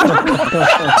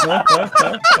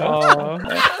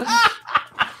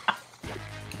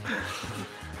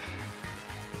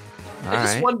 All I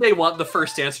just right. one day want the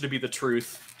first answer to be the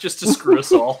truth, just to screw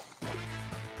us all.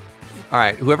 All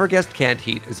right, whoever guessed Canned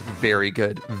Heat is very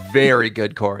good. Very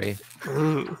good, Corey.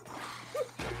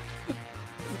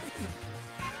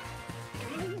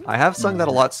 I have sung that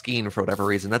a lot skiing for whatever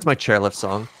reason. That's my chairlift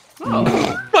song.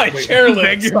 My chair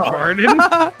leg, pardon.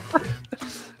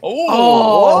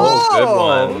 Oh,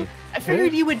 good one. I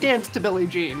figured you would dance to Billie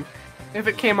Jean if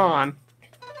it came on.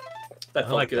 That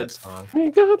felt good. song. We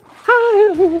got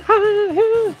higher and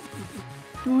higher.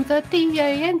 To the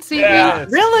D-A-N-C-E.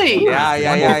 Yes. Really? Yeah.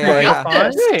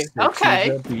 Hey, okay.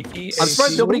 I'm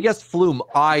surprised nobody guessed Flume.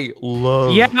 I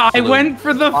love Yeah, I Flume. went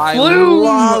for the I Flume.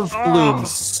 love Flume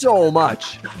so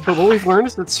much. But what we've learned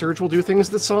is that Surge will do things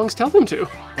that songs tell him to.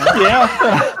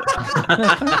 Yeah.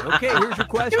 Okay, here's your Do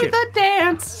question. the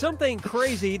dance. Something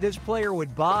crazy this player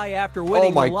would buy after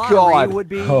winning my the lottery God. would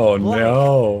be Oh blank.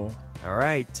 no. All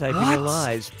right, type in your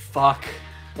lies. Fuck.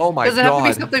 Oh my Does it have to be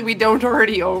god. something we don't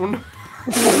already own?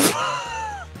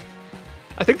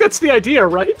 I think that's the idea,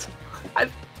 right?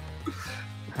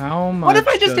 How much? What if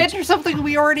I just enter something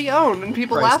we already own and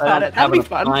people laugh at it? That'd be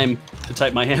fun. Time to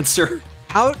type my answer.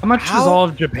 How much does all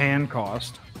of Japan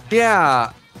cost?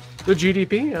 Yeah. The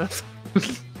GDP? Yeah.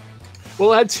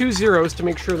 We'll add 2 zeros to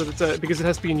make sure that it's because it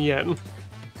has to be in yen.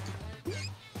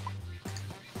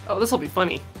 Oh, this will be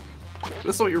funny.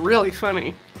 This will be really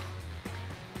funny.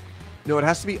 No, it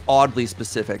has to be oddly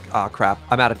specific. Ah, crap.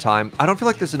 I'm out of time. I don't feel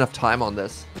like there's enough time on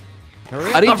this.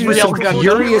 I need to do some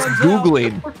furious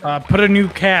Googling. Put a new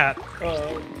cat.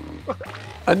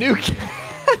 A new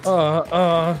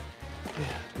cat?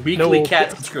 Weekly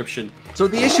cat subscription. So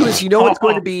the issue is, you know it's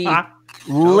going to be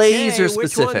laser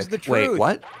specific. Wait,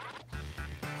 what?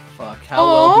 Fuck, how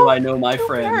well do I know my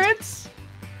friend? Parrots.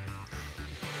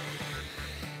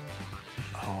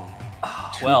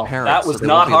 Well, parrots, that was so they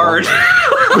not won't be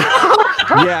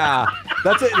hard. Yeah,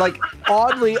 that's it. Like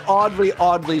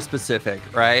oddly specific,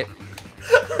 right?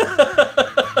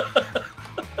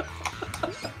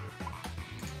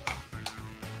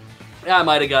 Yeah, I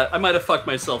might have fucked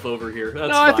myself over here.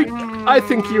 That's No, fine. I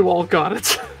think you all got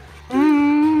it.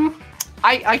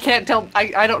 I can't tell.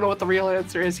 I don't know what the real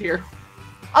answer is here.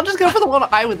 I'll just go for the one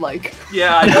I would like.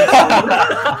 Yeah. I did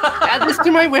too. Add this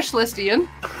to my wish list, Ian.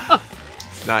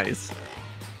 Nice.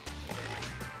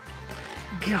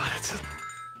 God, it's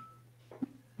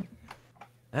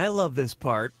I love this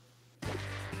part.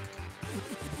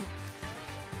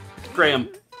 Graham.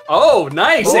 Oh,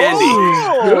 nice, Andy.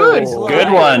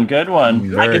 Good one. Good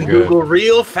one. I can Google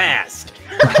real fast.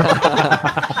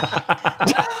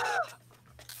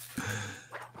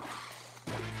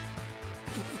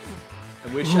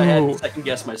 I wish I had second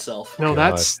guess myself. No,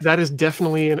 that is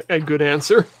definitely a good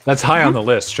answer. That's high on the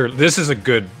list. Sure, this is a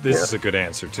good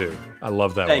answer too. I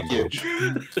love that Thank one. you.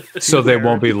 Coach. So they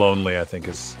won't be lonely, I think,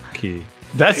 is key.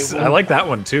 I like that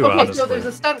one too. Okay, honestly. so there's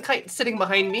a stunt kite sitting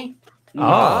behind me.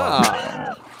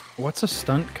 What's a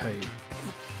stunt kite?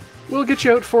 We'll get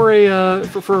you out for a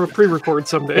for a pre-record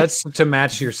someday. That's to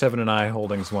match your 7 and I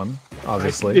Holdings one,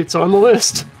 obviously. It's on the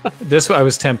list. This I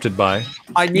was tempted by.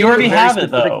 You already have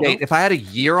it though. Date. If I had a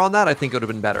year on that, I think it would have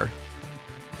been better.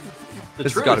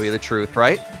 This has got to be the truth,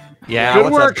 right? Yeah. Good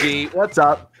what's work. up, G? What's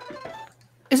up?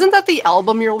 Isn't that the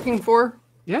album you're looking for?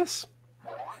 Yes.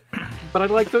 But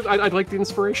I'd like the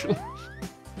inspiration.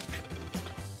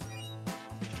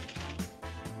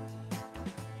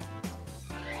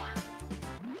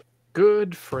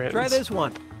 Good friends. Try this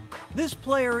one. This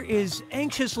player is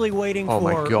anxiously waiting Oh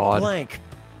my for God. blank.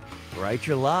 Write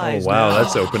your Oh lies. wow, now.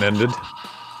 that's open-ended.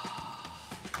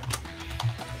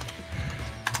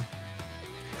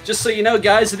 Just so you know,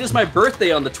 guys, it is my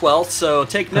birthday on the 12th, so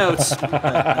take notes.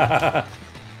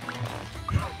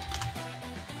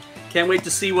 Can't wait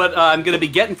to see what I'm going to be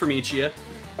getting from each of you.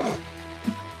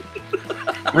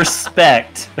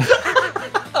 Respect.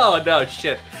 Oh, no,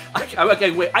 shit. I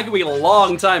can wait a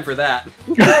long time for that.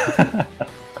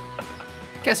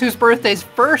 Guess whose birthday's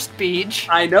first, Beach?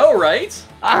 I know, right?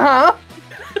 Uh-huh.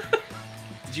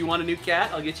 Did you want a new cat?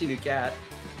 I'll get you a new cat.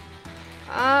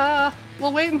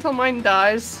 We'll wait until mine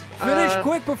dies. Finish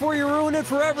quick before you ruin it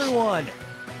for everyone.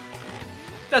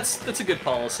 That's a good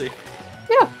policy.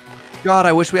 Yeah. God,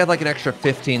 I wish we had like an extra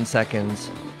 15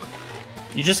 seconds.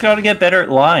 You just got to get better at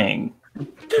lying.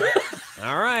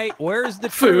 All right, where's the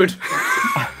food?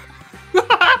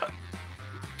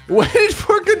 Wait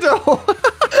for Godot.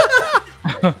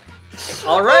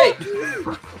 All right.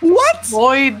 What?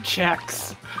 Void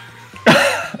checks.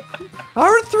 How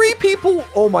are 3 people?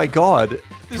 Oh my God.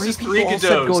 This is people 3 all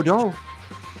said Godots. Godot.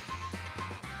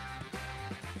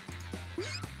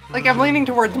 Like, I'm leaning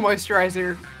towards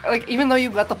moisturizer. Like, even though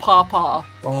you've got the paw.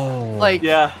 Oh. Like,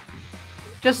 yeah.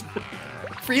 Just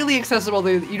freely accessible.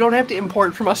 You don't have to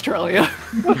import from Australia.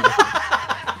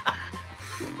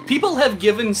 People have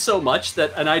given so much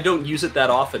that, and I don't use it that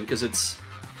often because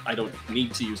I don't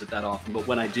need to use it that often, but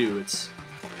when I do,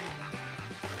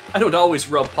 I don't always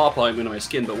rub pawpaw into my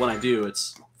skin, but when I do,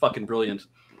 it's fucking brilliant.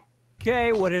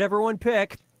 Okay, what did everyone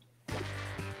pick?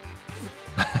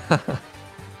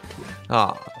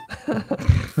 Ah.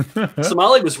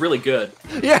 Somali was really good.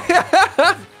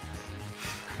 Yeah.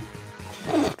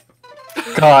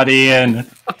 God, Ian.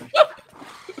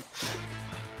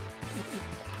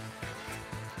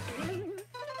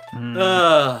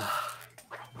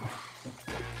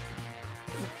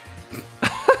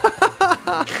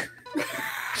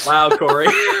 Wow, Corey.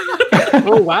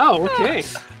 Oh wow, okay.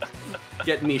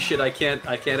 Getting me shit I can't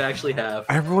actually have.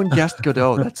 Everyone guessed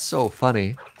Godot. That's so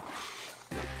funny.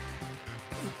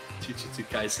 Jujutsu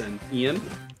Kaisen. Ian?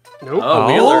 Nope. Oh,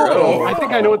 Wheeler. Oh. I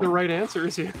think I know what the right answer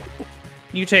is here.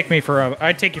 You take me for a.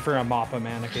 I take you for a Mappa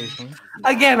man occasionally.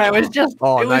 Again, I was just.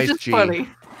 Oh, it was nice, just G. funny.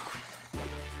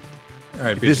 All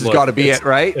right, This has look, got to be it's- it,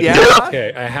 right? it's- Yeah.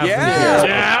 Okay, I have Yeah. them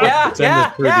here. Yeah, Let's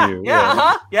end this preview.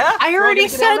 yeah. I already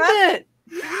sent it.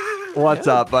 What's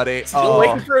up, buddy? Still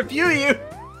waiting for a few of you.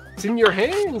 It's in your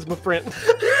hands, my friend.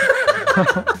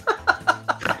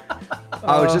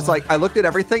 I was just like, I looked at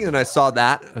everything and I saw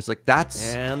that. I was like,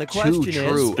 that's And the too question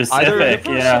true. is, Either the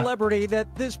first celebrity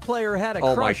that this player had a Oh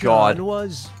my crush God. on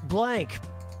was blank.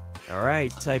 All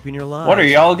right, type in your line. What are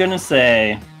y'all gonna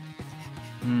say?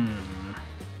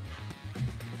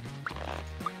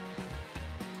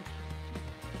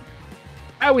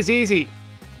 That was easy.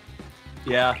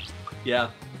 Yeah.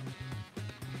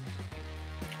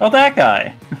 Oh, that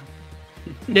guy.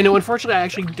 No, unfortunately, I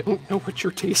actually don't know what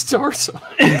your tastes are. So.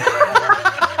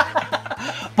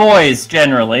 Boys,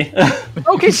 generally.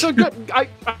 Okay, so good.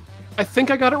 I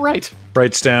think I got it right.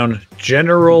 Writes down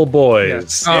General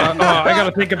Boys. I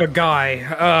gotta think of a guy.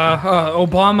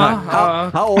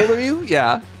 Obama. How old are you?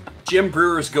 Yeah. Jim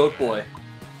Brewer's Goat Boy.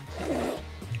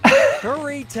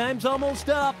 Hurry, time's almost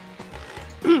up.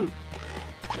 I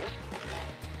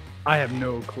have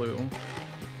no clue.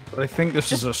 But I think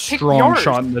this is a pick strong yours,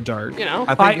 shot in the dark. you know?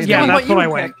 I think yeah, what that's you what I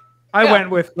would went. pick. I Yeah. went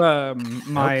with my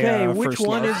Okay, which first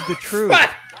one love. is the truth?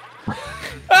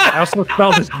 I also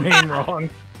spelled his name wrong.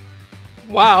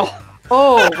 Wow.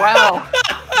 Oh wow.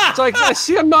 It's like I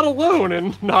see I'm not alone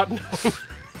in not knowing.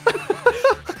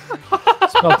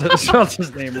 Spelled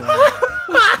his name wrong.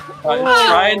 I'm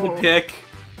trying to pick.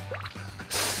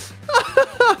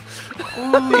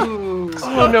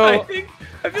 Oh no.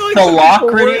 I feel like The some people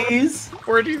Locrates?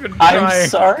 Weren't even I'm trying.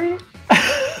 sorry?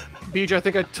 Beej, I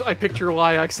think I picked your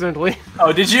lie accidentally.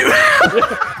 Oh, did you?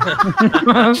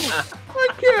 I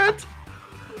can't.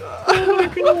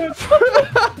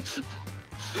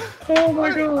 Oh my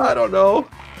god. I don't know.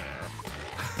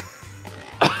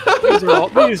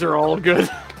 These are all good.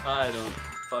 I don't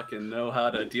fucking know how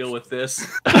to deal with this.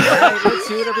 All right, let's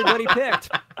see what everybody picked.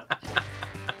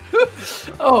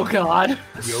 Oh god.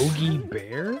 Yogi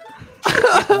Bear?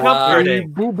 Hey,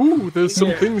 boo boo, there's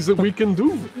some things that we can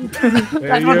do.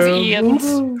 That one's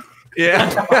Ian's.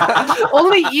 Yeah.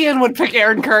 Only Ian would pick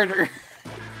Aaron Carter.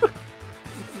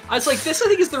 I was like, this I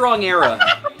think is the wrong era.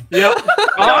 Yep.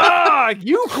 Ah,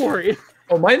 you, Corey.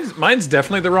 Oh, mine's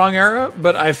definitely the wrong era,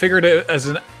 but I figured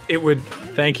it would.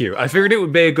 Thank you. I figured it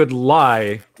would be a good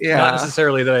lie. Yeah. Not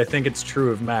necessarily that I think it's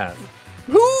true of Matt.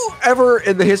 Who ever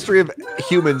in the history of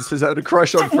humans has had a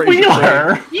crush on Fraser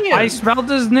Wheeler. Crane? I spelled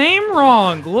his name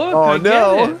wrong. Look. Oh I get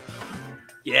no. it.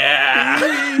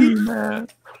 Yeah.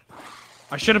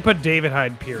 I should have put David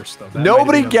Hyde Pierce though. That Nobody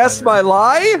might have been guessed better. my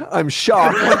lie? I'm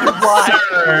shocked.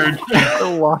 The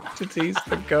Locrates,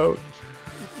 the goat.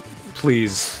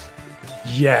 Please.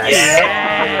 Yes.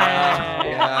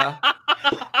 Yeah.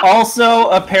 Also,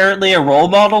 apparently a role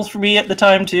model for me at the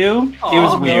time, too. It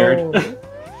was weird.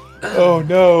 Oh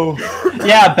no.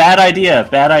 Yeah, bad idea.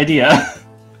 Bad idea.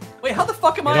 Wait, how the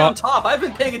fuck am I on top? I've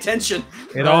been paying attention.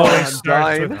 It always I'm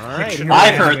starts dying. with All right, fictional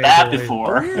I've heard that anime boy.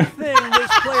 before. Weird thing this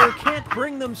player can't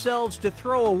bring themselves to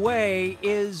throw away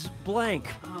is blank.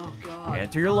 Oh god.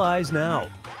 Enter your lies now.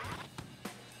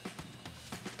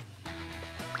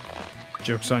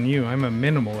 Joke's on you. I'm a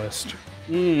minimalist.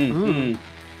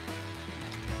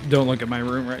 Don't look at my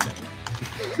room right now.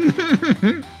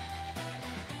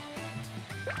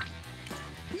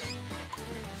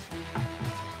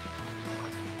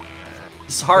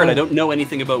 It's hard. I don't know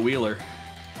anything about Wheeler.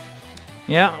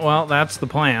 Yeah, well, that's the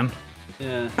plan.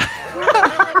 Yeah.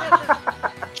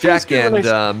 Jack good when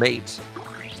and mate.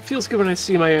 Feels good when I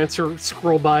see my answer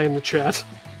scroll by in the chat.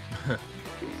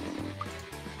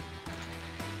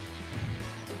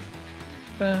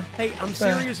 Hey, I'm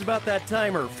serious about that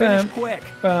timer. Finish quick.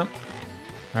 All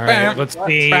right, let's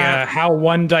see how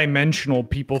one-dimensional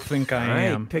people think I All right,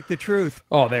 am. pick the truth.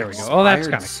 Oh, there we go. Oh, that's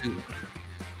kind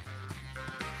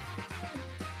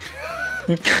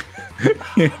Inspired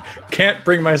of Can't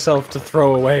bring myself to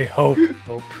throw away hope.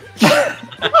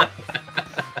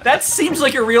 That seems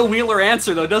like a real Wheeler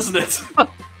answer, though, doesn't it?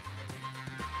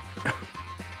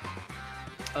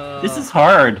 This is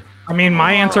hard. I mean,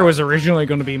 my answer was originally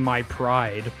going to be my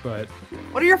pride, but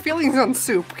What are your feelings on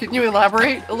soup? Can you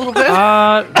elaborate a little bit?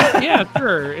 yeah,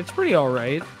 sure, it's pretty all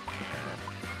right.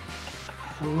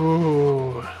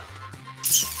 Ooh.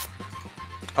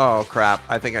 Oh crap!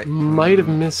 I think I Might have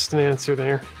missed an answer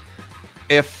there.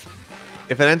 if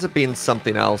it ends up being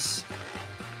something else.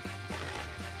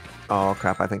 Oh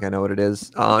crap! I think I know what it is.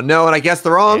 Oh no, and I guessed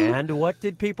the wrong. And what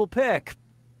did people pick?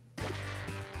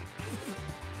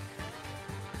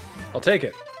 I'll take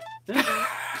it. There's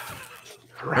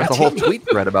a whole tweet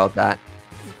thread about that.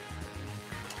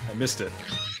 I missed it.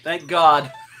 Thank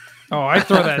God. Oh, I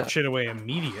throw that shit away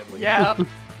immediately. Yeah.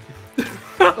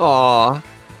 Aw.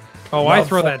 Oh, I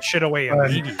throw that shit away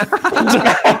immediately.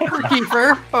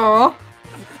 Keeper. Oh.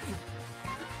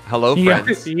 Hello,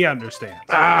 friends. He understands.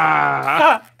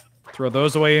 Throw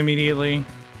those away immediately.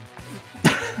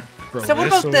 So what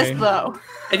about this though?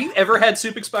 Have you ever had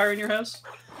soup expire in your house?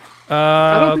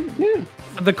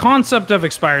 The concept of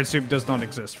expired soup does not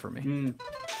exist for me.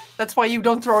 That's why you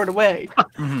don't throw it away.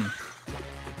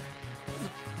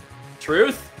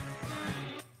 Truth?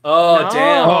 Oh,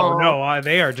 damn. Oh, no,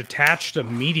 they are detached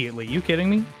immediately. You kidding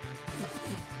me?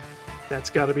 That's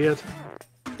got to be it.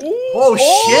 Oh,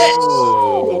 shit!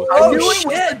 I knew it was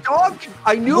the dog.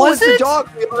 I knew it was the dog,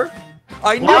 Taylor.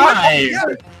 I knew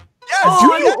it. Do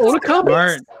you own a copy?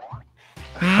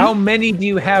 How many do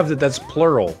you have that's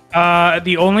plural?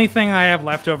 The only thing I have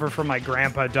left over from my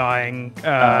grandpa dying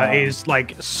is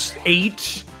like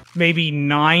 8, maybe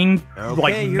 9,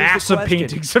 like here's the massive question.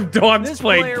 paintings of dogs This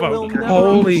playing player will poker. never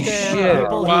Holy understand shit.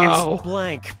 people Wow. hits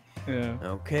blank. Yeah.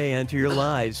 Okay, enter your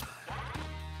lies.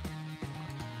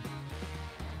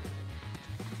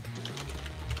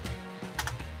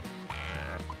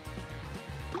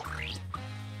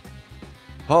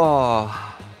 Oh.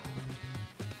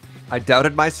 I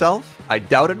doubted myself. I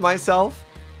doubted myself.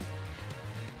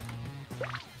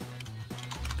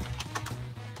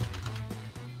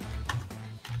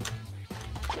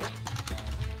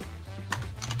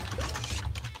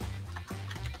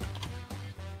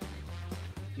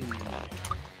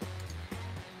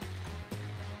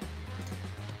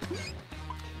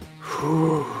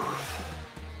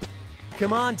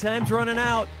 Come on, time's running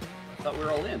out. I thought we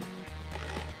were all in.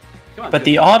 Come on. But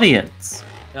the audience.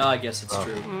 No, I guess it's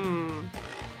true.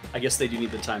 I guess they do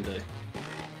need the time to.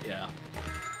 Yeah.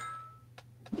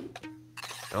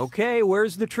 Okay,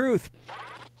 where's the truth?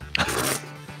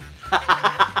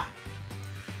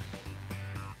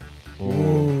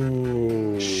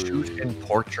 Ooh. Shoot in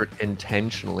portrait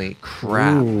intentionally.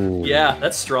 Crap. Yeah,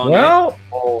 that's strong. Well,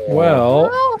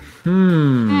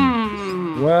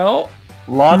 eh? Well,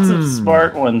 Lots of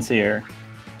smart ones here.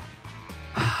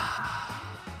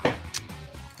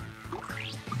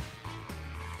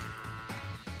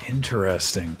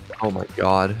 Interesting. Oh my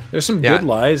god. There's some good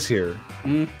lies here.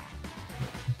 Now,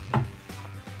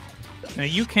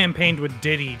 you campaigned with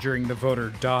Diddy during the vote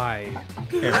or die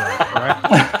era, correct?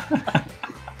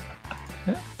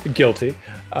 Guilty.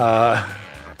 Now,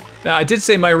 I did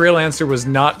say my real answer was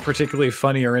not particularly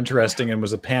funny or interesting and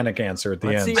was a panic answer at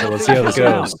the end. So let's see how this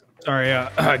goes. Sorry,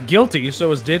 guilty, so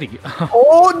was Diddy.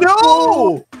 Oh,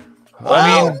 no!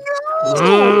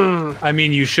 I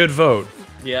mean, you should vote.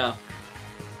 Yeah.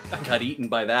 I got eaten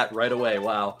by that right away.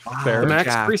 Wow. Fair. The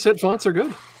Max preset fonts are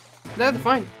good. They're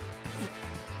fine.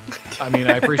 I mean,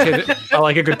 I appreciate it. I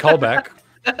like a good callback.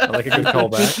 I like a good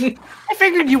callback. I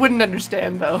figured you wouldn't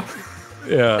understand though.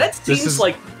 Yeah. That seems is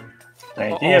like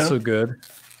also good.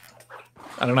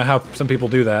 I don't know how some people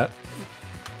do that.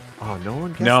 Oh, no one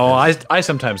gets No, this. I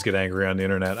sometimes get angry on the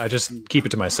internet. I just keep it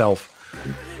to myself.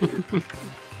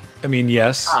 I mean,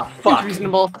 yes. Fuck.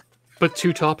 Reasonable. But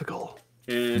too topical.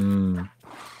 No,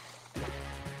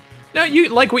 you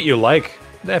like what you like.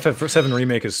 The FF7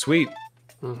 remake is sweet.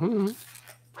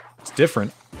 It's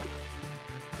different.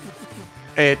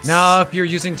 It's No, if you're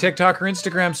using TikTok or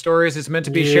Instagram stories, it's meant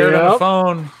to be shared on the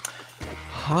phone.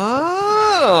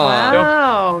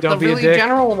 Wow. Don't the be a really dick.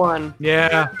 general one.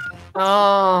 Yeah.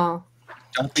 Oh.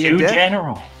 Don't be too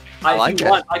general. If you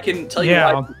want, I can tell you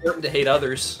Yeah. why it's important to hate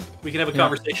others. We can have a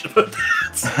conversation about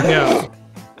that. Yeah.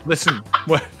 Listen,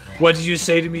 what did you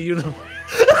say to me? You.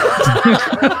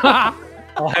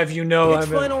 I'll have you know It's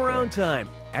I'm. final round time.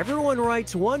 Everyone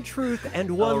writes one truth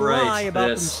and one All right, lie about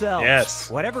yes. themselves. Yes.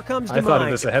 Whatever comes to I mind. thought of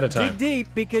this ahead of time. Dig deep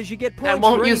because you get points I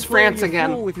won't for any use player France you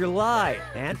again. fool with your lie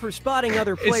and for spotting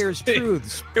other players'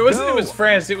 truths. It wasn't. Go. It was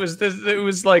France. It was this. It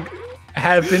was like,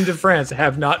 have been to France,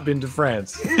 have not been to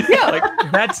France. Yeah.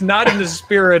 Like that's not in the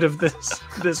spirit of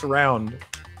this round.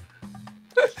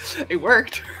 It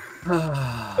worked.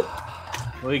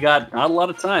 We got not a lot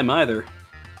of time either.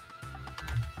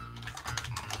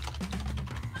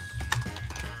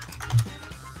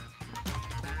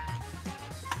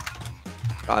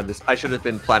 God, I should have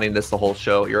been planning this the whole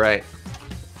show. You're right.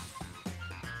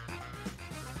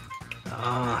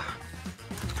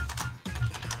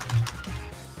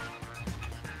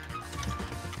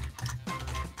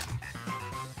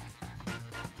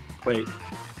 Wait.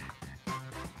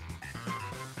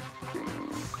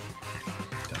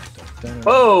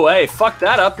 Oh, hey, fuck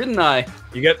that up, didn't I?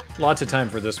 You get lots of time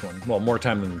for this one. Well, more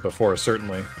time than before,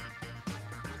 certainly.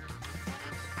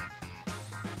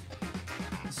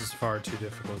 This is far too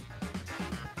difficult.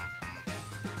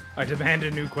 I demand a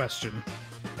new question.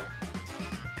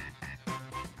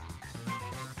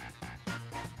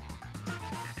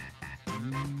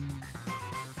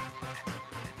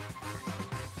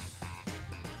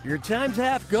 Your time's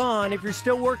half gone. If you're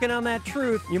still working on that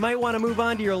truth, you might want to move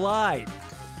on to your lie.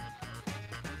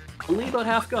 Only about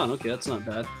half gone. Okay, that's not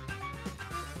bad.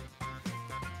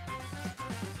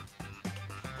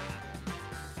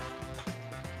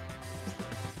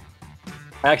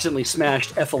 I accidentally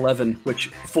smashed F11, which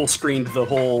full screened the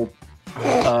whole,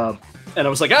 and I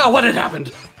was like, "Oh, what had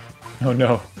happened?" Oh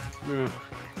no. Yeah.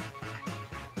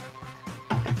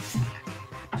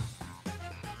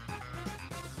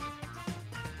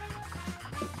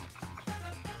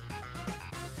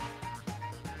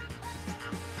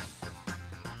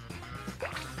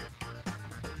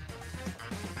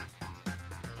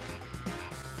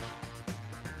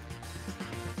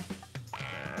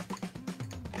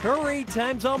 Hurry,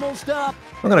 time's almost up.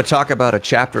 I'm going to talk about a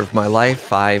chapter of my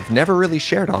life I've never really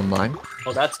shared online.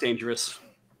 Oh, that's dangerous.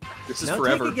 This is Now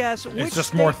forever. take a guess. It's Which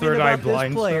just more statement Third Eye about this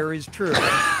Blind player is true?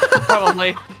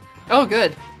 Probably. Oh,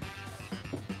 good.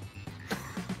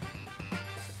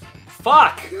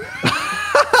 Fuck!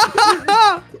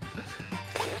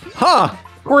 Huh.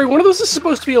 Corey, one of those is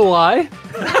supposed to be a lie?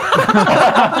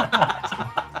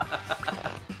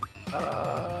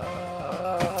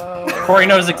 Corey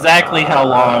knows exactly how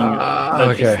long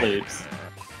Loki okay. sleeps.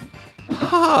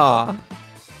 Huh.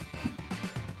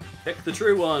 Pick the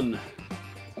true one.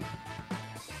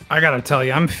 I gotta tell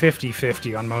you, I'm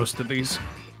 50-50 on most of these.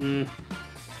 Mm.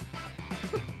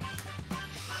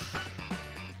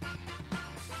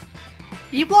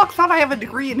 E-Block thought I have a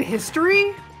degree in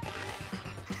history?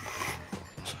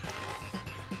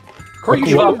 Corey, you You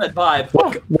should love have that vibe.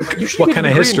 What kind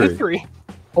of history?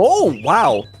 Oh,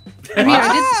 wow. I mean,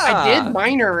 I did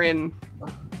minor in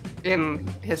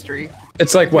history.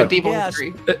 It's like what? Medieval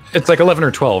history. It's like 11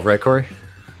 or 12, right, Corey?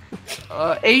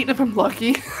 8 if I'm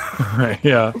lucky. Right.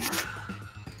 Yeah.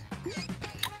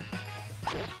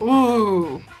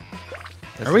 Ooh.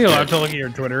 Are we allowed to look at your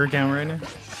Twitter account right now?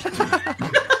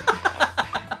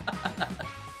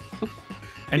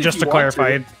 And just to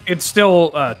clarify, it's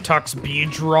still Tux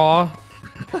Beach Raw.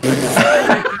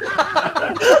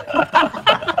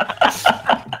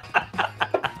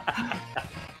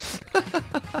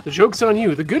 The joke's on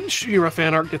you. The good She-Ra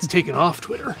fan art gets taken off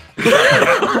Twitter.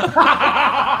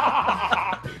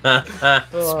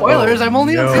 Spoilers, I'm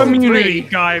only on season Community 3.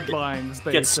 guidelines.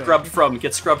 They Get say. scrubbed from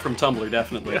Tumblr,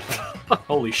 definitely.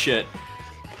 Holy shit.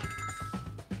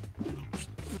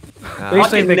 They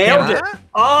say they nailed can't. it.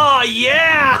 Oh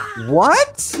yeah!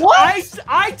 What?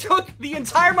 I took the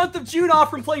entire month of June off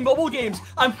from playing mobile games.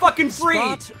 I'm fucking free.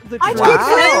 I Wow. told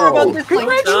her about this like 2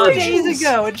 Congratulations. days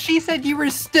ago, and she said you were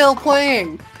still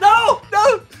playing. No,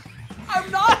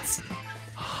 I'm not.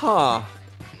 Huh.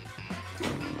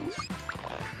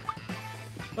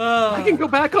 I can go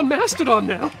back on Mastodon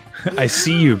now. I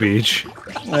see you, Beach.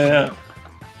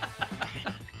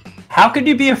 How could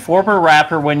you be a former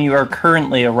rapper when you are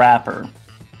currently a rapper?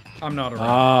 I'm not a rapper.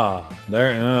 Ah,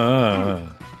 there.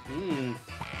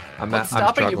 I'm What's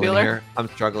stopping you, struggling Bueller? here. I'm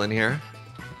struggling here.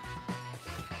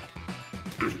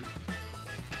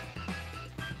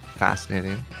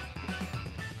 Fascinating.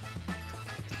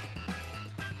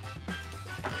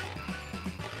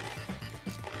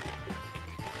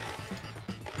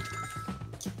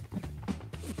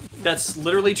 That's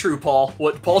literally true, Paul.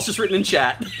 What Paul's just written in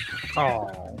chat. Oh.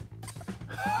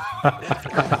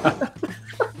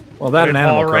 Well, that and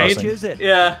Animal right? Crossing. Is it?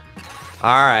 Yeah.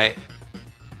 All right.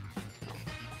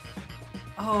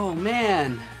 Oh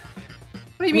man.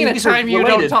 What do you mean a These are time you don't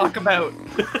related. talk about?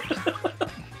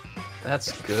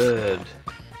 That's good.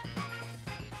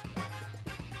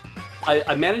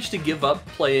 I managed to give up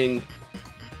playing.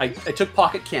 I took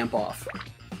Pocket Camp off.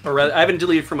 Or rather, I haven't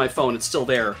deleted it from my phone. It's still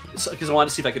there because I wanted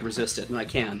to see if I could resist it, and I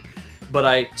can. But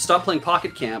I stopped playing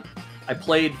Pocket Camp. I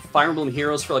played Fire Emblem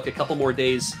Heroes for like a couple more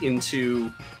days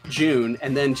into June,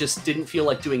 and then just didn't feel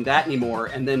like doing that anymore,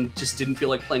 and then just didn't feel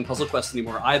like playing Puzzle Quest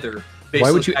anymore either. Based Why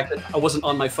on would the you- fact that I wasn't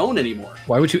on my phone anymore.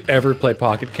 Why would you ever play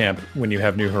Pocket Camp when you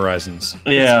have New Horizons?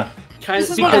 Yeah. Kind This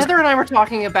of is what because Heather and I were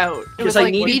talking about. It Because was I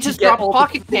like needed he to just get dropped all the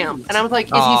Pocket Camp, and I was like,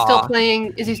 "Is he still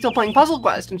playing? Is he still playing Puzzle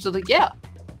Quest?" And she's like, "Yeah."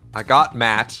 I got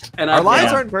Matt. And Our I-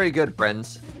 lines yeah. aren't very good,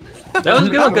 friends. That was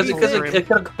good because it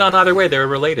could have gone either way. They were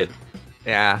related.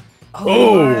 Yeah.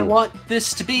 Oh, I want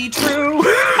this to be true.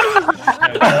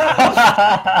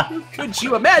 Could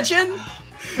you imagine?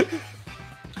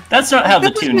 That's not how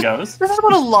the tune goes. This is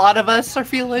what a lot of us are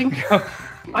feeling.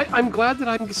 I'm glad that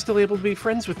I'm still able to be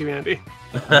friends with you, Andy.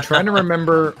 I'm trying to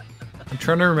remember. I'm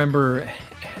trying to remember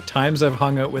times I've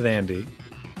hung out with Andy.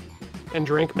 and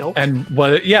drank milk. And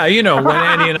what? Yeah, you know, when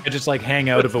Andy and I just like hang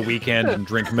out of a weekend and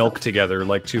drink milk together,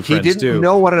 like two friends do. He didn't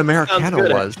know what an Americano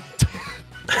was.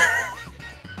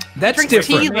 That's Drinks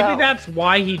different. tea, Maybe though. that's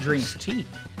why he drinks tea.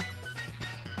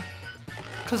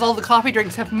 Because all the coffee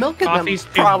drinks have milk in Coffee's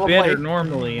them. too Probably. bitter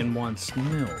normally and wants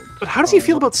milk. But how does he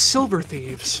feel about silver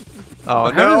thieves?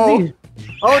 Oh, How does no.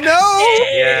 Oh, no.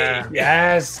 Yeah.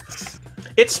 Yes.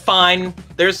 It's fine.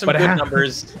 There's some But good how-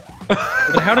 numbers.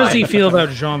 But how does he feel about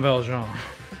Jean Valjean?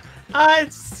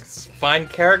 It's fine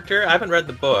character. I haven't read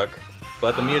the book,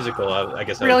 but the musical, I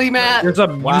guess. Really, Matt? There's a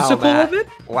musical of it?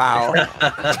 Wow.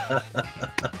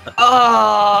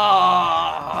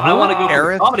 I want to go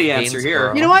for the comedy answer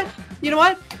here. You know what? You know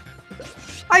what?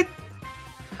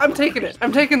 I'm taking it.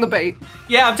 I'm taking the bait.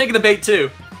 Yeah, I'm taking the bait too.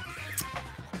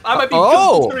 I might be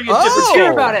considering a different Let's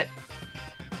hear about it.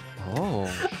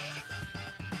 Oh.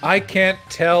 I can't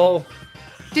tell.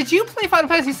 Did you play Final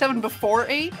Fantasy VII before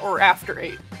 8 or after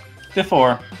 8?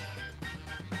 Before.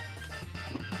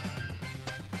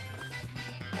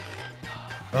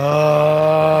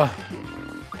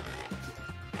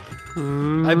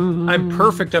 I'm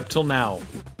perfect up till now.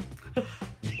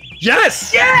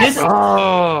 Yes! Yes!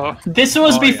 This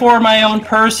was before my own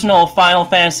personal Final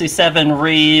Fantasy VII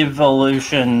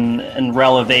revolution and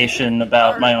relevation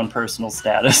about my own personal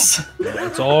status.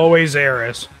 It's always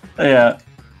Eris. Yeah.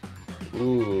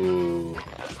 Ooh.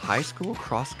 High school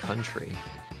cross country.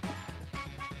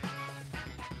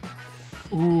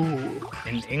 Ooh.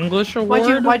 An English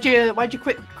award? Why'd you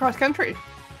quit cross country?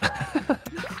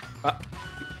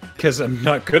 Because I'm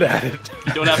not good at it.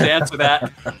 You don't have to answer that.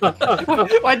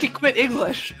 Why'd you quit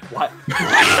English? What?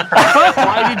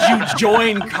 Why did you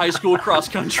join high school cross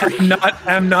country?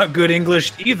 I'm not good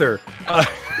English either.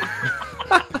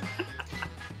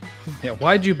 Yeah,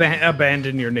 why'd you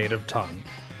abandon your native tongue?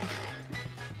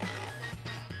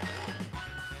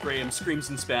 Graham screams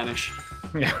in Spanish.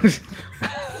 Yeah.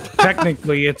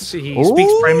 Technically, he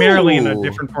speaks primarily in a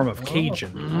different form of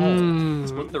Cajun.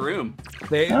 Split the room.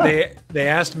 They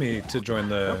asked me to join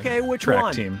the which track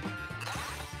one? team,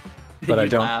 but I You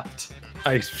don't. laughed.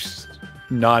 I'm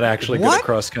not actually good at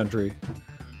cross country.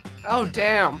 Oh,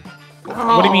 damn.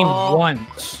 What do you mean Aw.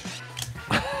 once?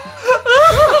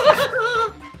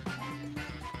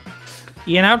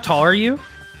 Ian, how tall are you?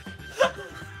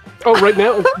 Oh, right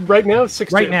now,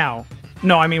 6'2". Right now.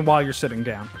 No, I mean while you're sitting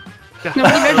down. No, he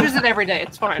measures it every day.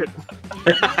 It's fine.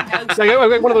 So I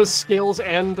got one of those scales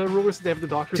and rulers that they have the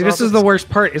doctor's See, this is office. the worst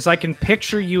part, is I can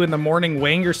picture you in the morning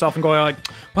weighing yourself and going like,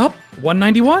 well,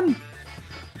 191.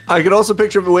 I could also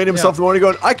picture him weighing himself in the morning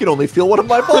going, I can only feel one of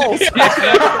my balls.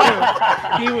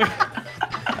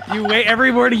 You weigh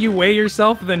every morning. You weigh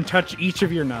yourself, then touch each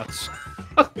of your nuts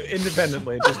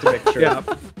independently, just to make sure. Yeah,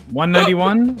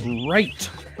 191. Right.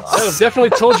 I've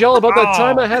definitely told y'all about that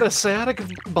time I had a sciatic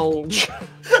bulge.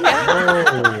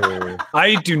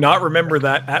 I do not remember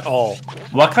that at all.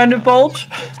 What kind of bulge?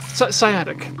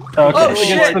 Sciatic. Okay. Oh, Against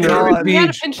shit. the nerve. He had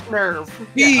a pinched nerve.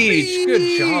 Beach,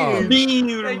 good job.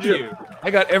 Thank you. I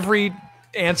got every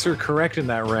answer correct in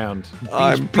that round.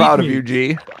 I'm proud of you,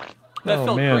 G. That Oh,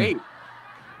 felt man. great.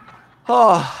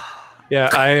 Oh.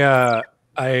 Yeah,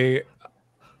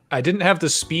 I didn't have the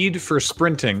speed for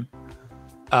sprinting,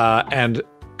 and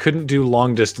couldn't do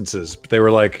long distances. But they were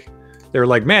like,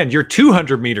 man, you're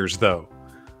 200 meters though.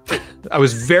 I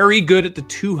was very good at the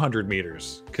 200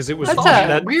 meters because it was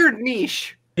That's a weird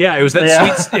niche. Yeah, it was that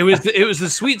Yeah. sweet. It was the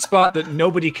sweet spot that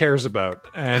nobody cares about,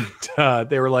 and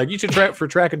they were like, "You should try it for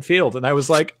track and field," and I was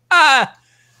like,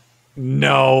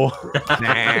 no.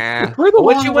 Nah.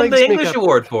 What'd you win the English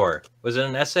award for? Was it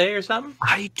an essay or something?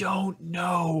 I don't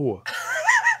know.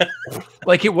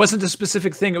 Like, it wasn't a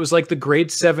specific thing. It was like the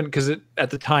grade 7, because at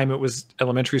the time it was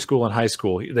elementary school and high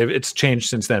school. It's changed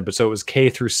since then, but so it was K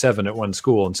through 7 at one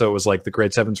school, and so it was like the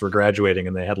grade 7s were graduating,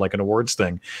 and they had like an awards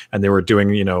thing, and they were doing,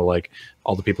 like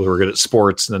all the people who were good at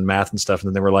sports and then math and stuff, and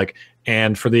then they were like,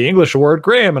 and for the English award,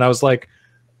 Graham, and I was like,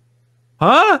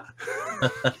 huh?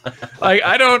 Like,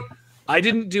 I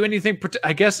didn't do anything.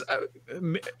 I guess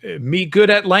me good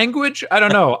at language. I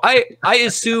don't know. I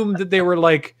assumed that they were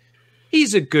like,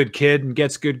 he's a good kid and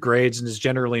gets good grades and is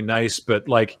generally nice, but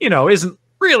like, isn't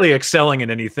really excelling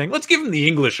in anything. Let's give him the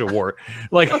English award.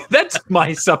 Like, that's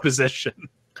my supposition.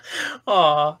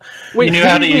 Aw. Wait, you knew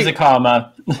how to use a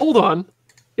comma. Hold on.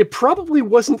 It probably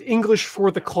wasn't English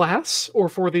for the class or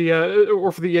for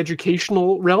the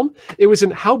educational realm. It was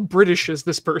in how British is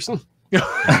this person?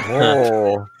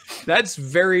 Oh, that's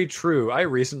very true. I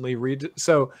recently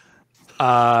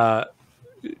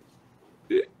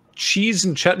cheese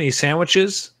and chutney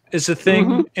sandwiches is a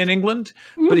thing in England,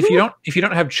 but if you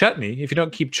don't have chutney, if you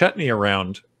don't keep chutney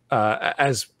around,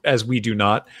 as we do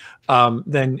not,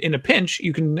 then in a pinch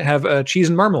you can have a cheese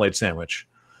and marmalade sandwich.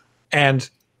 And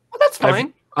that's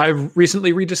fine. I've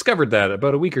recently rediscovered that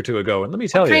about a week or two ago, and let me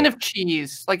tell you, What kind of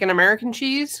cheese? Like an American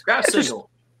cheese? Kraft single.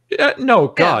 No,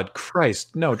 God,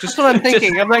 Christ, no. Just that's what I'm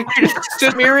thinking. I'm like just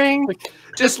smearing,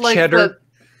 just like cheddar.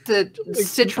 the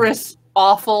citrus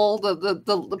offal,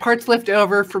 the parts left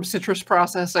over from citrus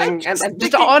processing, and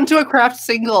just onto a Kraft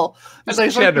single. And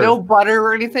there's like no butter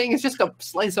or anything. It's just a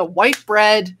slice of white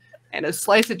bread and a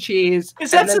slice of cheese, and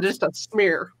then just a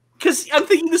smear. Because I'm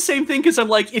thinking the same thing, because I'm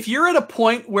like, if you're at a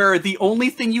point where the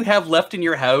only thing you have left in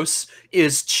your house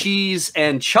is cheese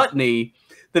and chutney,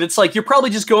 then it's like you're probably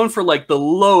just going for like the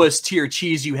lowest tier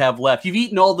cheese you have left. You've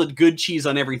eaten all the good cheese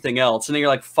on everything else, and then you're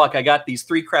like, fuck, I got these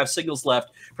 3 Kraft singles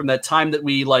left from that time that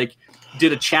we like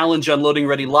did a challenge on Loading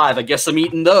Ready Live. I guess I'm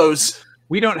eating those.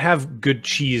 We don't have good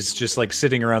cheese just like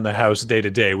sitting around the house day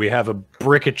to day. We have a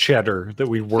brick of cheddar that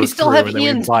we work We still through, have and then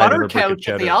Ian's we buy butter another brick of couch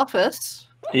at the cheddar. office.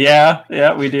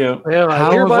 Yeah, we do. Yeah,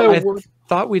 I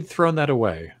thought we'd thrown that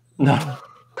away. No.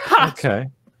 Okay.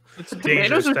 It's tomatoes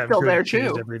dangerous are to have still good there,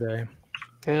 cheese too. every day.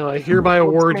 Yeah, I hereby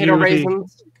award Tomato you the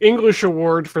raisins. English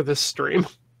award for this stream.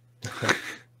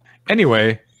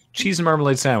 Anyway, cheese and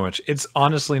marmalade sandwich. It's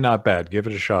honestly not bad. Give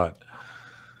it a shot.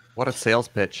 What a sales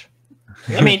pitch.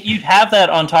 I mean, you'd have that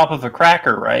on top of a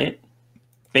cracker, right?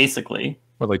 Basically.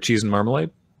 What, like cheese and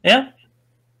marmalade? Yeah.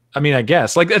 I mean, I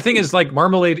guess. Like, the thing is, like,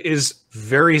 marmalade is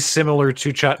very similar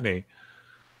to chutney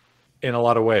in a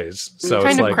lot of ways. So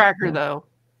kind it's of like cracker, though.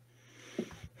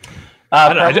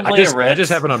 I Probably a Ritz. just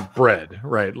have it on bread,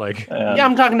 right? Like, Yeah,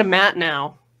 I'm talking to Matt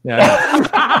now. yeah.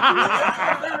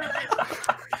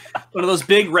 One of those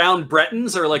big round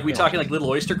Bretons, or like we talking like little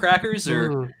oyster crackers,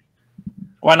 or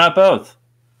why not both?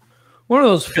 One of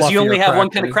those because you only fluffier have one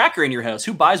kind of crackers. cracker in your house.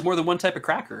 Who buys more than one type of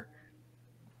cracker?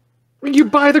 You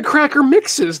buy the cracker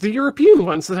mixes, the European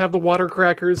ones that have the water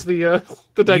crackers, the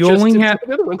digestives, and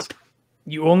the other ones.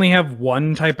 You only have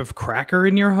one type of cracker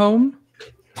in your home?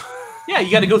 Yeah,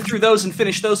 you got to go through those and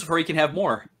finish those before you can have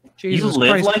more. Jesus you live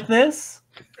Christ. like this?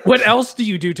 What else do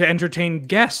you do to entertain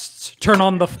guests? Turn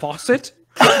on the faucet?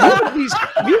 We have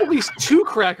at least 2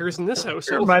 crackers in this house.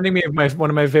 You're reminding me of one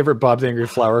of my favorite Bob's Angry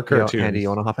Flower cartoons. Andy, you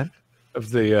want to hop in? Of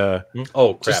the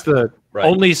oh, crap. just the Right.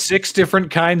 only 6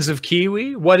 different kinds of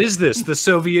kiwi. What is this? The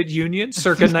Soviet Union,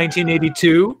 circa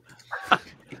 1982.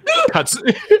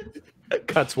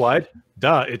 Cuts wide.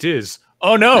 Duh, it is.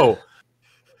 Oh no.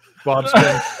 Bob spent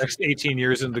the next 18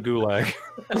 years in the gulag.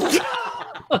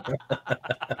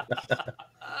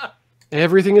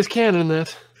 Everything is canon in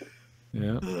that.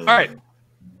 Yeah. All right.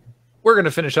 We're going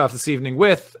to finish off this evening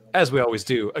with, as we always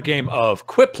do, a game of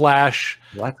Quiplash.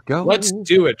 Let's go. Let's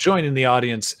do it. Join in the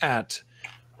audience at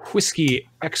Whiskey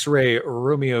X-Ray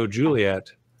Romeo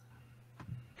Juliet.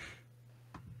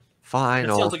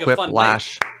 Final sounds like a fun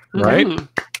Quiplash. Right?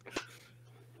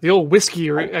 The old whiskey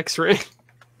or X-ray.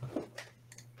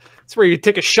 It's where you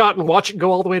take a shot and watch it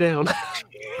go all the way down.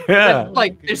 Yeah.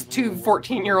 Like, there's 2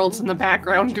 14-year-olds in the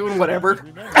background doing whatever.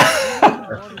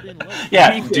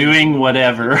 Yeah, doing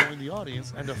whatever. Join the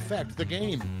audience and affect the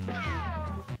game.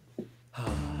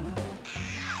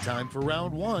 Time for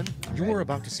round 1. You are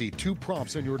about to see 2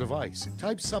 prompts on your device.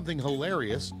 Type something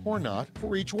hilarious or not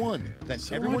for each one. Then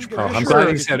everyone Oh, I'm glad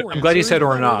he said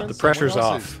or not. The pressure's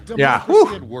off. Yeah.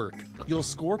 Democracy at work. You'll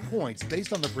score points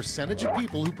based on the percentage of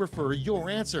people who prefer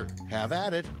your answer. Have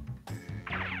at it.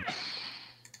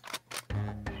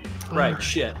 Right,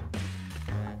 shit.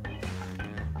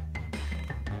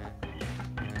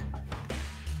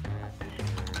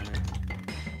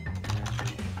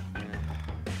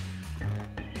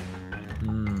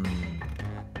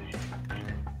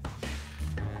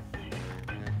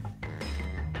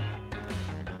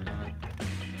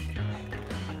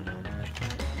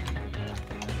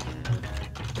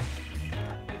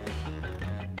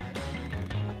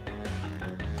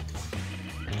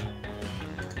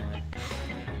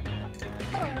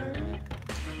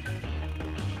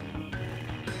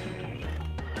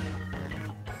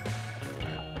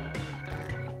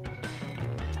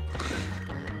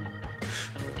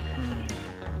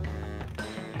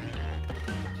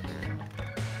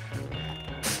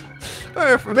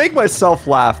 Make myself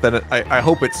laugh, then I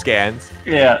hope it scans.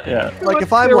 Yeah. Like,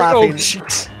 if I'm There we go.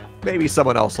 laughing, maybe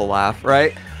someone else will laugh,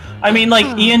 right? I mean, like,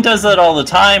 Ian does that all the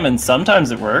time, and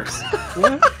sometimes it works.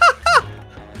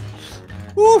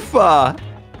 Oofa!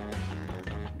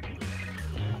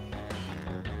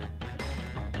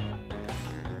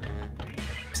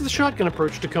 It's the shotgun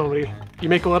approach to comedy. You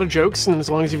make a lot of jokes, and as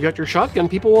long as you've got your shotgun,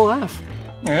 people will laugh.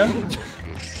 Yeah.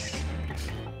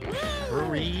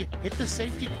 Hurry. Hit the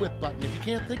safety quit button if you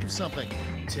can't think of something.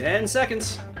 10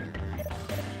 seconds.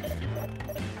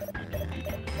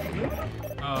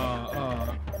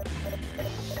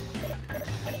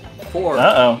 4.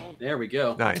 Uh-oh. There we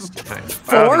go. Nice.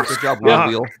 4? Good job, Yeah.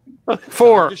 Wheel.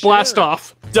 4. Blast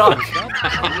off. Done.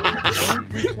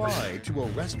 Don't reply to a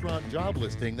restaurant job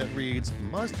listing that reads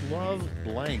 "must love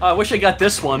blank." I wish I got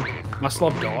this one. Must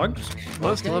love dogs.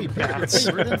 Must Okay, love bats.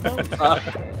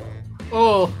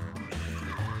 Oh.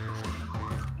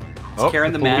 Is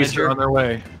Karen the police manager? are on their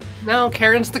way. No,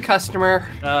 Karen's the customer.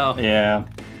 Oh. Yeah.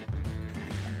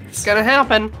 It's gonna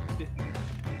happen.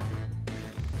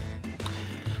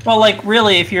 Well, like,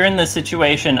 really, if you're in this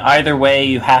situation, either way,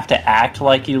 you have to act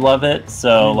like you love it.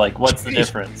 So, like, what's the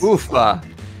difference? Oof.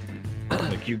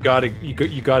 Like you gotta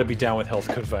be down with health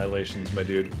code violations, my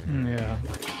dude. Yeah.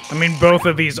 I mean, both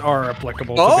of these are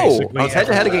applicable to Oh, basically I was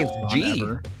head-to-head every against restaurant G.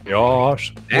 ever.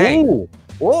 Gosh. Dang. Ooh.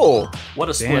 Whoa. What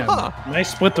a split. Damn.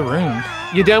 Nice split the room.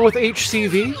 You down with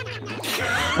HCV?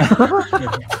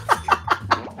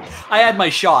 I had my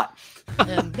shot.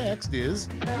 And next is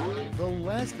the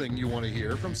last thing you want to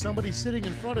hear from somebody sitting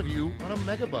in front of you on a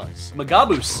megabus.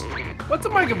 Magabus. What's a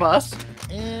megabus?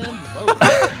 And vote.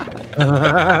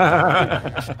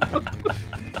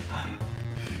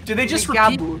 Did they just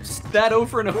Megabus. repeat that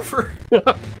over and over?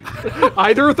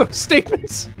 Either of those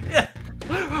statements. Yeah.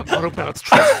 Autobots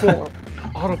transform.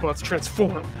 Autobots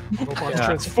transform. Autobots Yeah.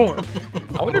 transform.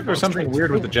 I wonder if there's something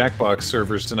weird with the Jackbox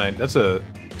servers tonight. That's a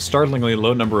startlingly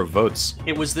low number of votes.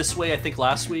 It was this way, I think,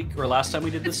 last week or last time we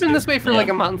did this. It's been this way for like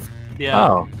a month. Yeah.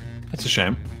 Oh, that's a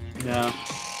shame. Yeah.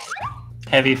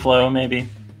 Heavy flow, maybe.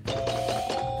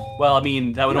 Well, I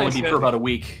mean, that would only Nice, be yeah. for about a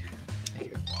week.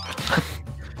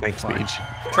 Thanks, Beach.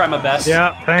 Try my best.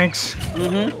 Yeah, thanks.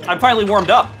 I'm finally warmed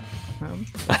up.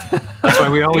 That's why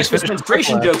we always Get finish some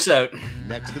inspiration jokes out.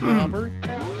 Next to the hopper,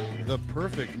 the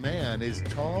perfect man is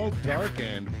tall, dark,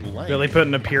 and blank. Really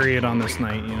putting a period on this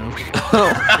night, you know.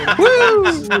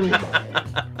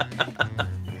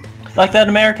 Like that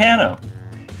Americano.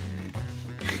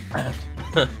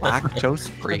 Lactose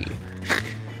free.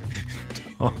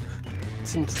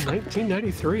 Since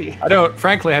 1993.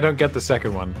 Frankly, I don't get the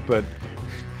second one, but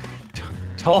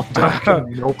tall, dark,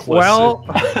 and milkless. Well,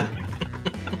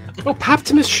 Oh,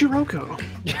 Paptimus Shiroko.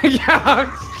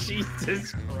 yeah,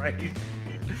 Jesus Christ.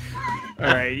 All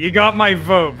right, you got my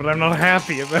vote, but I'm not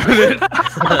happy about it.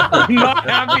 I'm not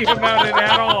happy about it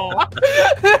at all.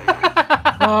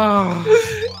 Oh,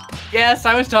 Yes,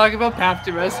 I was talking about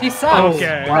Paptimus. He sucks.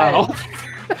 okay. Wow.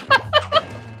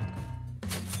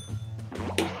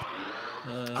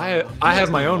 I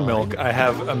have my own milk. I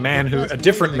have a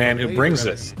different man who brings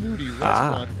it. Snooty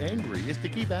restaurant angry is to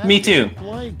keep Me too. asking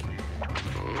blank.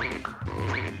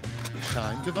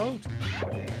 Time to vote.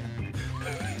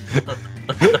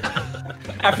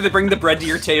 After they bring the bread to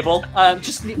your table,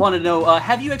 just want to know,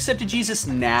 have you accepted Jesus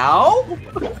now?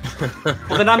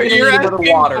 Well, then I'm going to need another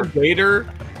water. Waiter,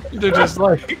 they're just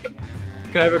like,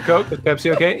 can I have a Coke? Is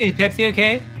Pepsi okay? Is Pepsi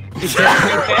okay? Is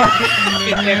Pepsi okay?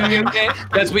 Is Pepsi okay?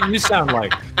 That's what you sound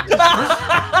like.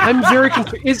 I'm very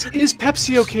confused. Is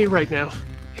Pepsi okay right now?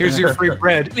 Here's your free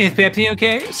bread. Is Pepsi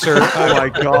okay, sir? Oh my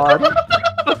god.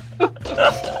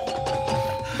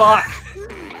 Fuck.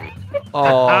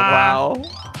 Oh, wow. Oh,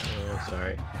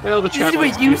 sorry. Well, the This chat is what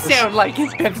box you gave us- sound like.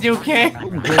 Is Pepsi okay?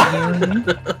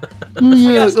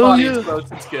 Yes, audience votes.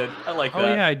 It's good. I like Oh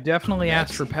that. yeah, I definitely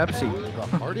asked for Pepsi. The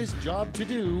hardest job to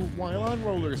do while on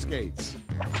roller skates.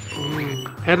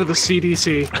 Head of the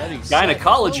CDC. Ready, set,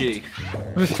 Gynecology.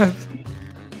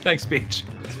 Thanks, Beach.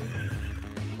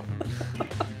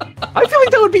 I feel like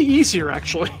that would be easier,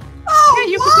 actually. Oh,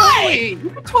 yeah, you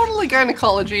could totally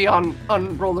gynecology on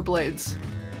rollerblades.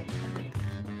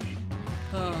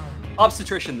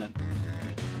 Obstetrician then.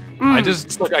 I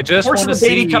just want Horse to and the see.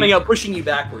 baby coming out, pushing you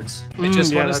backwards. I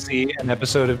just yeah, want to that's- see an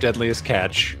episode of Deadliest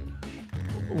Catch,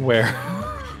 where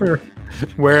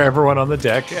where everyone on the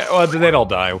deck. Well, they'd all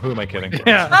die. Who am I kidding?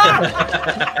 Yeah.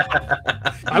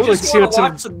 I would like to see want to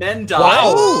that watch some men die.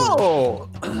 Wow.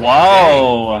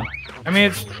 Whoa. I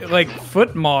mean, it's like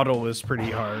foot model is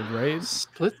pretty hard, right?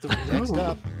 split the Next room.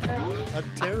 up, a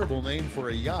terrible name for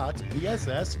a yacht, the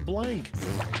SS blank.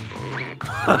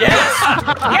 Yes.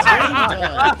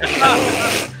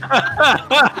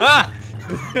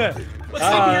 What's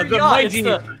the The yacht? mighty,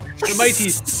 It's the mighty.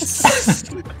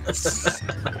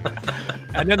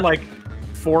 And then like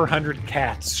 400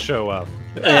 cats show up.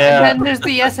 And Yeah. then there's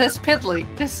the SS Piddly,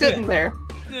 just sitting there.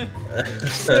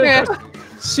 Yeah.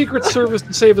 Secret Service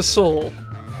to save a soul.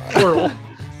 Plural.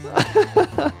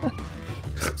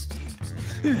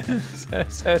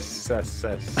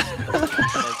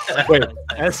 Wait,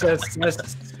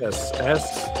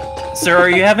 SSSSS. Sir, are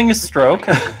you having a stroke?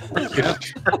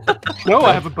 No,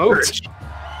 I have a boat.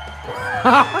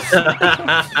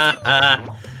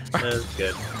 That's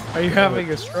good. Are you having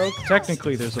a stroke?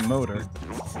 Technically, there's a motor.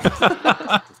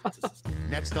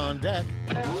 Next on deck,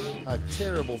 a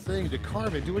terrible thing to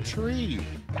carve into a tree.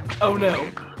 Oh no.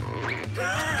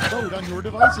 Vote on your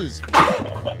devices.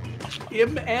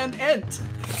 Him and Ent.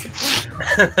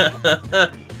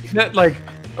 That, like,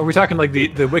 are we talking like the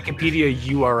Wikipedia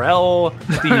URL,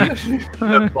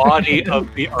 the body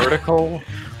of the article?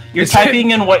 You're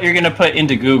typing in what you're going to put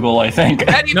into Google, I think.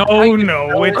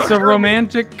 No, it's a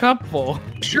romantic couple.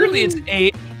 Surely it's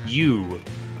A-U.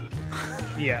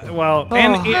 Yeah, well,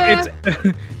 and it's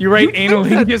you write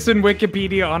analingus in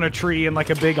Wikipedia on a tree and like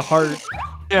a big heart.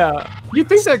 Yeah. You'd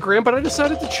think that, Graham, but I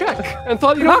decided to check and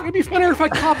thought, you know, it'd be funnier if I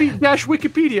copied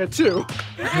Wikipedia too.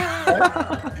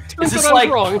 Is this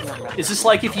like? Is this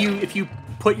like if you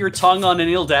put your tongue on an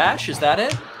ill dash? Is that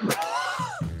it?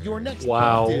 Your next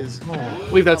wow. is I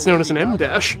believe that's known as an M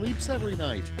dash. Sleeps every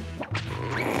night.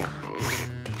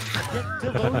 Get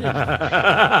devoted.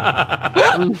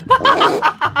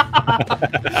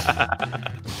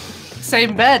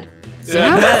 Same bed.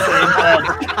 Same bed.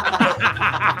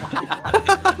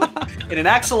 In an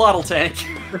axolotl tank.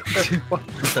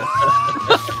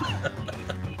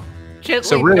 Gently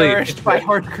So really, nourished by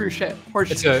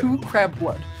horseshoe crab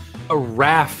blood. A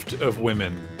raft of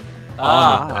women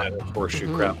on the planet of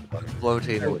horseshoe crab blood.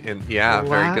 Floating in, yeah,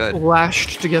 very good.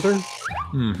 Lashed together.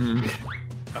 Mm-hmm.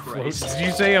 Did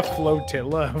you say a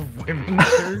flotilla of women?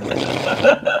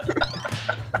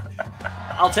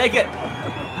 I'll take it.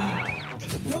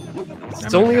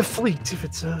 It's only a fleet if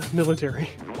it's military.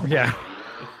 Yeah.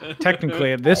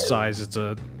 Technically, at this size, it's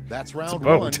a. That's round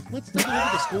boat. one. Let's take a look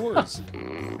at the scores.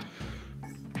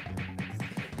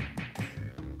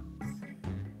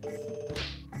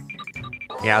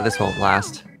 Yeah, this won't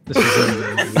last. This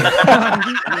is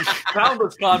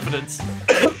Boundless confidence.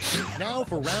 Now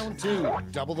for round two.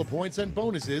 Double the points and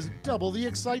bonuses, double the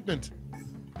excitement.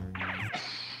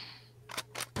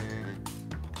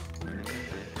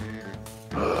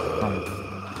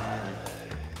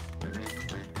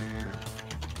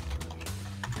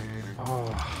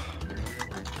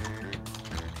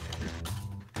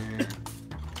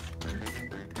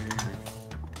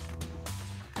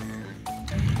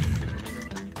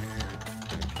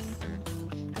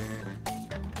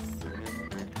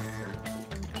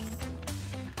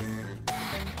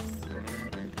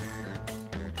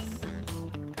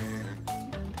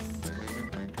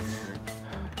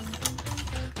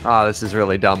 Oh, this is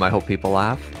really dumb. I hope people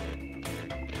laugh.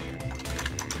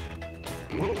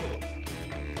 You've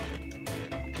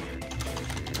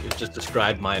just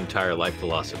described my entire life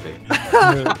philosophy.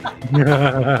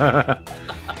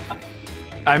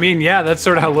 I mean, yeah, that's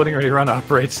sort of how Loading Ready Run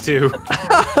operates too.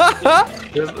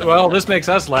 Well, this makes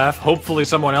us laugh. Hopefully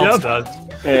someone else does.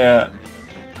 Yeah.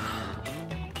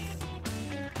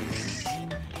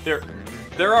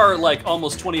 There are like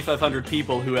almost 2,500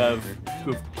 people who've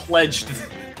pledged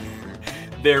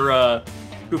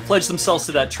who've pledged themselves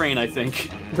to that train, I think.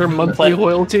 Their monthly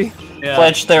loyalty. Yeah.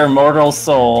 Pledge their mortal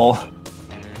soul.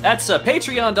 That's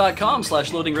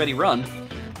patreon.com/loadingreadyrun.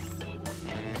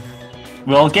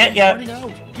 We'll get ya. Running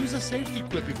out. Use a safety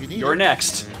quip if you need You're it.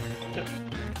 next.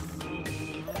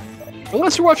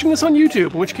 Unless you're watching this on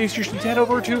YouTube, in which case you should head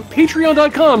over to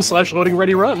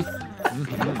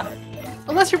patreon.com/loadingreadyrun.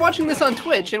 Unless you're watching this on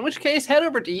Twitch, in which case head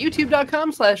over to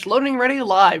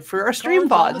youtube.com/loadingreadylive for our stream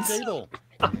Cards on the pods. table.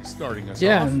 Starting us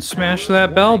Yeah, off, and smash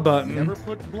that bell button. Never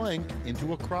put blank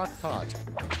into a crock pot.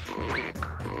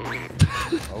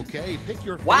 Okay, pick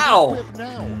your Wow. favorite quip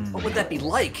now. What would that be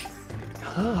like?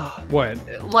 What?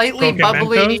 Lightly Coke and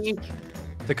bubbly. Mentos?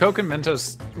 The Coke and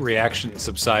Mentos reaction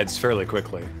subsides fairly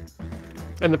quickly.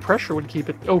 And the pressure would keep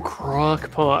it. Oh,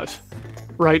 crock pot.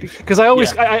 Right, because I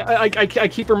always, I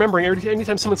keep remembering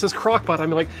anytime someone says crock pot,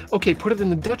 I'm like, okay, put it in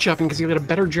the Dutch oven because you get a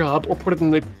better job, or put it in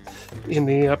the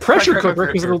pressure cooker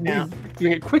because it'll be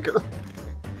doing it quicker.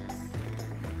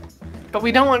 But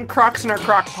we don't want Crocs in our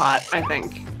crock pot, I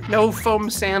think. No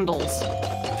foam sandals.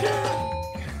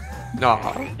 No.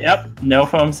 Yep, no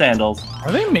foam sandals.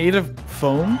 Are they made of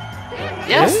foam?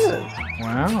 Yes.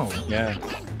 Wow. Yeah,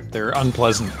 they're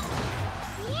unpleasant.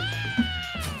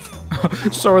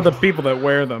 So are the people that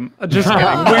wear them. Just kidding.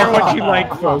 Wear what you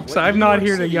like, folks. I'm not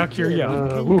here to yuck your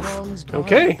yum. Oof.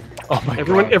 Okay. Oh my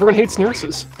Everyone hates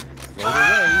nurses.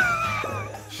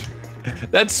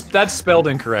 That's spelled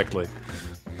incorrectly.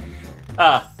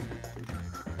 Ah.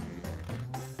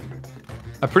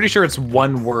 I'm pretty sure it's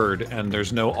one word and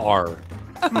there's no R.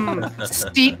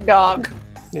 Steep dog.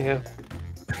 Yeah.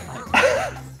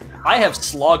 I have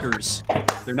sloggers.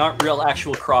 They're not real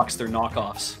actual Crocs, they're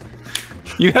knockoffs.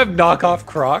 You have knockoff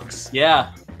Crocs?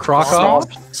 Yeah. Croc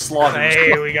off. Slog.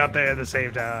 Hey, we got there at the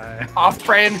same time.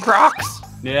 Off-brand Crocs.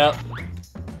 Yeah.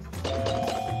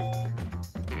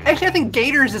 Actually, I think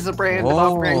Gators is a brand of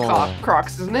off-brand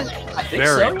Crocs, isn't it? I think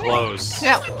Very so. close.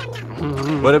 Yeah.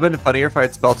 Would have been funnier if I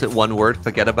had spelt it one word.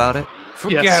 Forget about it.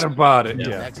 Forget about it.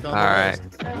 Yeah. Next on All right.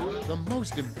 the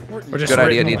most important. We're just Good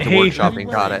idea. written Needs on- some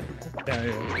workshopping. Got it.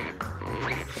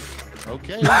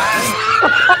 Okay.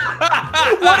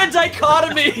 What a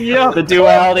dichotomy! Yeah. The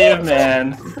duality of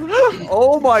man.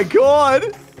 Oh my god!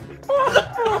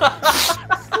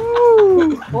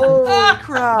 Holy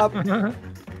crap!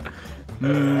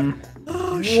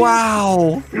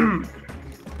 Wow!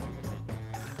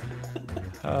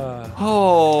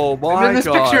 Oh my god! I'm in this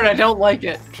picture and I don't like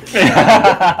it.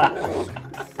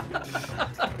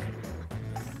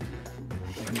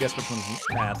 Guess which one's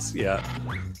Matt's? Yeah.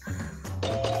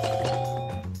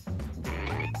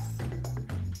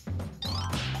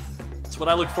 It's what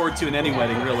I look forward to in any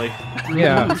wedding, really.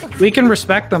 Yeah, we can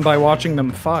respect them by watching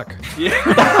them fuck.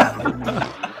 Yeah.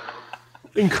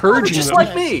 Encouraging just them.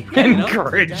 like me. You know?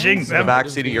 Encouraging The them.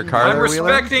 backseat of your car. I'm there,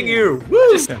 Wheeler? respecting you.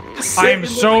 I'm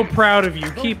so proud of you.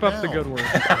 Keep up the good work.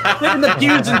 Sit in the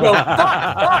pews and go,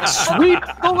 fuck, Sweep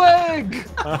the leg.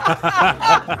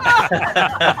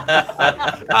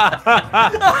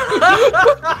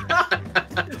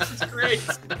 This is great.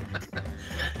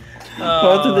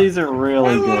 Both of these are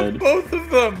really good. Both of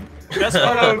them. Best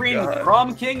part of being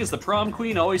prom king is the prom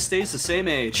queen always stays the same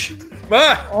age.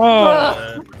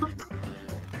 Oh.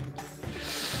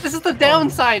 This is the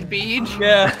downside, Beej.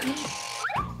 Yeah.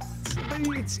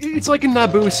 It's like a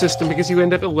Naboo system because you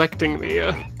end up electing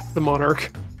the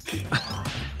monarch.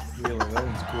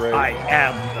 I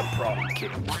am the prom king.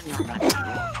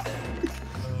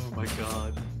 Oh my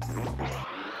god.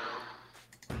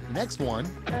 Next one.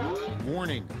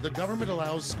 Warning: the government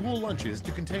allows school lunches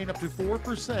to contain up to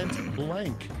 4%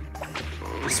 blank.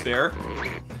 Despair.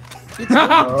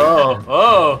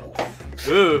 Oh.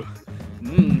 Ooh.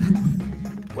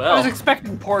 Well. I was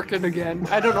expecting porkin again.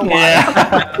 I don't know why.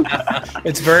 Yeah.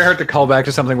 It's very hard to call back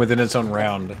to something within its own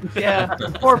round. Yeah.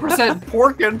 4%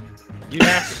 porkin.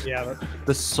 Yeah.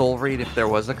 The soul read if there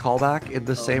was a callback in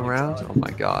the same round. Oh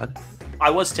my god. I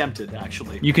was tempted,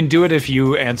 actually. You can do it if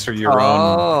you answer your own.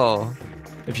 Oh.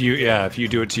 If you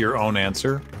do it to your own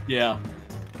answer. Yeah.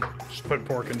 Just put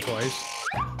pork in twice.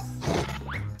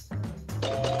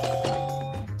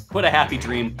 What a happy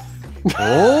dream.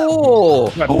 Oh.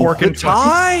 Got pork in the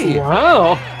tie.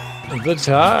 Wow. The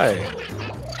tie.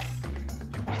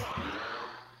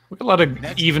 Look, a lot of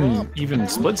even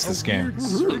splits this game.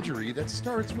 Surgery that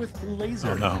starts with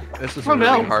laser. Oh no. This is a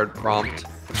really hard prompt.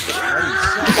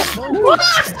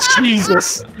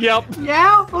 Jesus. Yep.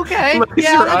 Yeah, okay. Laser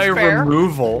Yeah, that's eye fair.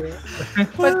 removal.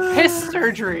 But piss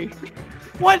surgery.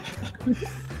 What?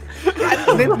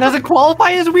 Does it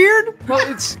qualify as weird? Well,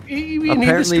 it's in the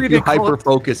Apparently, industry if you they call hyper it,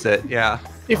 focus it, yeah.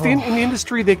 if in the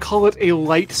industry they call it a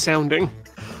light sounding.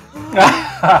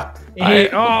 God, Ian.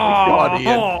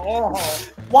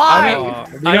 Why?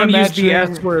 We don't use the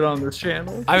S word on this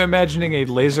channel. I'm imagining a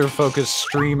laser-focused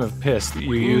stream of piss that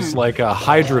you use like a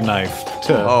Hydra knife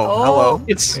to. Oh, hello.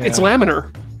 It's laminar.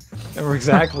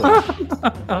 Exactly.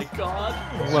 My god.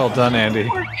 Well done, Andy.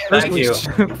 Thank you.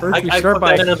 First we I start put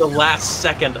by that in at the last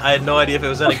second. I had no idea if it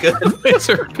was any good.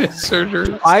 Laser piss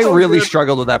surgery. I really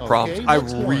struggled with that prompt. Okay, I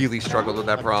next one. really struggled with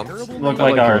that prompt. Looked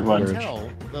like a hard one.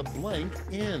 Tell the blank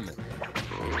in.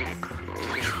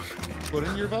 Put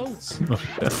in your votes.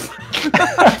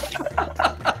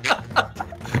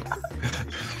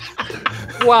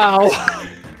 Wow.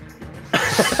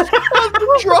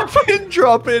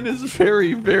 Drop in is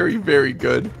very, very, very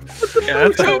good. Yeah,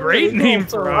 that's a great name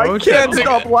for a hotel. I can't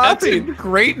stop That's a laughing.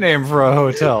 great name for a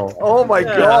hotel. Oh my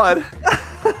god.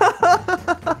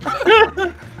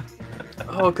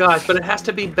 Oh gosh, but it has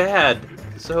to be bad.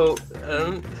 So.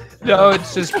 No,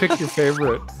 it's just pick your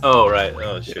favorite. Oh right.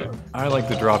 Oh shoot. I like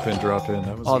the drop in.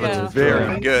 That was That's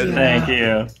very good. Thank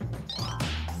you.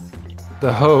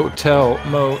 The Hotel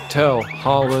Motel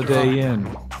Holiday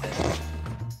Inn.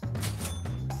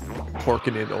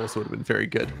 Porkin' in also would have been very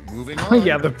good. Moving on.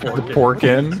 Yeah, the pork. The pork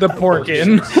in. The pork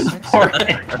in.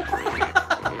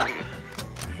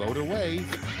 Vote away.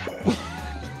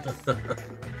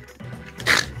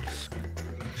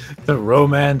 The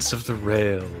Romance of the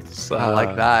Rails. I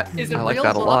like that. Is it I like real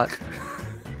that a lot. luck?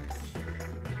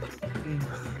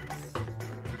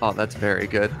 Oh, that's very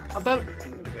good. How about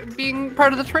being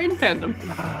part of the train fandom?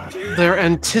 Their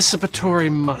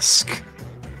anticipatory musk.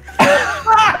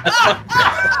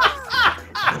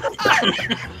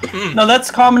 No, that's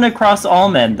common across all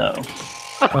men, though.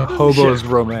 A hobo's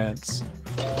romance.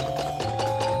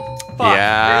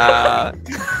 Yeah.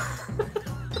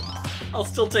 I'll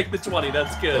still take the 20.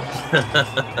 That's good.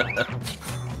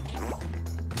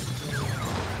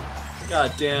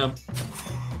 God damn.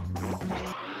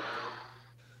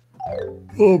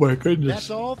 Oh my goodness. That's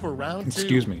all for round 2.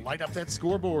 Excuse me. Light up that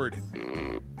scoreboard.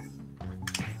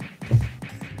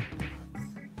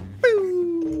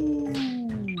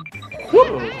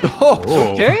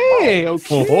 Okay,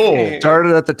 okay.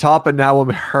 Started at the top and now I'm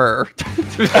her.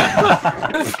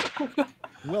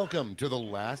 Welcome to the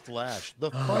last lash,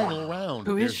 the final round.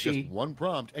 Who is There's she? just one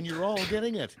prompt, and you're all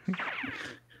getting it.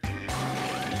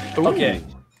 Okay.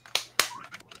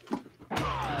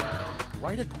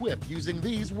 Write a quip using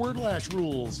these word lash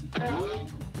rules.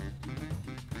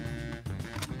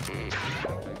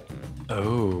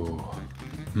 Oh.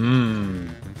 Hmm.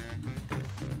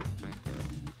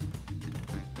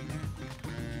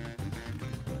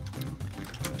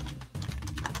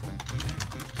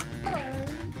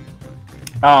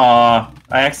 Aw,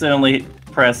 I accidentally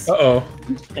pressed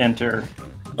enter.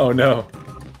 Oh no.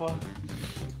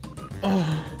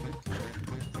 Oh.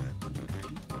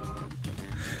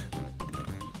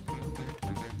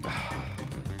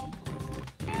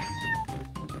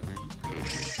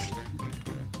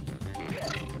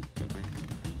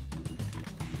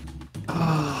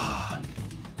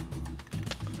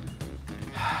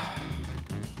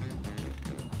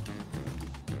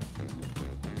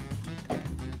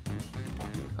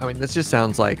 I mean, this just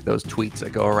sounds like those tweets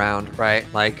that go around, right?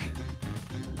 Like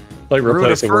ruin a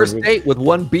replace a word first with- date with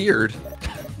one beard.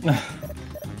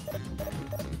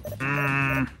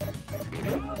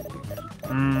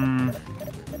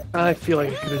 I feel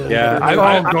like I could have done Yeah, better.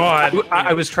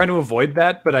 I was trying to avoid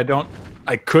that, but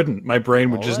I couldn't. My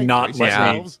brain would just not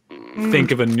let me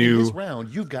think of a In new. this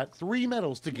round, you've got 3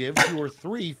 medals to give to your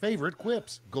 3 favorite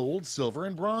quips: gold, silver,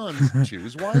 and bronze.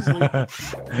 Choose wisely.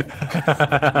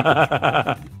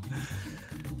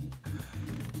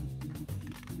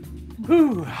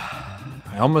 Whew.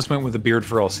 I almost went with the beard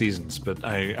for all seasons, but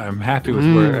I'm happy with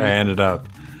where I ended up.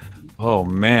 Oh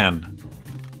man.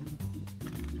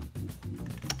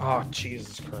 Oh,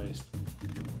 Jesus Christ.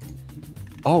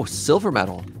 Oh, silver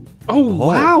medal. Oh,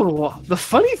 wow. The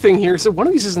funny thing here is that one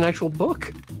of these is an actual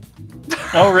book.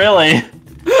 Oh, really?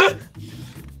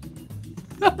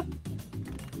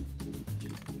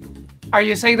 Are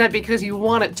you saying that because you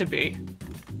want it to be?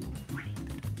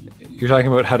 You're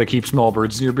talking about how to keep small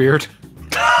birds in your beard?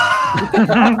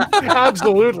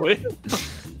 Absolutely.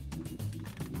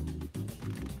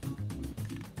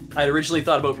 I originally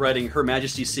thought about writing Her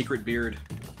Majesty's Secret Beard.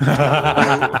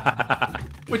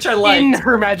 Which I like. In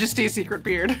Her Majesty's Secret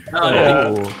Beard.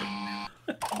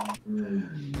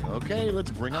 Okay, let's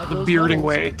bring out The those bearding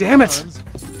medals. way. Damn it.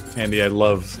 Andy, I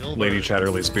love Lady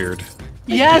Chatterley's beard.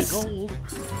 Yes. Gold.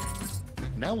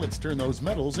 Now let's turn those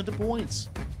medals into points.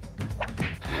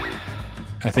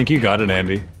 I think you got it,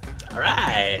 Andy. All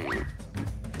right.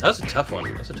 That was a tough one.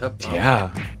 That was a tough one. Yeah.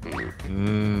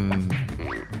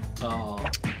 Oh.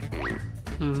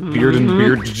 Beard and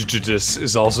beard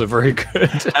is also very good.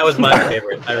 That was my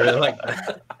favorite. I really like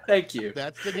that. Thank you.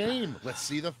 That's the game. Let's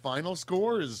see the final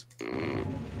scores.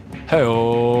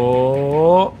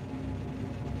 Hey-oh.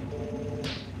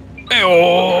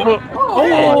 Oh,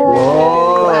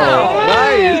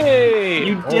 Nice.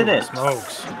 You did it.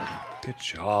 Smokes. Good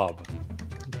job.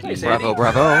 Nice, bravo,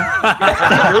 bravo.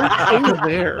 Over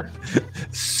there.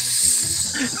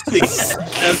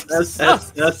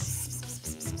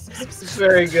 That's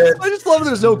very good. I just love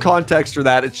there's no context for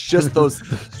that. It's just those.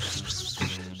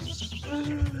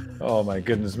 Oh my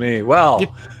goodness me.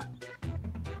 Well.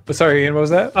 Sorry, Ian, what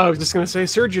was that? I was just going to say,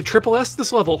 Serge, you triple S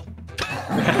this level.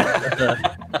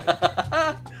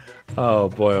 Oh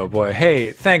boy.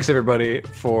 Hey, thanks everybody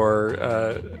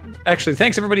for actually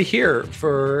thanks everybody here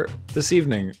for this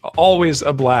evening. Always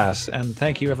a blast. And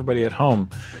thank you everybody at home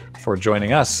for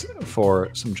joining us for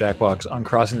some Jackbox on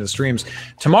Crossing the Streams.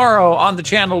 Tomorrow on the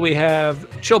channel we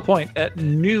have Chill Point at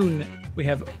noon. We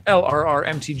have LRR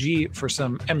MTG for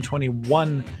some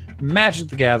M21 Magic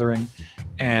the Gathering.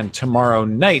 And tomorrow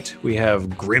night we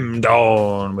have Grim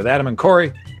Dawn with Adam and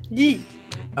Corey. Yee.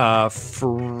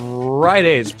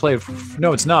 Friday's play.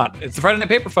 No, it's not. It's the Friday Night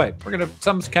Paper Fight. We're gonna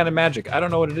some kind of magic. I don't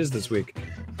know what it is this week,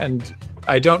 and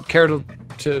I don't care to.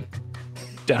 I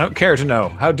don't care to know.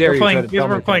 How dare you try to tell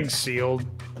me We're playing things. sealed.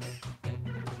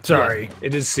 Sorry. Yeah,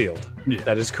 it is sealed. Yeah.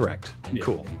 That is correct. Yeah.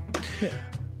 Cool.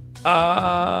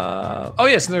 Oh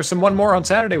yes, and there's one more on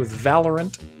Saturday with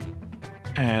Valorant.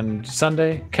 And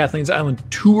Sunday, Kathleen's Island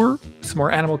Tour, some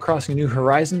more Animal Crossing New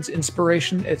Horizons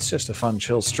inspiration. It's just a fun,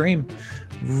 chill stream.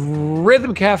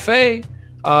 Rhythm Cafe.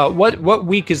 What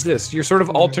week is this? You're sort of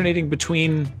alternating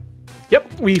between.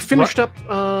 Yep, we finished up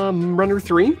Runner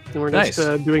 3. And we're Nice.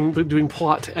 just doing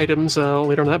plot items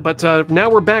later on that. But now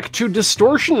we're back to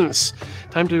distortions.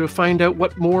 Time to find out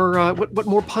what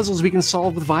more puzzles we can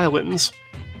solve with violins.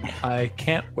 I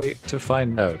can't wait to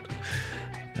find out.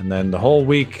 And then the whole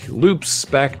week loops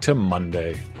back to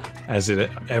Monday, as it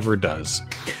ever does.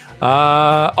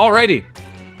 Alrighty.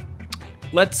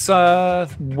 Let's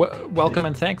welcome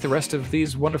and thank the rest of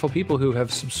these wonderful people who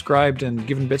have subscribed and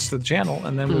given bits to the channel,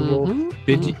 and then we will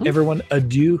bid everyone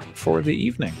adieu for the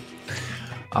evening.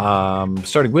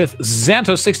 Starting with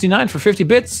Xanto69 for 50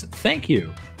 bits. Thank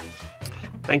you.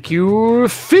 Thank you,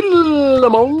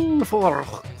 Philemon, for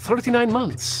 39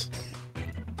 months.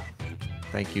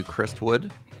 Thank you, Chris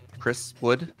Wood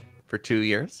for 2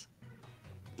 years.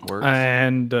 Works.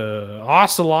 And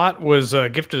Ocelot was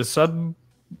gifted a sub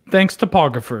thanks to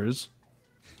Pographers.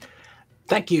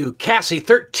 Thank you,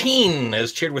 Cassie13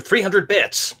 is cheered with 300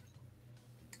 bits.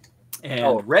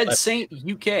 And Red Saint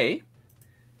UK.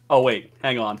 Oh wait,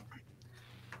 hang on.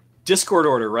 Discord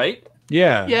order, right?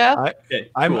 Yeah. Yeah.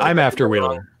 I'm after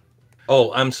Wheeler.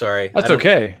 Oh, I'm sorry. That's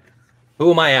okay.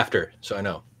 Who am I after? So I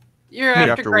know. You're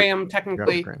after Graham,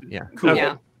 technically. Yeah. Cool.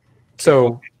 Yeah.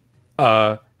 So,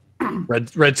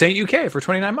 Red Saint UK for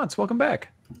 29 months. Welcome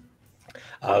back.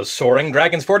 Soaring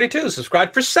Dragons 42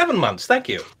 subscribed for 7 months. Thank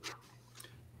you.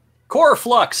 Core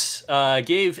Flux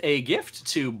gave a gift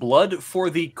to Blood for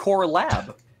the Core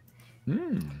Lab.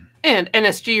 And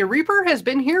NSG Reaper has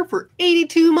been here for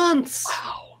 82 months.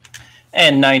 Wow.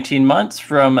 And 19 months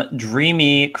from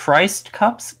Dreamy Christ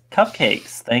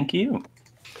Cupcakes. Thank you.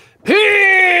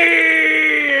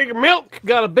 Pig Milk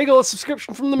got a big old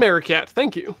subscription from the Maricat.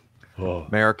 Thank you.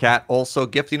 Maricat also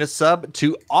gifting a sub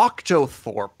to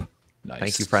Octothorpe. Nice.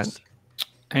 Thank you, friend.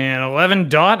 And 11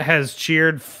 Dot has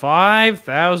cheered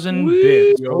 5,000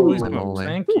 bits. Holy smokes. Holy.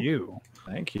 Thank you.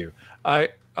 Thank you.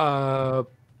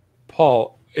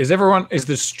 Paul, is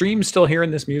the stream still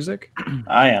hearing this music?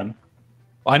 I am.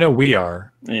 I know we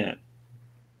are. Yeah.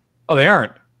 Oh, they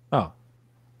aren't. Oh.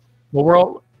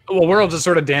 Well, we're all just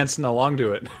sort of dancing along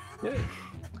to it.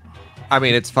 I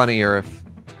mean, it's funnier if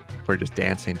we're just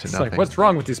dancing to It's nothing. like, what's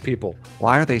wrong with these people?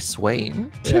 Why are they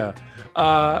swaying? Yeah.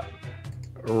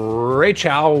 Ray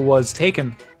Chow was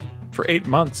taken for 8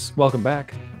 months. Welcome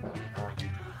back.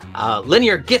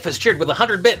 Linear GIF is cheered with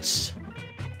 100 bits.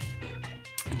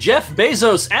 Jeff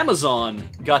Bezos Amazon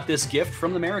got this gift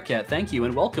from the Maricat. Thank you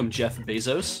and welcome, Jeff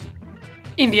Bezos.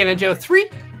 Indiana Joe 3,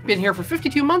 been here for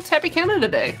 52 months. Happy Canada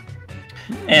Day.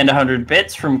 And 100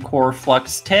 bits from Core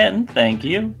Flux 10. Thank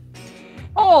you.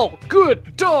 All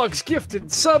good dogs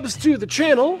gifted subs to the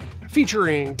channel,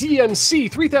 featuring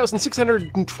DMC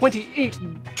 3628,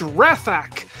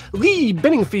 Drafak, Lee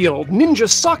Benningfield, Ninja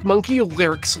Sock Monkey,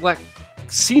 Lyrics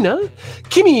Lexina,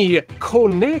 Kimi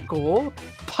Koneko,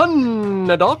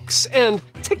 Punnadox, and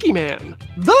Techie Man,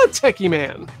 the Techie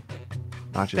Man.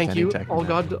 Not just Thank any you, Techie all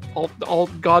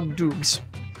Man. God doogs.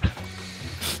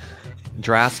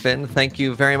 Draspin, thank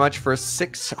you very much for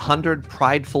 600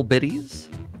 prideful biddies.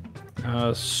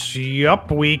 Yup,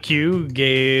 WeQ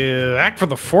gave back for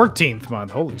the 14th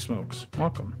month. Holy smokes.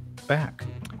 Welcome back.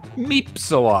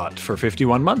 Meeps a lot for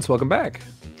 51 months. Welcome back.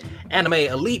 Anime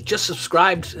Elite just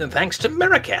subscribed thanks to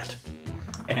Maricat.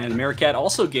 And Maricat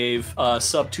also gave a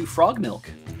sub to Frog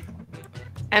Milk.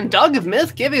 And Dog of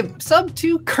Myth gave a sub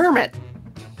to Kermit.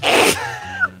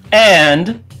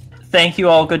 And thank you,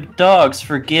 all good dogs,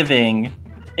 for giving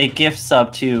a gift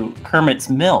sub to Kermit's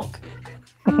Milk.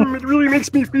 It really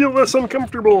makes me feel less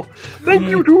uncomfortable. Thank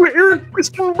you to Eric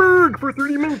Christenberg for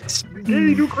 30 minutes.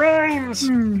 Yay, do crimes.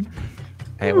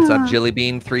 Hey, what's up,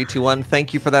 Jillybean321?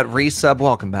 Thank you for that resub.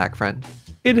 Welcome back, friend.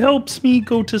 It helps me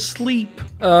go to sleep.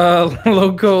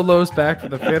 Loco Lowe's back for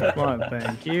the 5th month.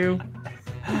 Thank you.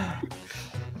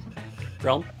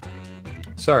 Realm?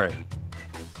 Sorry.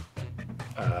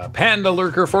 Panda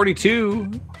Lurker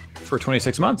 42 for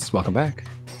 26 months. Welcome back.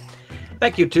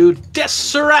 Thank you to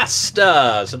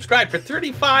Deseresta, subscribed for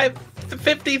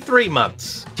 53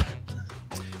 months.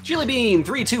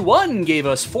 Jillybean321 gave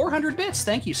us 400 bits.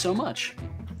 Thank you so much.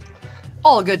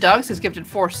 All Good Dogs has gifted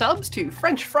 4 subs to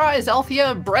French Fries,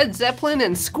 Althea, Bread Zeppelin,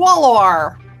 and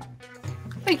Squaloir.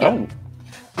 Thank you. Oh,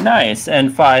 nice.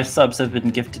 And 5 subs have been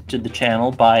gifted to the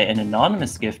channel by an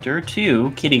anonymous gifter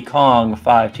to Kitty Kong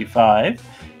 525,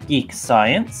 Geek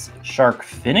Science, Shark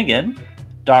Finnegan,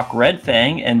 Doc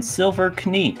Redfang, and Silver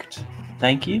Kneeked.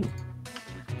 Thank you.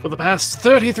 For the past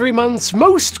 33 months,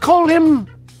 most call him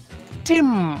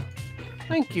Tim.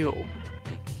 Thank you.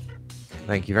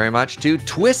 Thank you very much to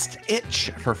Twist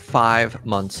Itch for 5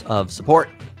 months of support.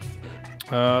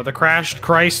 The Crashed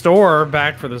Christ Ore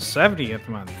back for the 70th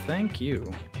month. Thank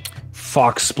you.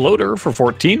 Foxploder for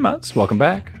 14 months. Welcome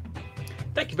back.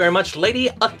 Thank you very much, Lady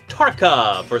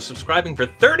Atarka, for subscribing for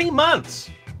 30 months.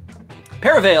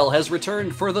 Paraveil has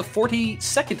returned for the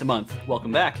 42nd month.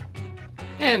 Welcome back.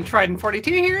 And Trident42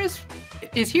 here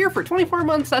is here for 24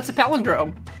 months. That's a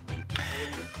palindrome.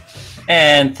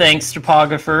 And thanks to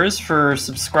Pogophers for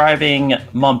subscribing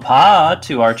Mumpa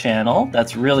to our channel.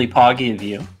 That's really poggy of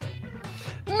you.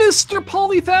 Mr.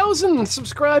 Poly1000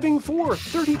 subscribing for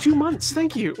 32 months.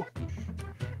 Thank you.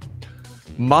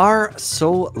 Mar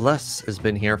Solus has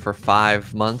been here for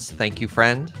 5 months. Thank you,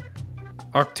 friend.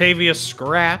 Octavia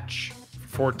Scratch,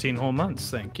 14 whole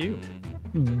months. Thank you.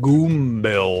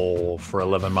 Goombill for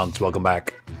 11 months. Welcome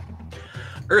back.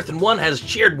 Earthen1 has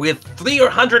cheered with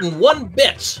 301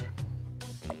 bits.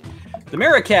 The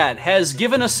Maricat has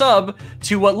given a sub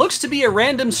to what looks to be a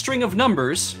random string of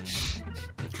numbers.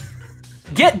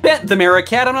 Get bent, the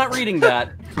Maricat. I'm not reading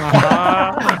that.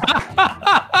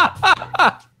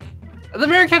 The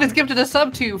Maricat has gifted a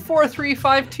sub to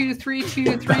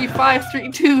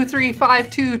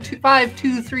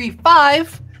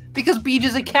 4352323535235225235 because Beej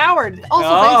is a coward. Also,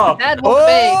 thanks to Dad Wolf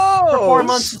Bay for 4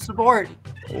 months of support.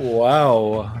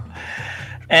 Wow.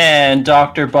 And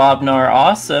Dr. Bobnar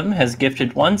Awesome has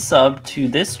gifted 1 sub to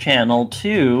this channel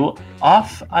to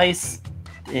Off Ice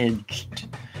Edged.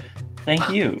 Thank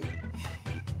you.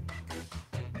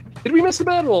 Did we miss the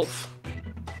Bad Wolf?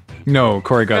 No,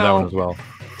 Corey got that one as well.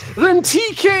 Then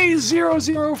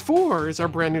TK004 is our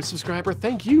brand new subscriber.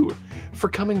 Thank you for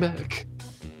coming back.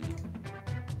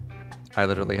 I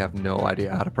literally have no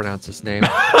idea how to pronounce his name.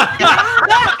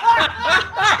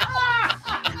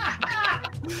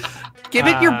 Give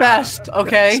it your best,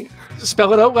 okay?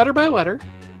 Spell it out letter by letter.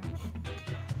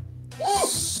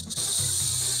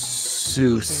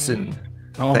 Susan.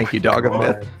 Oh Thank you, Dog of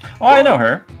Myth. Oh, I know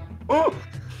her.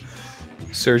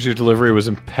 Sirs, your delivery was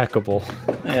impeccable.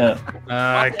 Yeah.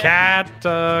 Cat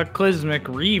Clismic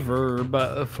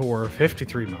Reverb for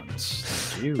 53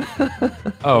 months. Thank you.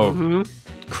 Oh,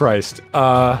 Christ.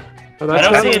 I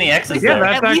don't see any X's Yeah, there.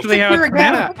 that's At least actually it's how it's Hiragana.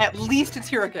 pronounced. At least it's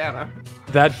Hiragana.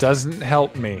 That doesn't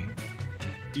help me.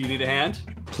 Do you need a hand?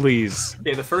 Please.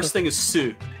 Okay, the first thing is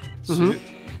Sue. Mm-hmm.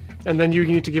 And then you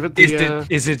need to give it the.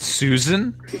 Is it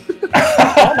Susan?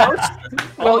 Almost.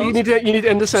 Well, you need to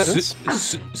end the sentence.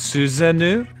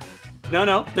 Susanu?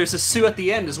 No. There's a Sue at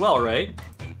the end as well, right?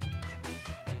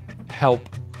 Help.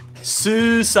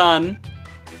 Susan.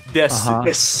 Desu.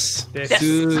 Yes.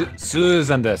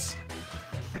 Susan des.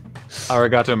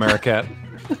 Arigato, Maricat.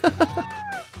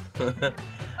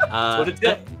 what it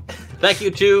did. Thank you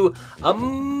to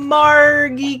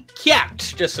Margie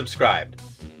Cat, just subscribed.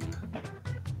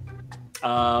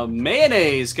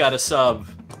 Mayonnaise got a sub.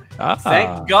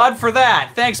 Thank God for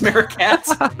that. Thanks, Maricat.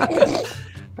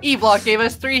 E-Block gave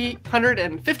us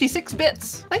 356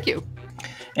 bits. Thank you.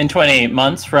 In 28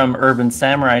 months from Urban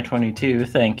Samurai 22,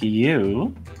 thank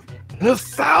you.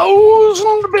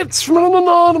 1,000 bits from an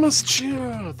anonymous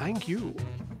cheer. Thank you.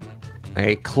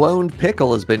 A cloned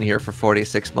pickle has been here for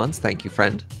 46 months. Thank you,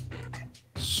 friend.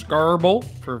 Scarble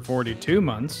for 42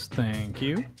 months. Thank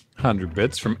you. 100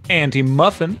 bits from Auntie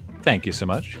Muffin. Thank you so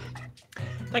much.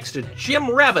 Thanks to Jim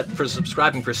Rabbit for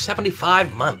subscribing for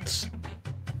 75 months.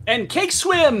 And Cake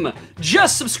Swim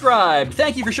just subscribed.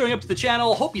 Thank you for showing up to the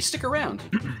channel. Hope you stick around.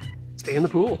 Stay in the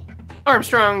pool.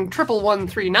 Armstrong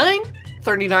 11139,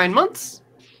 39 months.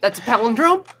 That's a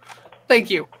palindrome. Thank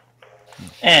you.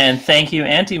 And thank you,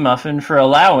 Auntie Muffin, for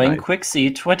allowing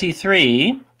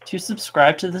Quixie23 to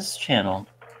subscribe to this channel.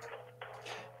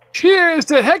 Cheers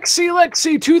to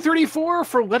HexyLexy234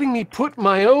 for letting me put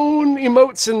my own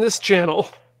emotes in this channel.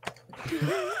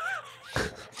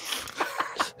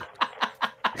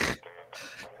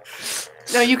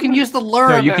 No, you can use the lure.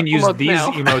 No, you can use emote these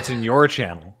now. emotes in your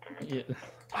channel.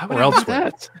 How would Or I do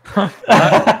elsewhere.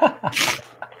 that?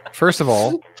 First of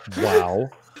all, wow.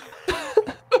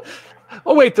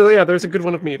 Oh wait, yeah, there's a good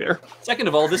one of me there. Second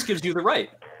of all, this gives you the right.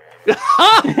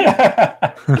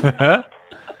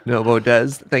 Nobo Des,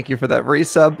 thank you for that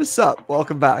resub. Sup,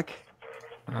 welcome back.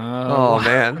 Oh,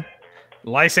 man.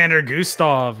 Lysander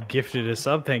Gustav gifted a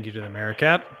sub. Thank you to the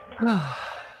Maricat.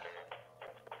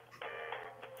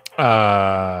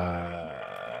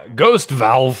 Ghost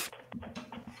Valve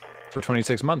for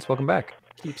 26 months. Welcome back.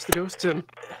 Keeps the ghosts in.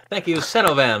 Thank you,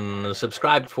 Senovan,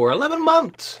 subscribed for 11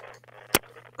 months.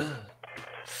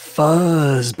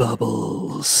 Fuzz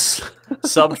bubbles.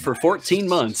 Subbed for 14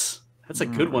 months. That's a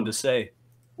good one to say.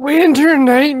 Winter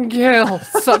Nightingale.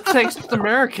 Subtext to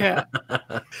America.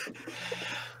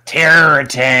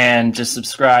 Terratan just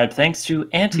subscribed. Thanks to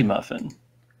Auntie Muffin.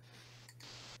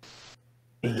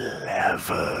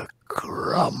 Lava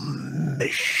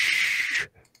Grummish.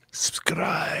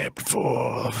 Subscribed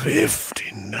for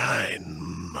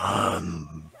 59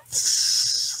 months.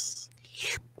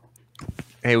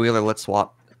 Hey, Wheeler, let's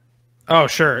swap. Oh,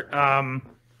 sure.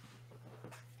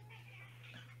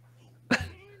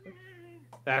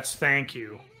 That's thank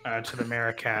you to the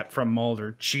Maricat from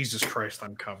Mulder. Jesus Christ,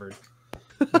 I'm covered.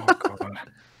 Oh, God.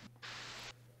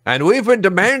 And we've been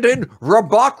demanding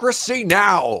robocracy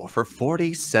now for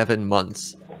 47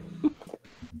 months.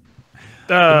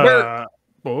 Go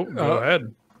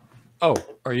ahead. Oh,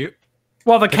 are you?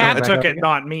 Well, the cat took it,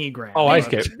 not me, Grant. Oh, I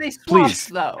skip. They Please.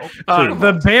 swapped, though.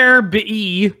 The Bear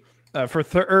B for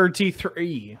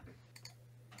 33.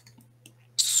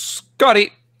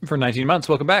 Scotty for 19 months.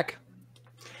 Welcome back.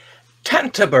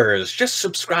 Tantabers just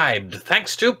subscribed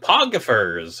thanks to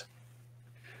Poggifers.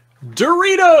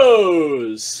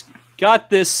 Doritos got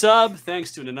this sub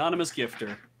thanks to an anonymous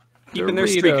gifter. Keeping their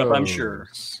streak up, I'm sure.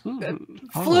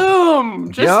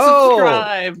 Flume just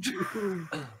subscribed.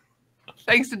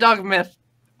 Thanks to Dog Myth.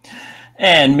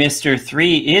 And Mr.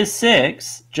 3 is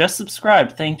 6 just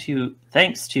subscribed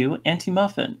thanks to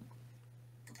Anti-Muffin.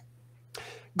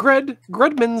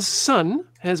 Grudman's son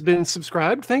has been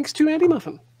subscribed thanks to Andy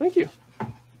Muffin. Thank you.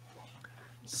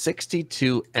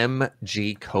 62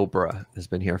 MG Cobra has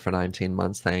been here for 19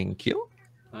 months. Thank you.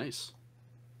 Nice.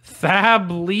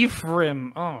 Thab Leaf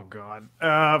Rim. Oh, God.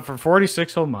 For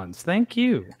 46 whole months. Thank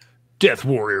you. Death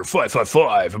Warrior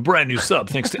 555, a brand new sub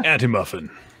thanks to Anti-Muffin.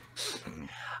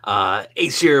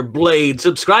 Acer Blade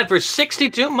subscribed for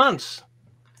 62 months.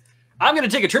 I'm going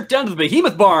to take a trip down to the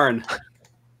Behemoth Barn.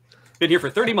 Been here for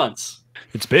 30 months.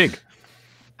 It's big.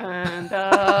 And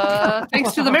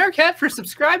thanks to the Maricat for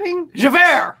subscribing.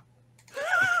 Javert!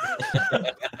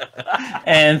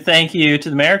 And thank you to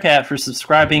the Maricat for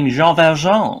subscribing Jean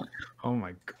Valjean. Oh,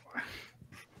 my God.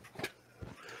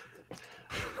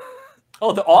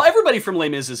 Oh, everybody from Les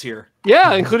Mis is here.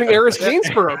 Yeah, including Eris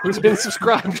Gainsborough, who's been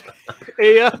subscribed.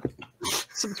 A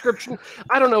subscription.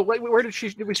 I don't know. Where did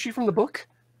she? Was she from the book?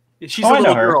 She's a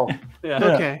little girl. Yeah.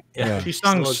 Okay. Yeah. She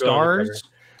sung Stars.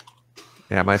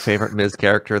 Yeah, my favorite Ms.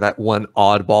 character, that one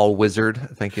oddball wizard.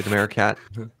 Thank you, the Maricat.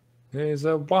 There's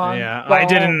a one. Yeah,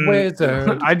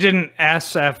 wizard. I didn't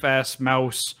SFS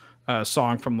Mouse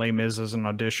song from Les Mis as an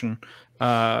audition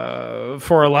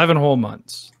for 11 whole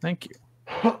months. Thank you.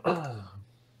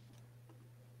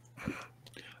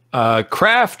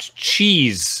 Kraft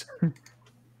Cheese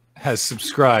has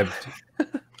subscribed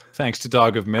thanks to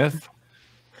Dog of Myth,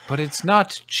 but it's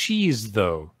not cheese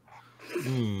though.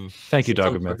 Thank you,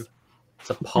 Dog of Myth. It's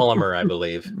a polymer, I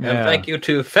believe. And Yeah. thank you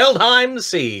to Feldheim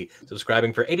C,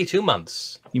 subscribing for 82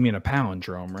 months. You mean a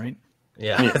palindrome, right?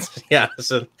 Yeah, yeah.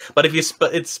 So, but if you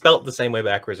it's spelt the same way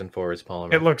backwards and forwards,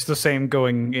 polymer. It looks the same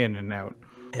going in and out.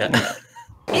 Yeah.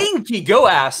 Inky Go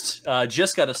asked,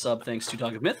 just got a sub thanks to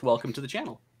Dog of Myth. Welcome to the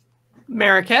channel.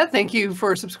 Maricat, thank you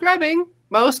for subscribing.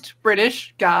 Most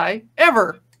British guy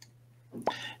ever.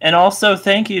 And also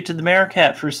thank you to the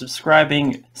Maricat for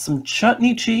subscribing some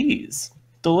chutney cheese.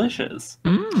 Delicious.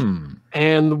 And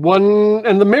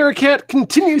the Maricat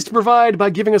continues to provide by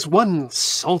giving us one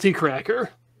salty cracker.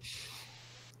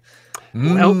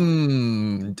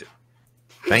 Thank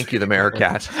you, the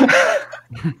Maricat.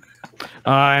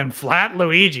 And Flat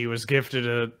Luigi was gifted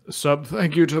a sub.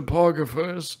 Thank you to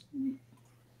Poggifers.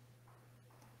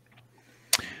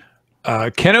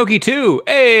 Kenoki 2.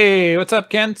 Hey, what's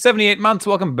up, Ken? 78 months.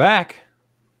 Welcome back.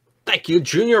 Thank you,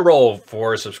 Junior Roll,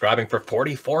 for subscribing for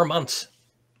 44 months.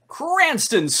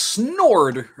 Cranston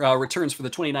Snored returns for the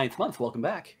 29th month. Welcome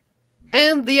back.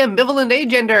 And the Ambivalent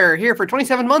Agender here for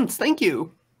 27 months. Thank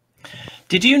you.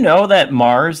 Did you know that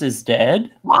Mars is dead?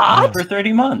 What? For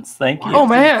 30 months. Thank you. Oh,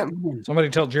 man. Somebody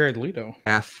tell Jared Leto.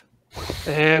 F.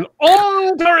 And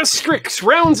Aldara Strix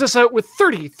rounds us out with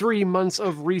 33 months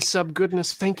of resub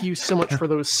goodness. Thank you so much for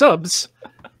those subs.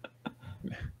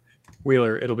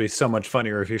 Wheeler, it'll be so much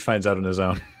funnier if he finds out on his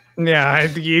own. Yeah,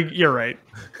 you're right.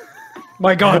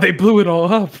 My God, they blew it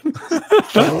all up.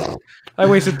 I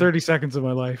wasted 30 seconds of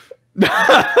my life. All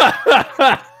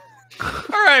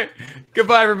right.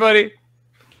 Goodbye, everybody.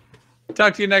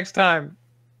 Talk to you next time.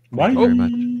 Thank you very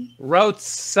much.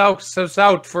 Routes out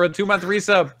for a 2-month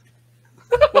resub.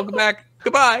 Welcome back.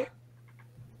 Goodbye.